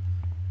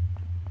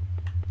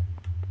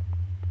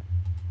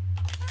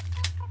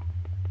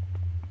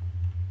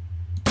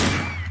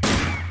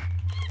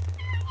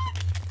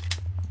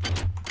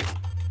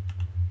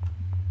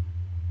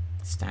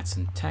 Stats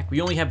and tech.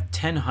 We only have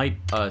 10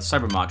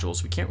 cyber modules,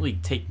 so we can't really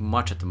take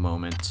much at the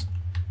moment.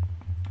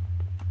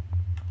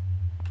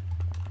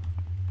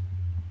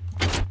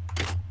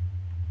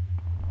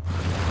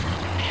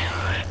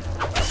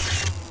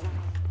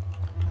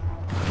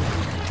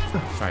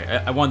 Sorry,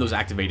 I want those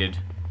activated.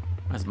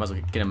 Might as well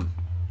get them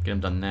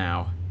done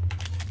now.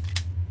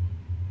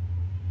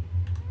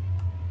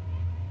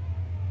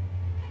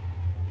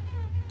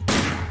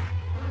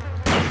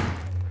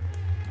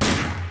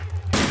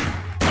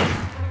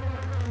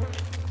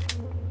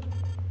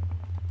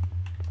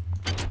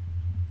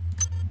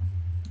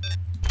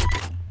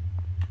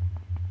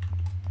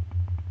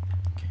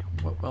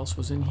 What else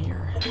was in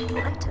here?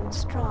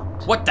 Items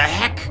dropped. What the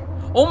heck?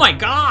 Oh my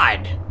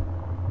god!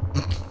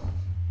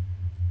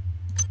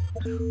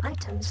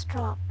 Items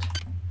dropped.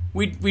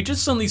 We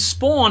just suddenly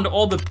spawned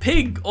all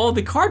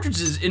the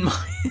cartridges in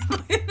my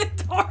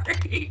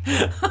inventory.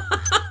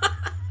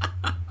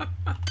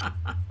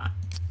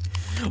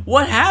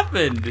 What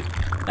happened?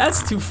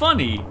 That's too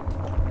funny.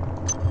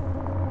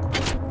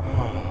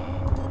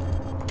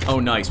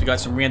 Oh nice, we got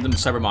some random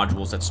cyber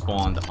modules that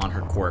spawned on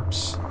her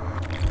corpse.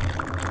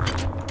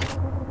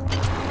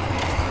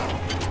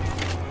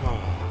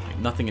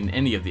 Nothing in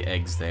any of the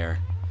eggs there.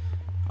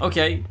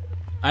 Okay,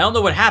 I don't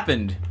know what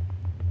happened,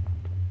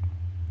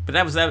 but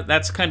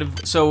that's kind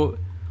of so.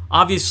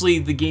 Obviously,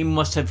 the game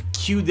must have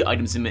queued the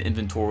items in the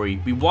inventory.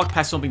 We walked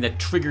past something that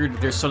triggered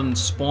their sudden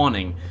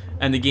spawning,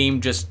 and the game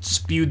just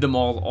spewed them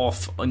all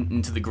off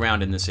into the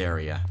ground in this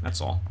area.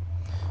 That's all.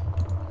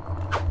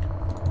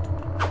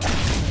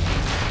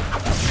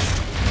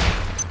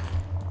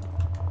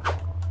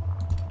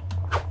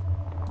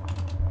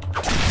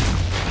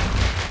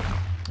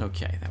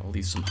 Okay, that will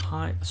leave some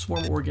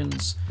swarm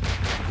organs,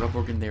 grub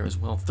organ there as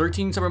well.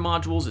 13 cyber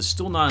modules is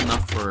still not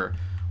enough for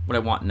what I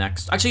want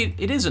next. Actually,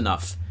 it is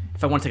enough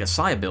if I want to take a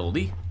psi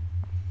ability.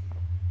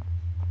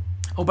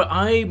 Oh, but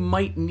I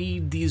might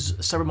need these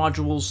cyber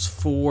modules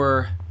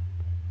for...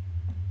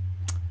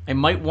 I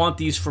might want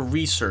these for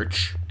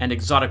research and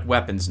exotic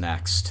weapons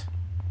next.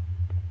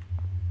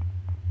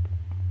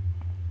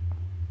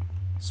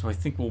 So I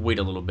think we'll wait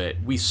a little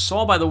bit. We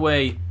saw, by the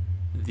way,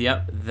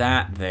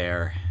 that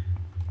there.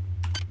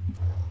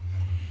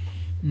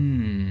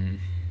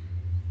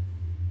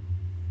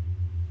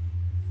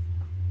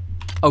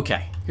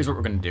 Okay, here's what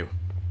we're going to do.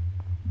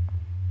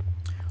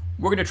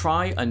 We're going to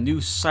try a new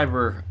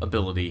cyber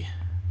ability.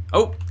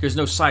 Oh, there's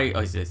no size.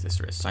 Oh, yes,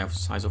 there is.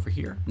 Size over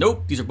here.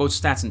 Nope, these are both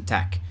stats and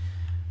tech.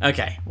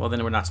 Okay, well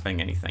then we're not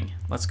spending anything.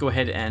 Let's go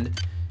ahead and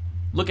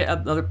look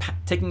at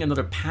taking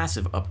another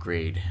passive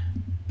upgrade.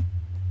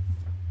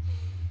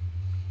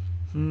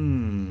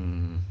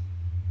 I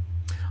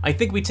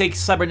think we take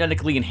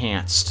cybernetically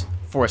enhanced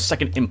for a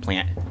second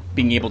implant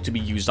being able to be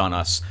used on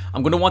us.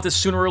 I'm going to want this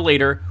sooner or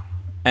later,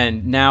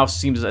 and now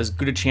seems as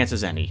good a chance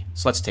as any.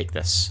 So let's take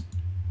this.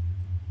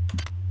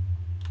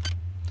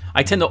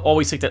 I tend to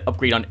always take that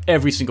upgrade on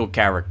every single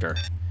character.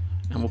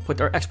 And we'll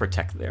put our expert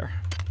tech there.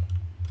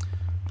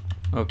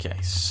 Okay,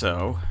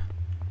 so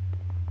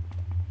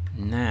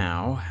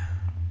now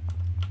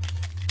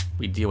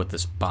we deal with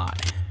this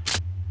bot.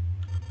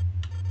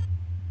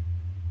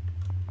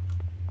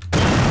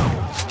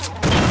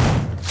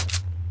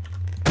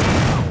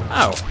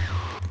 Oh.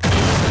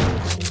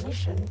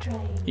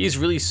 He's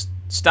really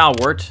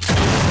stalwart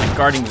at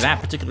guarding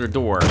that particular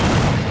door.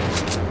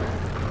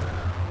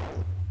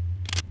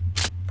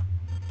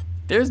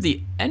 There's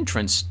the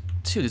entrance,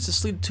 too. Does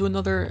this lead to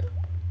another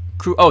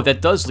crew? Oh,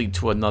 that does lead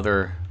to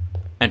another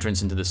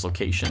entrance into this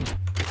location.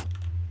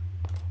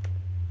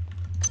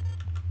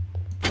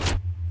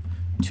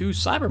 2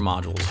 cyber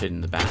modules hidden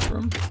in the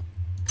bathroom.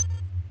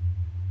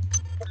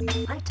 And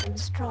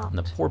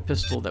the poor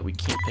pistol that we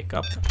can't pick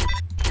up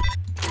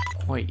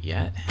quite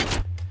yet.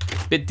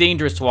 Bit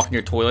dangerous to walk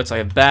near toilets. I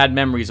have bad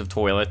memories of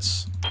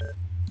toilets.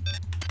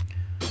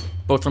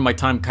 Both from my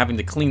time having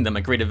to clean them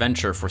at Great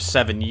Adventure for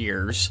 7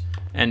 years,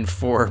 and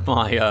for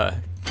my,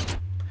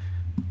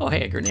 oh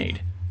hey, a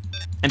grenade.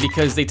 And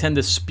because they tend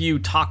to spew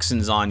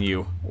toxins on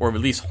you, or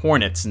release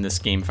hornets in this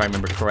game, if I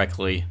remember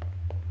correctly.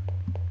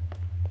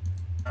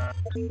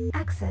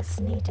 Access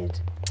needed.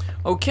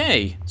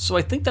 Okay, so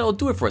I think that'll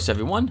do it for us,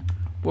 everyone.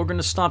 We're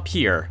gonna stop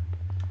here.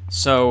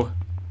 So,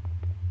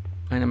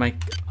 and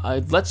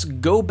let's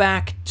go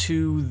back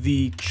to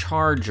the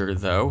charger,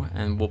 though,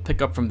 and we'll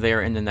pick up from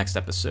there in the next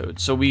episode.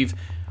 So we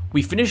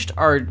finished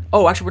our...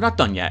 Oh, actually, we're not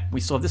done yet. We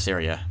still have this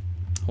area.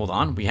 Hold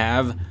on. We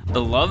have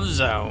the Love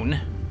Zone.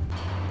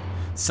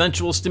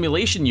 Sensual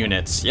stimulation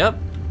units. Yep.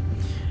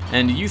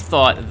 And you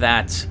thought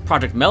that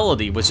Project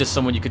Melody was just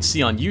someone you could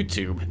see on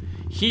YouTube.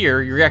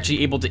 Here, you're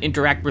actually able to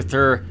interact with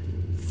her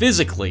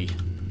physically,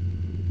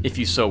 if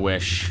you so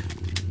wish.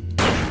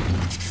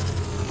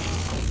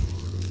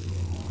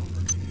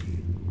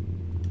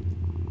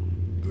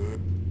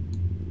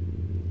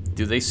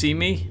 Do they see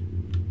me?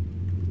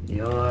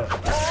 I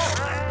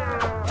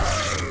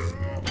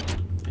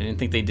didn't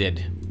think they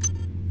did.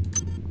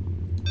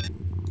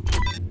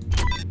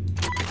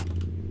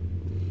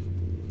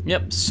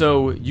 Yep,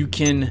 so you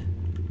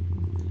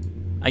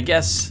can, I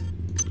guess,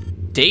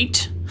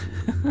 date?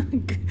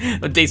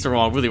 Date's the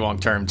really wrong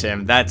term,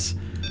 Tim.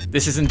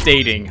 This isn't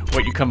dating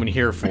what you come in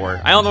here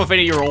for. I don't know if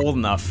any of you are old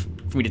enough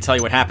for me to tell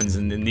you what happens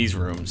in these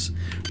rooms.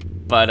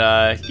 But,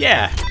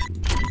 yeah.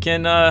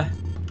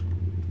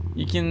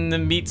 You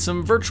can meet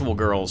some virtual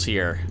girls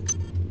here.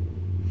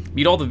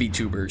 Meet all the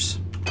VTubers.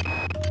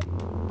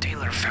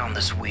 Taylor found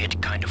this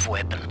weird kind of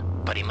weapon,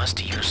 but he must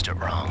have used it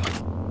wrong.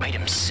 Made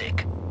him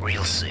sick.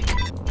 Real sick.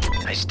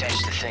 I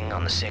stashed the thing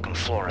on the 2nd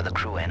floor of the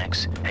crew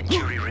annex, and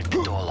Yuri ripped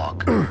the door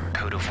lock.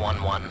 Code of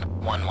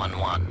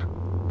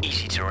 11111.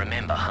 Easy to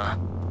remember, huh?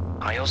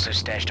 I also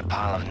stashed a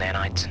pile of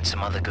nanites and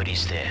some other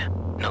goodies there.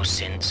 No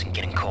sense in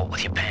getting caught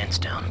with your pants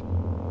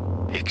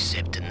down.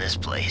 Except in this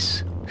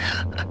place.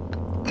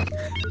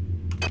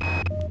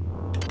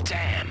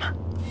 Damn.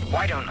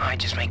 Why don't I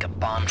just make a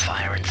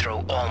bonfire and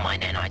throw all my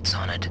nanites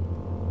on it?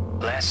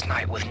 Last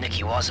night with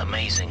Nikki was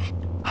amazing.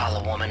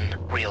 Hollow woman,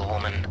 real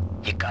woman.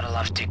 You gotta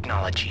love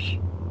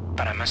technology.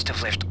 But I must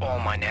have left all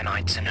my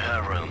nanites in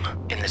her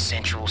room, in the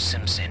Central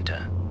Sim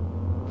Center.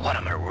 What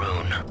a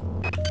maroon.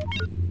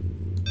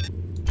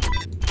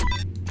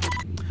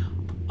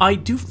 I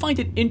do find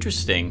it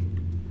interesting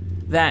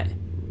that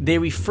they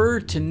refer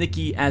to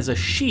Nikki as a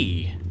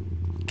she,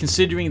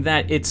 considering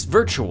that it's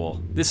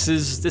virtual. This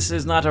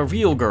is not a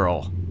real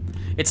girl.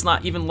 It's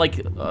not even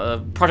like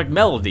Project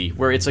Melody,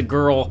 where it's a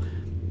girl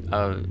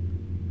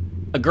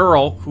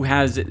who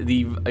has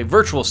a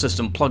virtual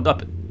system plugged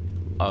up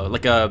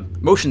like a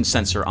motion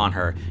sensor on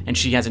her, and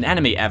she has an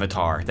anime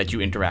avatar that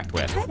you interact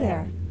with. Hi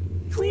there.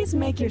 Please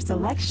make your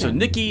selection. So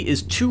Nikki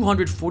is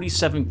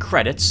 247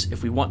 credits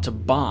if we want to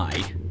buy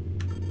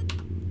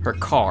her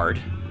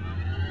card.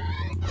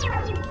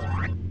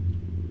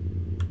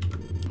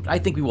 I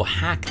think we will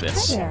hack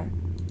this. Hi there.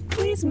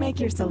 Please make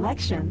your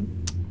selection.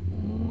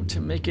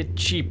 To make it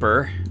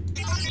cheaper.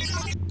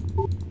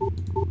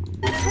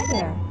 Hi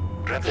there.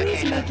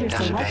 Replicator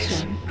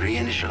database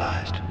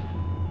reinitialized.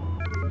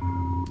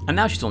 And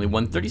now she's only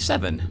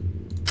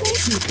 137.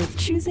 Thank you for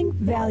choosing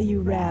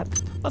Value Wrap.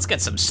 Let's get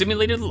some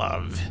simulated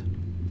love.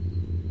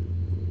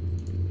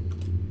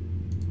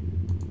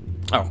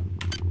 Oh,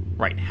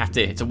 right.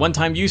 It's a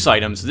one-time use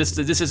item, so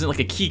this isn't like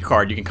a key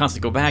card. You can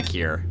constantly go back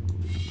here.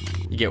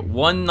 You get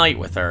one night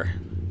with her.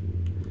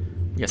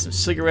 We got some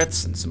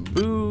cigarettes and some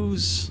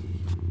booze.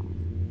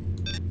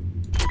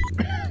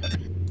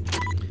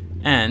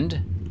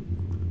 And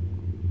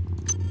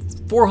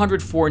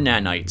 404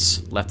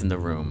 nanites left in the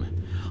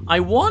room. I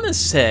want to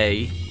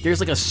say there's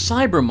like a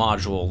cyber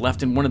module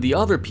left in one of the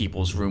other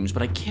people's rooms,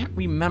 but I can't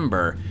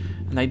remember.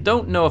 And I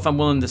don't know if I'm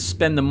willing to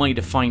spend the money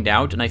to find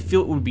out, and I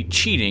feel it would be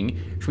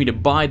cheating for me to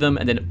buy them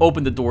and then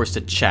open the doors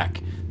to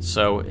check.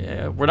 So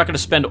we're not going to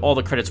spend all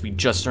the credits we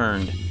just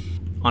earned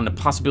on the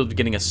possibility of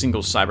getting a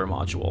single cyber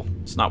module.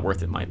 It's not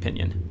worth it, in my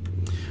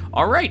opinion.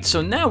 Alright,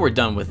 so now we're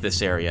done with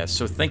this area,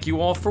 so thank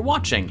you all for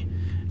watching.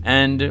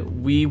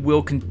 And we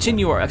will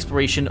continue our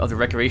exploration of the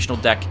recreational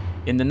deck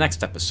in the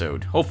next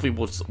episode. Hopefully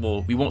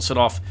we won't set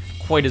off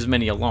quite as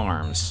many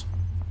alarms.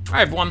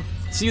 Alright everyone,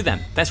 see you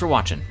then. Thanks for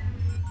watching.